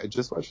 all right, I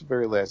just watched the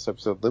very last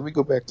episode. Let me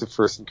go back to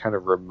first and kind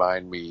of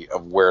remind me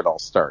of where it all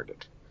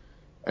started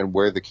and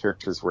where the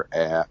characters were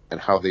at and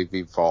how they've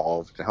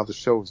evolved and how the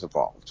show's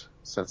evolved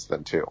since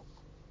then too.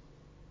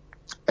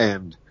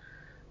 And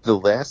the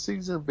last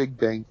season of Big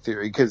Bang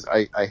Theory, because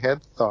I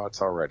had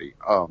thoughts already,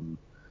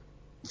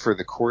 for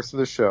the course of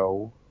the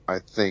show, I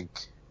think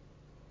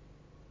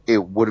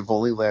it would have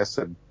only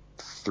lasted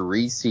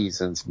 3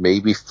 seasons,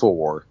 maybe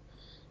 4,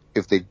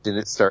 if they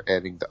didn't start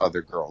adding the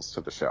other girls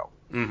to the show.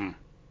 Mm-hmm.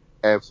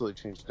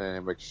 Absolutely changed the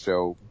dynamic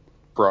show,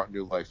 brought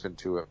new life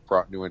into it,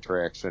 brought new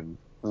interaction,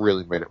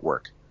 really made it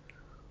work.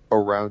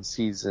 around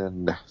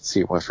season, let's see,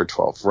 it went for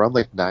 12, around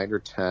like 9 or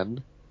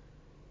 10,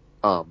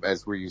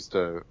 as we're used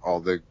to all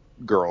the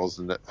girls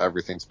and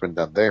everything's been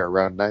done there,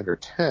 around 9 or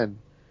 10,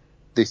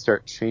 they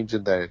start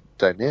changing that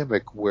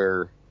dynamic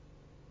where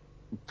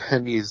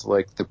Penny's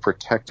like the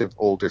protective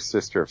older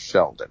sister of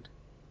Sheldon.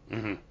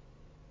 Mm-hmm.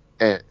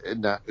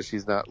 And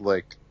she's not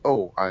like,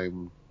 oh,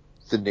 I'm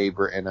the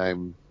neighbor and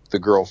I'm the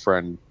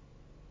girlfriend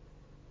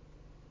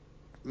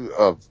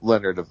of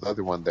Leonard, of the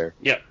other one there.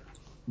 Yeah.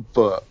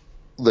 But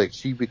like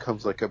she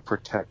becomes like a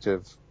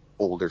protective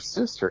older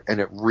sister, and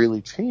it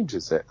really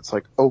changes it. It's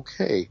like,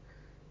 okay,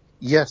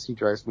 yes, he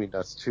drives me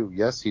nuts too.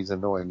 Yes, he's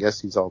annoying.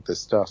 Yes, he's all this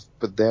stuff.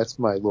 But that's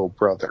my little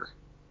brother.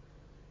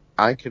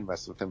 I can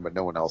mess with him, but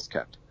no one else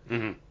can.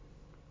 Mm-hmm.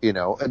 You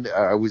know, and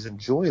I was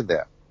enjoying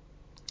that.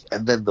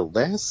 And then the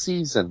last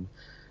season,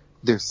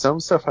 there's some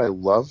stuff I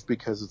love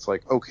because it's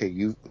like, okay,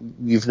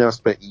 you've now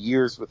spent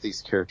years with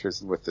these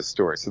characters and with this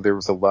story. So there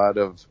was a lot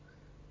of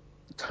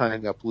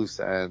tying up loose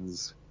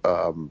ends,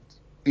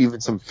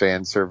 even some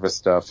fan service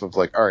stuff of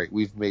like, all right,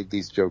 we've made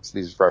these jokes,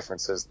 these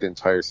references the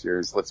entire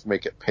series. Let's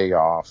make it pay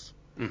off.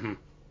 Mm-hmm.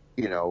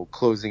 You know,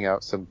 closing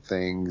out some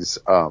things,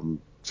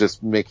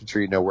 just making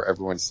sure you know where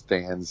everyone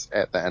stands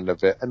at the end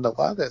of it. And a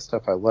lot of that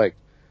stuff I liked.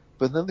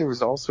 But then there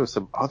was also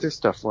some other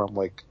stuff where I'm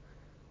like,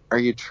 are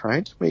you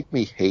trying to make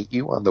me hate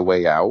you on the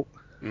way out?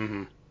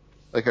 Mm-hmm.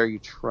 Like, are you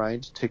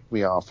trying to tick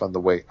me off on the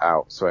way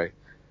out? So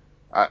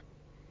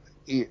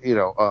you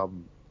know,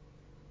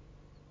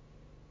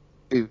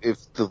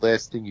 if the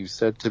last thing you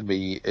said to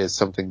me is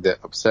something that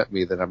upset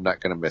me, then I'm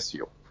not going to miss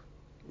you.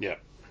 Yeah.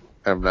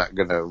 I'm not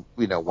going to,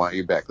 want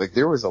you back. Like,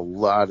 there was a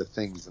lot of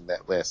things in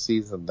that last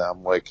season that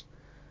I'm like,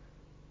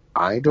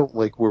 I don't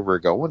like where we're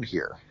going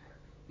here.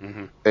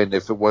 Mm-hmm. And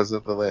if it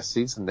wasn't the last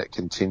season that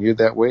continued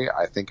that way,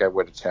 I think I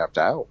would have tapped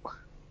out.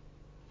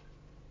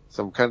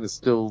 So I'm kind of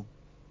still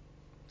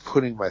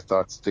putting my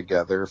thoughts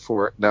together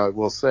for it. Now, I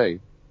will say,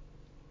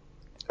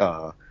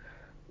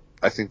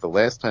 I think the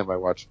last time I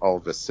watched all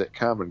of a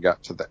sitcom and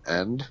got to the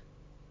end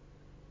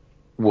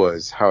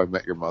was How I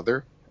Met Your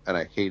Mother, and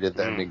I hated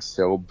the ending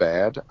so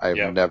bad. I've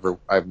Yeah.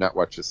 not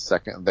watched a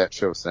second of that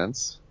show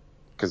since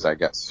because I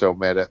got so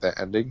mad at that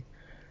ending.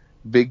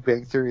 Big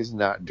Bang Theory is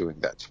not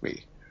doing that to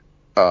me.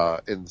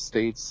 In the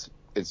States,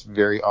 it's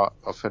very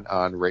often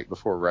on right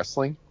before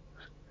wrestling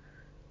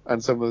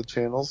on some of the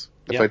channels.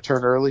 If Yeah. I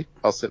turn early,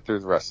 I'll sit through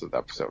the rest of the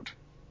episode.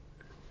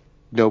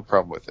 No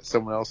problem with it.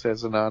 Someone else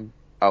has it on,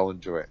 I'll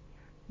enjoy it.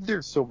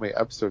 There's so many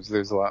episodes.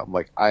 There's a lot. I'm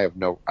like, I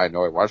know I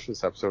watched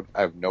this episode.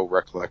 I have no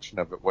recollection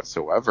of it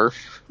whatsoever.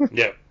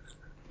 Yeah.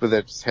 But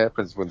that just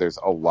happens when there's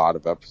a lot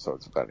of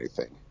episodes of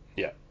anything.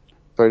 Yeah.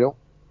 So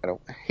I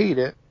don't hate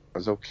it. I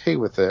was okay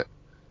with it,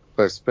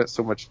 but I spent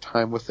so much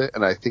time with it,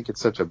 and I think it's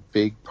such a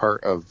big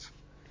part of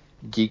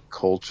geek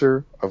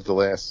culture of the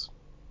last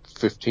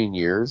 15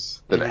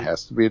 years that it Mm-hmm.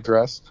 has to be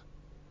addressed.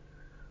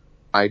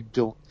 I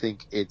don't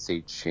think it's a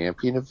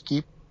champion of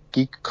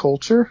geek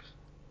culture.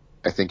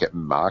 I think it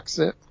mocks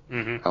it.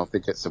 Mm-hmm. I don't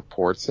think it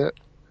supports it.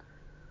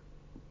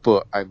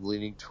 But I'm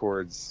leaning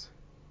towards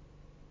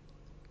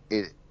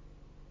it.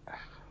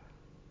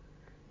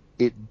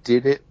 It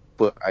did it,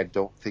 but I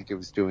don't think it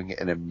was doing it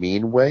in a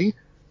mean way.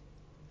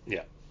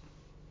 Yeah.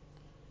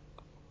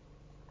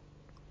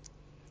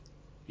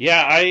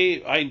 Yeah.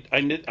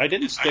 I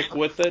didn't stick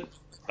with it,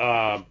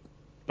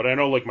 but I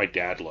know like my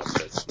dad loved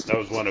it. That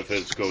was one of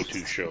his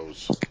go-to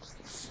shows.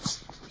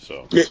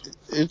 So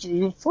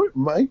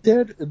My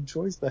dad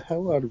enjoys the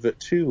hell out of it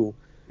too.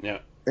 yeah.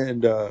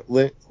 And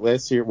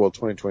last year, well,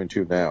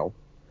 2022 now,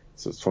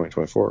 so it's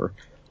 2024.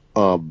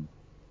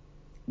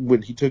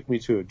 When he took me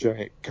to a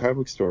giant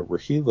comic store where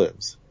he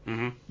lives,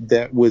 Mm-hmm.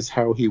 that was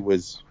how he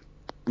was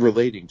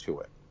relating to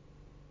it.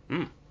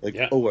 Mm. Like,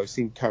 Yeah. oh, I've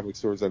seen comic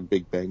stores on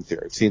Big Bang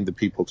Theory. I've seen the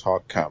people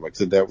talk comics,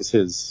 and that was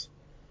his,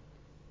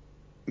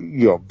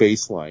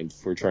 baseline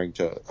for trying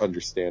to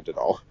understand it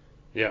all.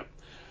 Yeah.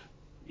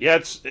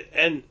 Yeah.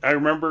 And I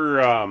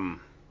remember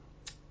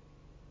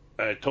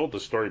I told the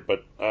story,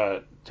 but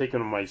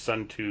taking my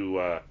son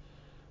to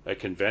a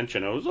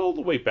convention. It was all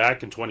the way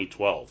back in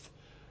 2012,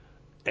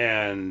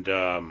 and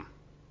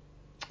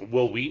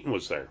Will Wheaton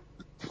was there,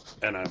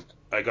 and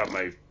I got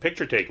my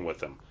picture taken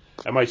with him,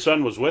 and my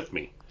son was with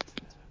me,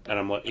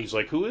 and he's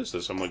like, "Who is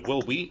this?" I'm like,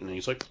 "Will Wheaton," and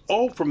he's like,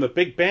 "Oh, from The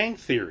Big Bang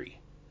Theory."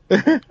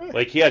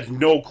 Like he had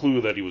no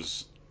clue that he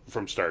was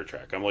from Star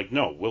Trek. I'm like,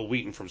 "No, Will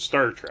Wheaton from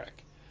Star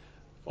Trek."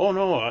 Oh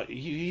no,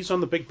 he's on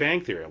The Big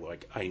Bang Theory. I'm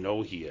like, I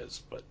know he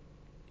is, but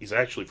he's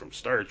actually from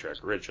Star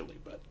Trek originally.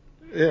 But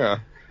Yeah.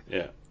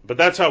 yeah, but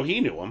that's how he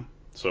knew him.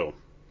 So,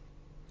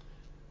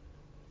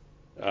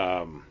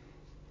 um,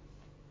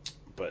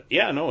 but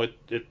yeah, no,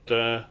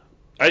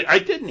 I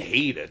didn't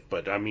hate it,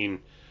 but I mean,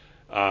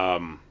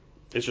 um,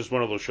 it's just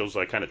one of those shows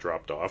that I kind of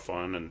dropped off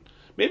on, and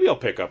maybe I'll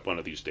pick up one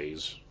of these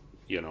days.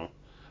 You know,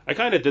 I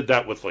kind of did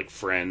that with like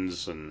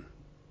Friends and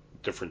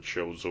different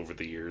shows over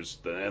the years,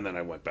 and then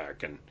I went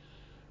back and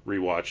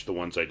rewatched the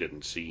ones I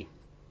didn't see.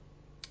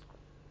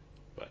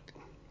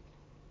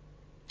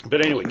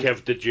 But anyway,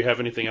 Kev, did you have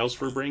anything else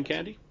for Brain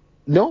Candy?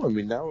 No, I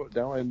mean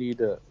now I need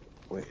to.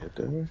 Wait,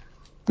 did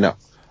I? No.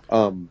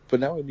 But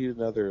now I need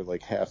another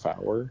like half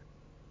hour,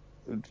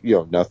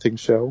 nothing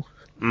show.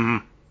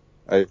 Mm-hmm.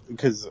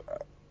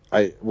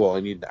 I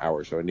need an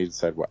hour show. I need to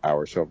decide what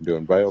hour show I'm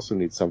doing, but I also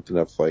need something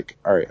that's like,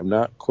 all right, I'm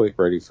not quite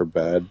ready for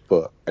bed,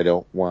 but I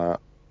don't want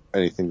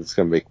anything that's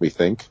going to make me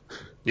think.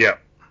 Yeah.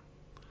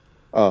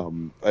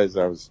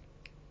 As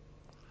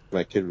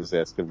my kid was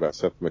asking about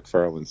Seth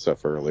MacFarlane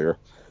stuff earlier.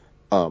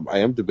 I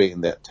am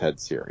debating that Ted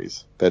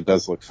series. That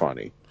does look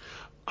funny.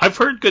 I've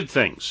heard good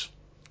things.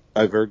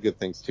 I've heard good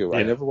things too. I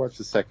Yeah. never watched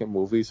the second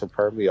movie, so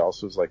part of me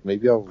also was like,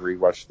 maybe I'll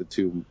rewatch the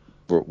two.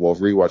 Well,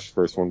 rewatch the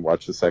first one,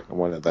 watch the second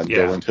one, and then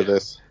go Yeah. into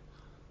this.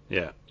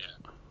 Yeah.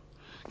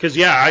 Because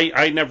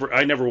I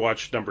never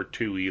watched number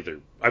 2 either.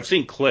 I've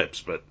seen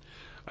clips, but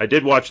I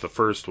did watch the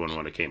first one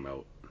when it came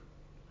out.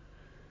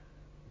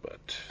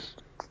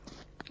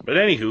 But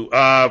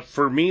anywho,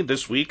 for me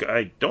this week,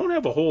 I don't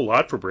have a whole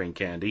lot for brain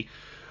candy.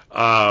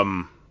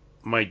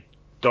 My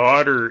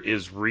daughter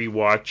is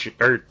rewatching,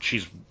 or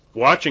she's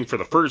watching for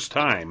the first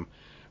time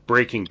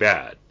Breaking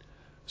Bad.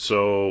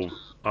 So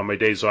on my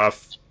days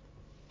off,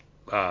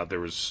 there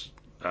was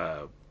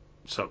a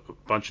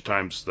bunch of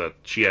times that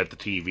she had the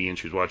TV and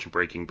she was watching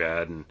Breaking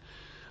Bad, and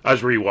I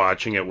was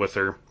rewatching it with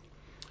her.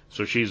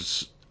 So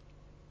she's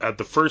at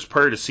the first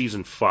part of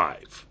season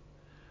 5.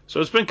 So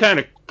it's been kind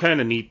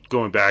of neat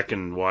going back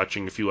and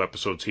watching a few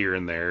episodes here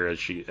and there as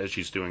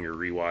she's doing her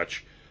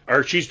rewatch,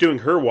 or she's doing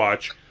her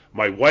watch.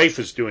 My wife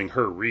is doing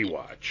her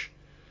rewatch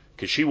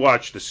because she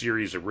watched the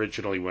series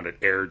originally when it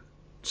aired,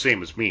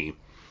 same as me.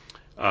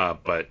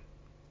 But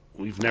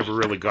we've never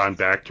really gone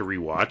back to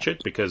rewatch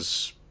it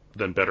because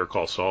then Better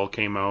Call Saul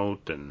came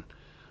out, and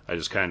I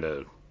just kind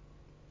of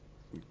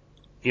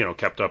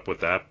kept up with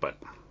that. But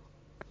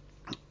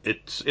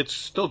it's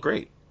still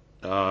great.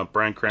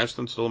 Bryan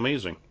Cranston's still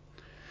amazing.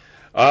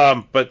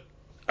 But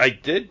I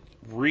did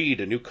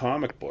read a new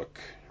comic book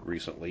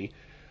recently.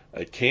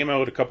 It came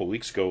out a couple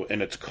weeks ago,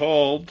 and it's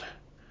called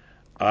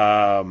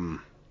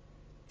um,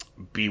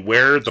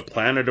 Beware the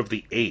Planet of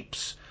the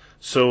Apes.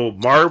 So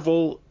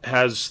Marvel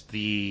has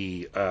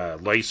the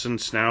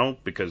license now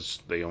because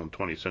they own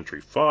 20th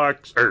Century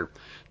Fox, or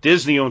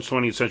Disney owns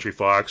 20th Century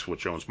Fox,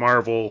 which owns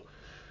Marvel,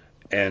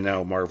 and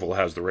now Marvel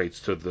has the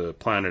rights to the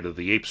Planet of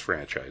the Apes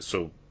franchise.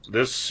 So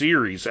this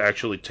series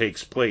actually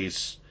takes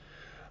place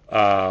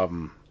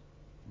um,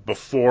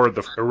 before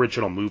the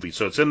original movie.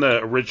 So it's in the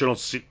original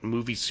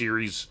movie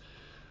series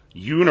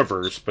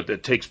universe, but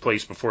it takes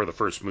place before the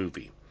first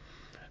movie.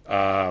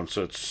 So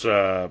it's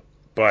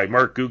by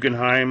Mark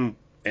Guggenheim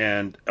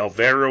and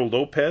Alvaro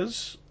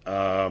Lopez.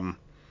 One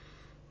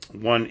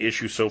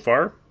issue so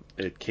far.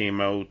 It came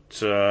out,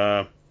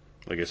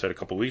 like I said, a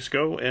couple weeks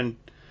ago, and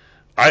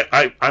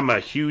I'm a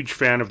huge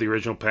fan of the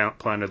original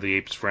Planet of the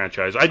Apes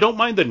franchise. I don't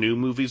mind the new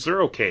movies;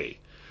 they're okay.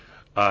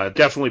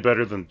 Definitely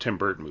better than the Tim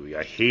Burton movie.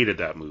 I hated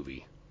that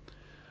movie.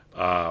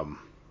 Um,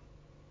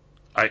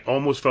 I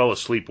almost fell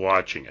asleep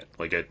watching it.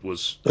 Like it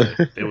was,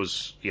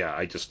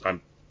 yeah.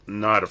 I'm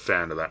not a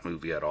fan of that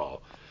movie at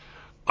all.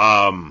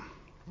 Um,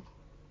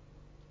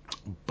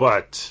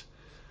 but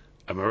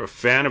I'm a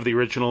fan of the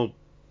original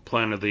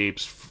Planet of the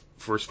Apes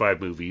first 5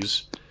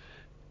 movies,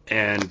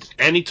 and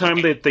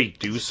anytime that they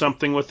do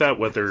something with that,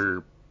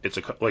 whether it's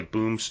like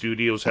Boom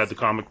Studios had the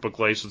comic book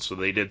license, so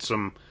they did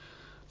some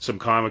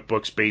comic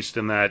books based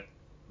in that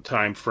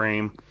time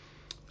frame.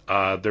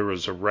 There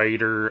was a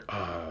writer.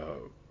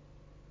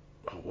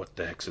 What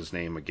the heck's his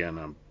name again?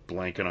 I'm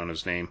blanking on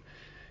his name.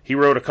 He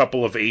wrote a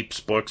couple of Apes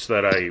books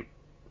that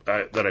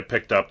I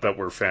picked up that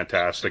were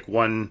fantastic.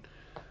 One,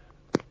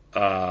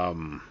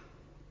 um,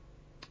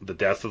 The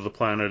Death of the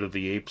Planet of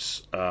the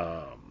Apes.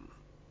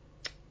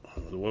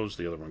 What was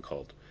the other one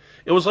called?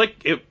 It was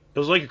like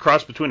a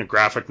cross between a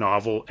graphic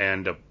novel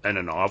and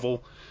a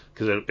novel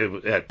because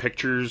it had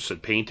pictures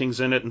and paintings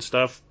in it and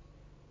stuff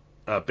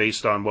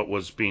based on what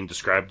was being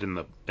described in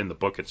the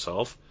book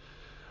itself.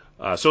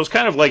 So it's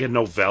kind of like a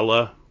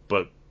novella,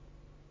 but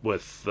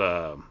with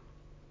uh,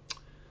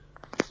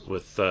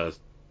 with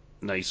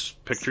nice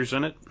pictures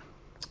in it.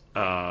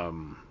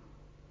 Um,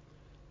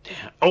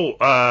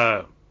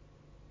 oh,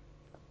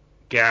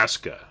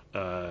 Gasca.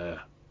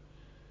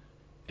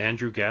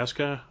 Andrew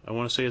Gasca, I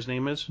want to say his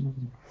name is.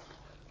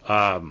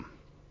 Um,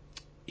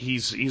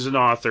 he's an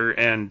author,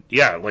 and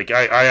yeah, like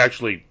I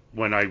actually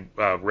when I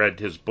read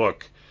his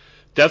book,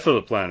 Death of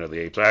the Planet of the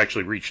Apes, I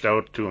actually reached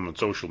out to him on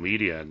social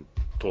media and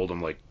told him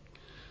like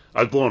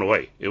I was blown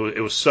away. It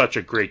was such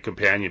a great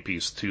companion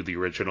piece to the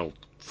original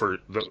for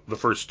the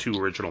first 2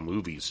 original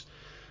movies.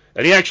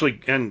 And he actually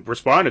and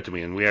responded to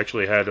me, and we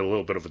actually had a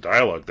little bit of a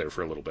dialogue there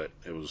for a little bit.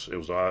 It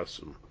was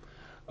awesome.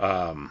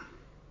 Um,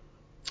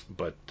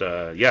 but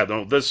yeah,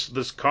 no,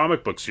 this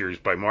comic book series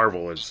by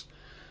Marvel is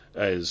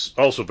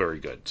also very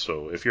good.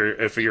 So if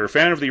you're a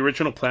fan of the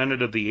original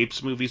Planet of the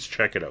Apes movies,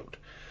 check it out.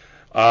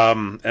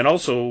 And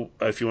also,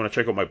 if you want to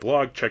check out my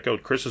blog, check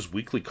out Chris's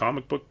weekly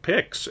comic book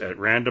picks at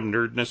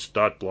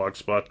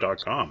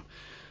randomnerdness.blogspot.com.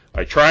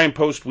 I try and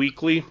post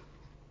weekly.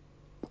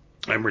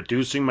 I'm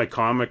reducing my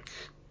comic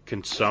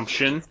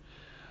consumption.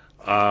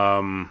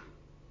 So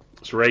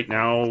right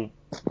now,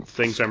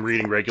 things I'm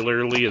reading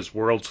regularly is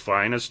World's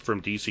Finest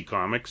from DC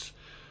Comics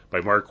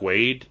by Mark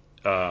Waid.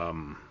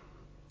 I'm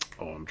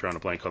drawing a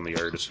blank on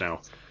the artist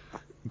now.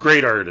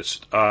 Great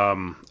artist.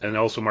 And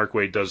also Mark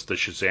Waid does the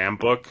Shazam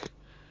book,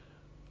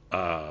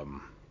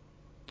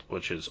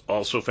 which is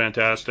also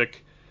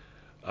fantastic.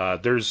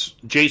 There's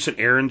Jason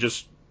Aaron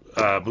just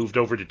moved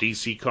over to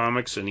DC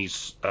Comics, and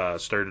he's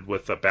started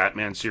with a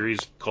Batman series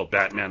called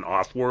Batman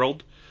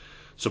Offworld.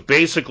 So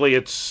basically,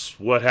 it's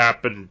what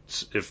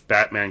happens if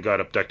Batman got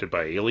abducted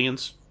by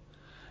aliens.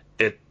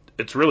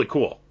 It's really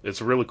cool.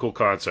 It's a really cool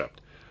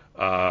concept.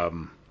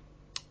 And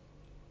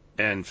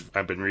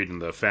I've been reading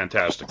the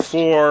Fantastic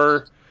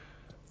Four.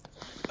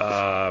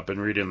 I've been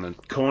reading the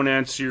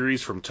Conan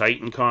series from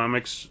Titan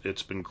Comics.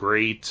 It's been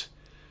great.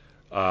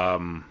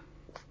 I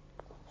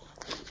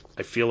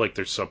feel like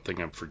there's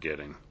something I'm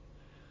forgetting.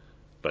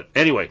 But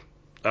anyway,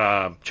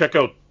 check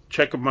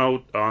them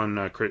out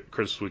on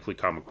Chris' Weekly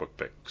Comic Book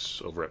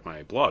Picks over at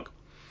my blog.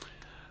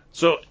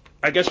 So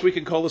I guess we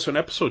can call this an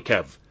episode,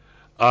 Kev.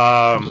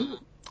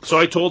 So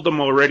I told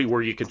them already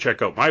where you can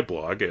check out my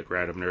blog at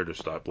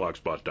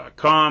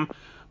randomnerdist.blogspot.com.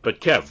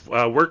 But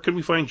Kev, where can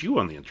we find you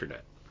on the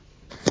internet?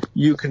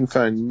 You can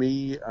find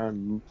me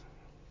on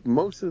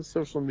most of the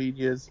social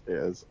medias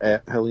as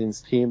at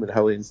Hellion's Team, and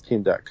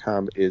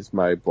Hellion'sTeam.com is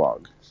my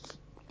blog.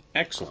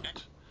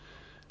 Excellent.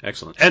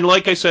 And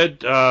like I said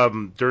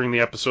during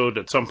the episode,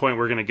 at some point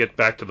we're going to get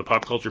back to the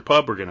Pop Culture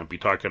Pub. We're going to be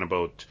talking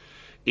about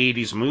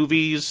 80s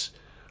movies.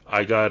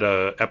 I got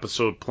a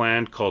episode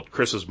planned called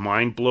Chris's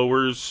Mind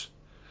Blowers.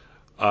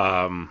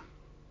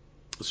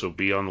 So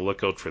be on the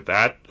lookout for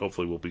that.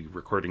 Hopefully we'll be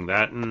recording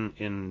that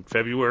in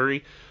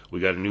February.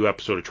 We got a new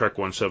episode of Trek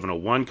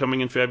 1701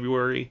 coming in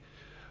February.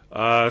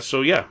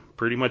 So yeah,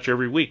 pretty much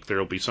every week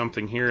there'll be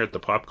something here at the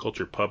Pop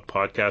Culture Pub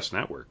Podcast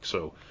Network.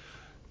 So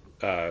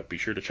be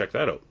sure to check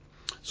that out.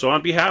 So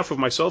on behalf of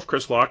myself,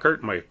 Chris Lockhart,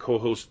 and my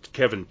co-host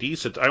Kevin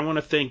Decent, I want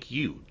to thank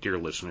you, dear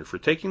listener, for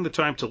taking the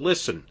time to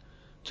listen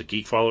to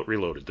Geek Fallout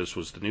Reloaded. This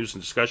was the news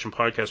and discussion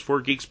podcast for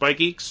Geeks by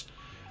Geeks,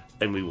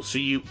 and we will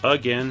see you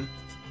again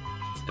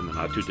in the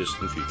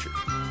not-too-distant future.